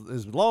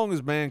as long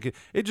as man can.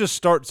 It just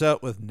starts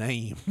out with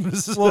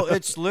names. Well,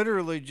 it's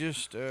literally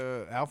just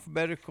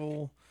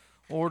alphabetical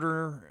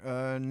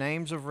order,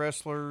 names of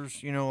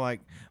wrestlers, like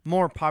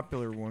more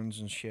popular ones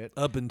and shit.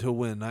 Up until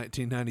when?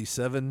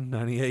 1997,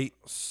 98?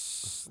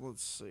 Let's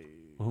see.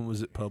 When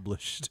was it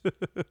published?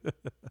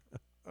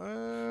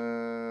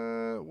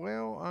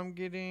 Well, I'm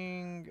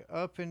getting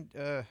up in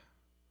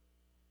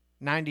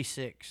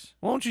 96.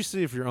 Why don't you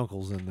see if your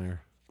uncle's in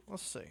there?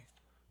 Let's see.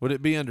 Would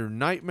it be under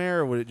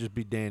Nightmare, or would it just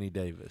be Danny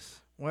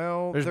Davis?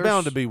 Well, there's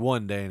bound to be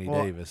one Danny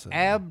Davis in there.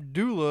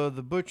 Abdullah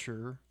the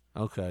Butcher.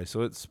 Okay,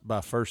 so it's by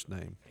first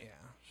name. Yeah.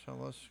 So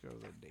let's go to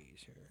the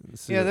D's here.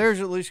 Yeah, there's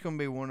at least going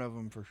to be one of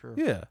them for sure.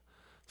 Yeah.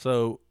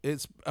 So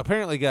it's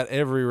apparently got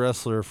every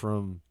wrestler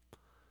from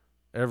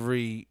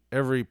every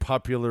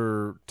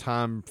popular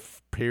time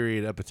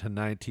period up until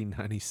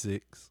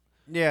 1996.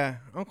 Yeah,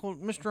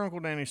 Mr.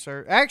 Uncle Danny,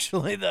 sir.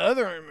 Actually, the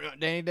other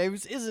Danny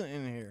Davis isn't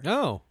in here.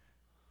 No.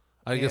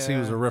 I guess he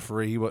was a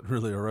referee. He wasn't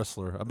really a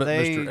wrestler. I bet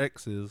Mr.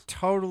 X is.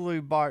 Totally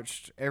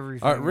botched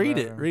everything. All right, read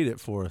it. Read it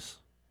for us.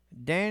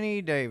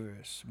 Danny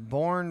Davis,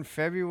 born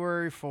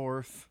February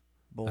 4th.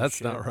 Bullshit.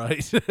 That's not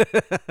right.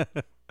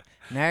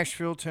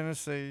 Nashville,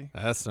 Tennessee.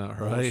 That's not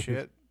right.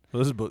 Bullshit.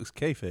 This book's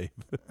kayfabe.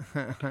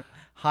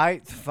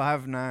 Height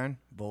 5'9".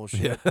 Bullshit.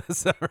 Yeah,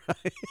 that's not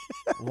right.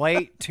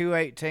 Weight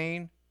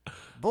 218.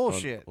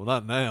 Bullshit. Well,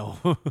 not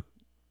now.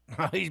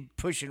 He's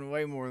pushing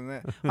way more than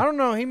that. I don't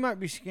know. He might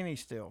be skinny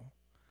still.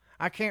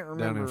 I can't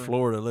remember. Down in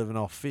Florida, living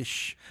off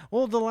fish.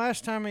 Well, the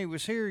last time he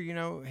was here,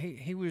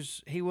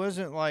 he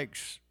wasn't like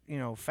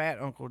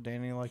fat Uncle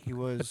Danny like he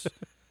was,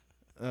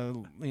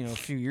 a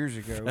few years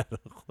ago. Fat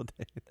Uncle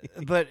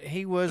Danny. But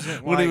he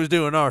wasn't when he was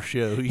doing our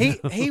show.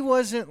 He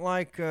wasn't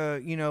like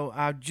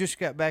I just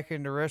got back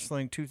into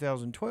wrestling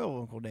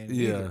 2012 Uncle Danny.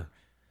 Yeah. Either.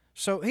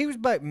 So he was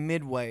about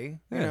midway,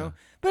 you know.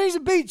 But he's a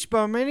beach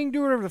bum, man. He can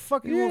do whatever the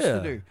fuck he wants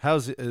to do.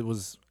 How's it?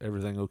 Was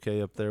everything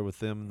okay up there with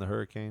them and the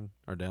hurricane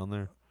or down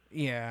there?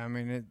 Yeah, I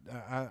mean,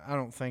 I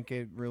don't think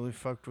it really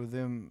fucked with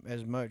them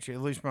as much.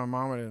 At least my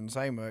mama didn't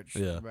say much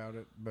about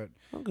it. But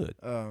good.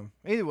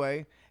 Either way,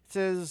 it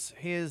says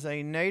he is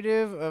a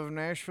native of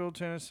Nashville,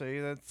 Tennessee.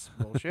 That's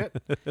bullshit.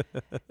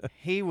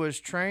 He was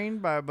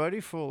trained by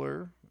Buddy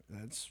Fuller.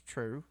 That's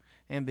true.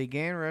 And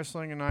began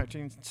wrestling in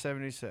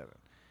 1977.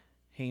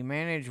 He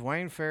managed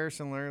Wayne Ferris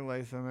and Larry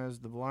Latham as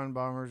the Blind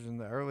Bombers in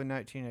the early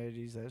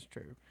 1980s. That's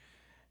true.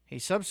 He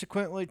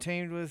subsequently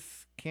teamed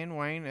with Ken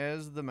Wayne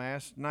as the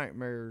Masked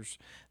Nightmares.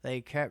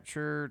 They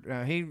captured.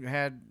 He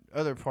had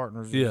other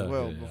partners as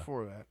well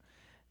before that.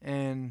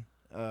 And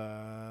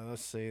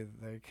let's see.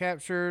 They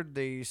captured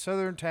the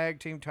Southern Tag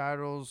Team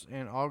titles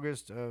in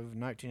August of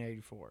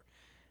 1984.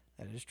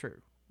 That is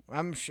true.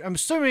 I'm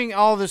assuming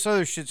all this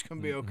other shit's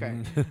gonna be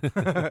okay.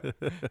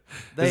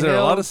 Is there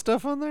a lot of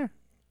stuff on there?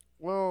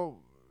 Well,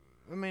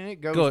 I mean,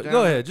 it goes down.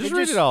 Go ahead. Just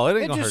read it all. It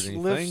ain't going to hurt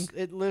anything.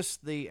 It lists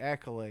the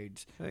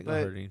accolades. It ain't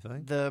going to hurt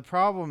anything. The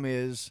problem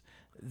is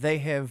they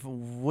have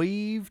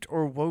weaved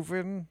or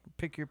woven,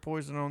 pick your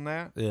poison on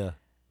that,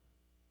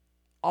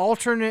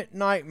 alternate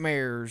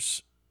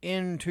nightmares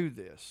into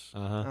this.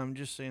 I'm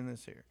just seeing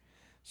this here.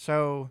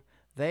 So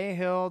they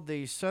held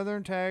the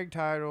Southern Tag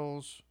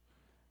titles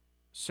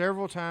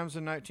several times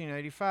in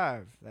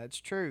 1985.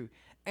 That's true.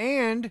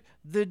 And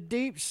the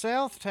Deep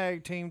South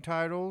Tag Team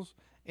titles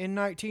in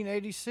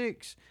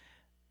 1986.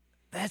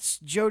 That's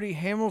Jody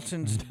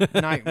Hamilton's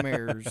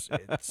nightmares.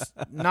 It's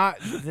not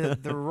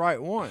the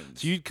right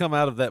ones. So you'd come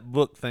out of that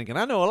book thinking,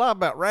 I know a lot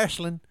about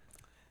wrestling.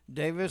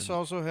 Davis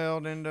also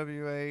held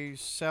NWA's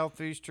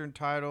Southeastern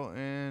title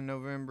in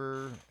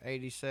November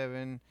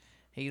 87.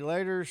 He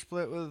later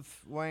split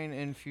with Wayne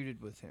and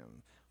feuded with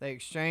him. They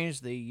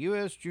exchanged the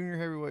U.S. Junior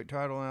Heavyweight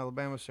title in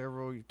Alabama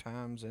several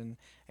times in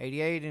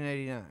 88 and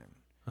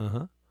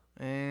 89.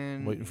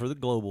 And waiting for the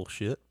global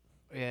shit.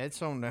 Yeah,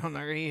 it's on down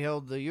there. He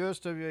held the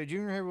USWA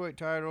Junior Heavyweight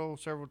title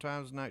several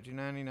times in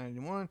 1990,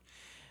 91.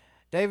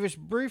 Davis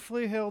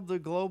briefly held the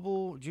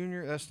Global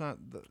Junior.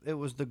 It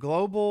was the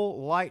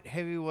Global Light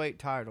Heavyweight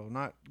title,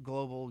 not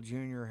Global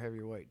Junior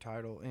Heavyweight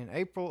title, in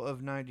April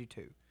of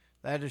 92.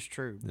 That is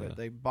true, but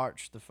they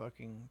botched the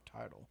fucking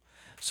title.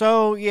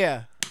 So,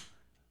 yeah.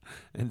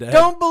 And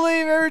don't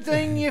believe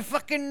everything you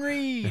fucking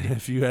read.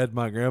 If you had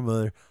my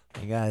grandmother,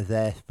 I got his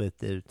ass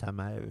whipped every time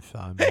I ever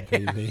saw him on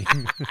TV.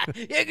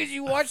 Yeah, because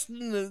you watched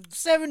in the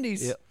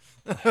 70s.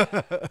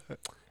 Yep.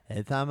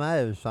 Every time I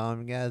ever saw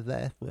him, he got his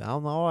ass whipped. I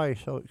don't know why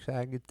he's so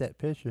excited to get that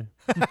picture.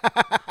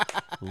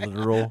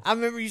 Literal. I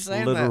remember you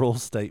saying literal that.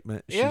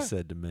 Statement Yeah. she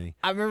said to me.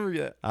 I remember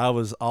that. I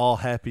was all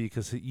happy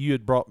because you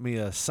had brought me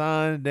a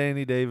signed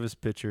Danny Davis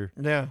picture.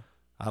 Yeah.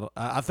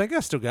 I think I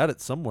still got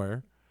it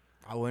somewhere.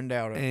 I wouldn't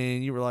doubt it.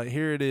 And you were like,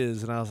 here it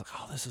is. And I was like,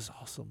 oh, this is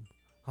awesome.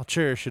 I'll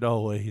cherish it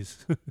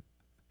always.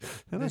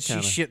 And she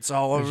shits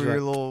all over your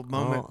little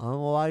moment. I don't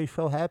know why you're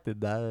so happy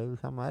about it. Every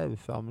time I ever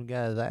saw him, he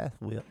got his ass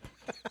whipped.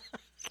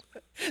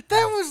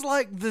 That was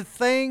like the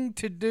thing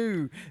to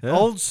do. Yeah.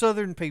 Old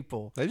Southern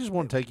people. They just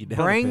want to take you down.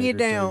 Bring you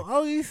down.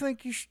 Oh, you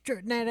think you're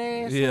strutting that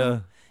ass? Yeah. Huh?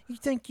 You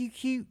think you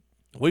cute?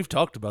 We've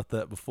talked about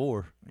that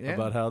before. Yeah.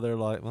 About how they're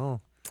like,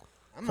 well,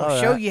 I'm going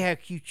to show you how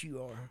cute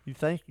you are. You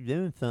think you're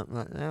doing something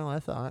like that? No,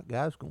 that's all right.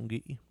 God's going to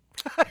get you.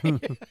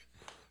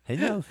 He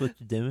knows what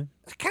you're doing.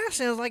 It kind of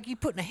sounds like you're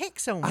putting a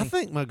hex on me. I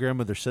think my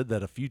grandmother said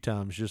that a few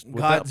times just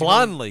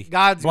blindly.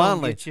 God's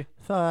blindly. Gonna get you.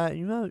 It's all right.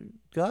 You know,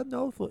 God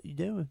knows what you're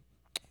doing.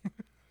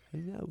 He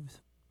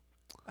knows.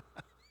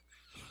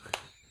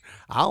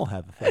 I don't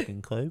have a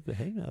fucking clue, but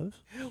he knows.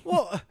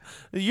 Well,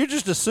 you're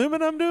just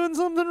assuming I'm doing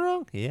something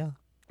wrong? Yeah.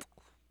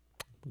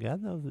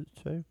 God knows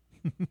it's true.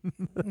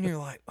 And you're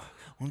like,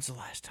 when's the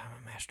last time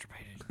I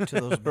masturbated to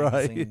those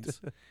magazines?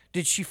 Right.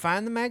 Did she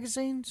find the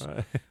magazines?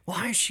 Right.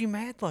 Why is she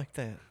mad like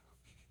that?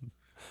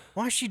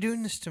 Why is she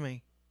doing this to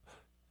me?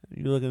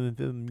 You looking at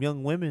them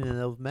young women in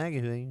those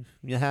magazines.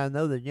 You know how I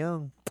know they're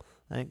young?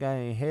 They ain't got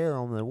any hair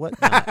on their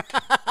whatnot.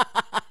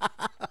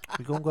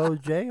 You're going to go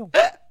to jail.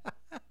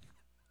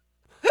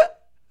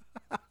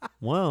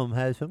 One of them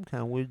had some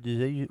kind of weird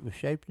disease that was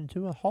shaped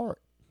into a heart.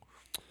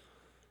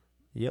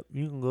 Yep,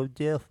 you can go to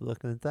jail for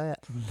looking at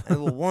that.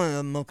 Well, one of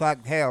them looked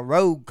like they had a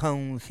road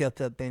cone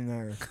shoved up in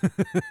there.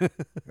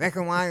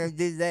 Reckon why they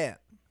did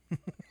that. I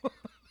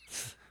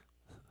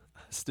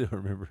still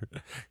remember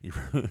you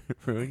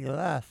ruined your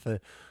life for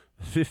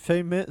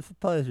 15 minutes of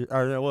pleasure.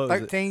 Or what was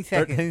 13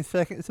 seconds. 13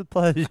 seconds of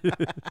pleasure.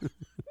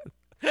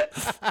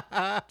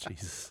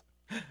 Jesus.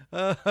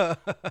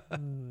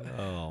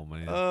 Oh,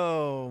 man.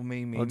 Oh,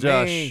 me. Well,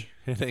 Josh,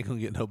 it ain't going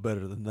to get no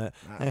better than that.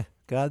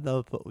 God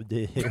knows what we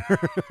did here.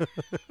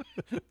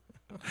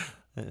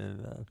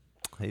 And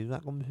he's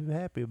not going to be too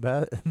happy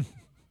about it.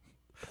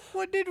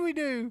 What did we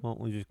do? Why don't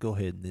we just go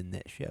ahead and end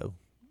that show?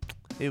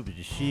 It was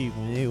a shit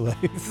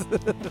anyways.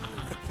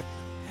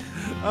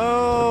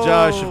 Well,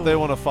 Josh, if they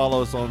want to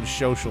follow us on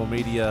social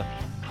media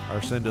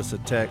or send us a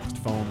text,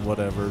 phone,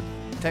 whatever.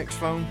 Text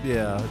phone?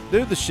 Yeah.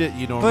 Do the shit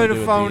you normally do.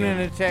 Put a phone in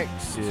a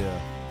text. Yeah.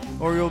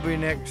 Or you'll be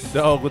next.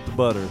 Dog with the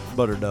butter.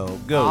 Butter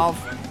dog. Go.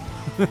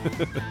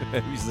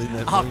 Have you seen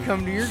that I'll movie?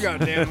 come to your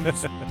goddamn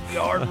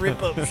yard,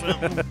 rip up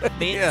something,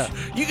 bitch. Yeah.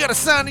 You got a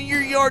sign in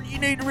your yard you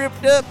need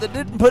ripped up that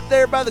didn't put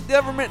there by the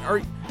government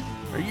or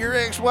your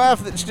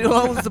ex-wife that still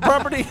owns the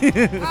property.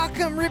 I'll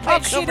come rip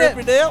that shit rip up.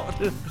 it out.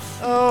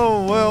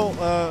 Oh, well,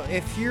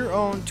 if you're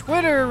on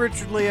Twitter,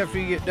 Richard Lee, after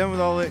you get done with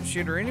all that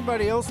shit, or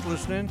anybody else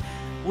listening,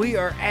 we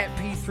are at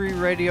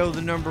P3 Radio,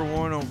 the number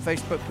one on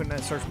Facebook. Put in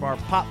that search bar,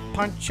 Pop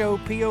Poncho,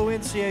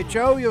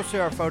 P-O-N-C-H-O. You'll see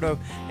our photo.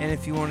 And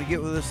if you want to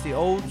get with us the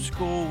old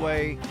school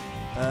way,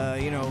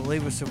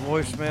 leave us a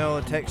voicemail,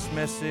 a text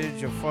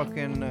message, a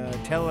fucking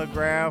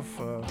telegraph.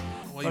 Well,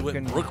 you went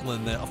in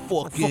Brooklyn now.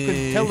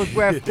 Fucking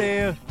telegraph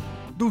there.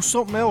 Do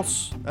something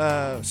else.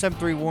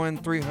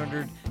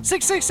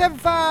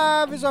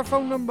 731-300-6675 is our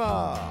phone number.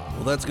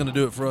 Well, that's going to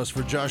do it for us.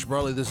 For Josh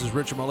Barley, this is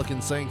Richard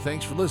Mulliken saying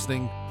thanks for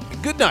listening.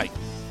 And good night.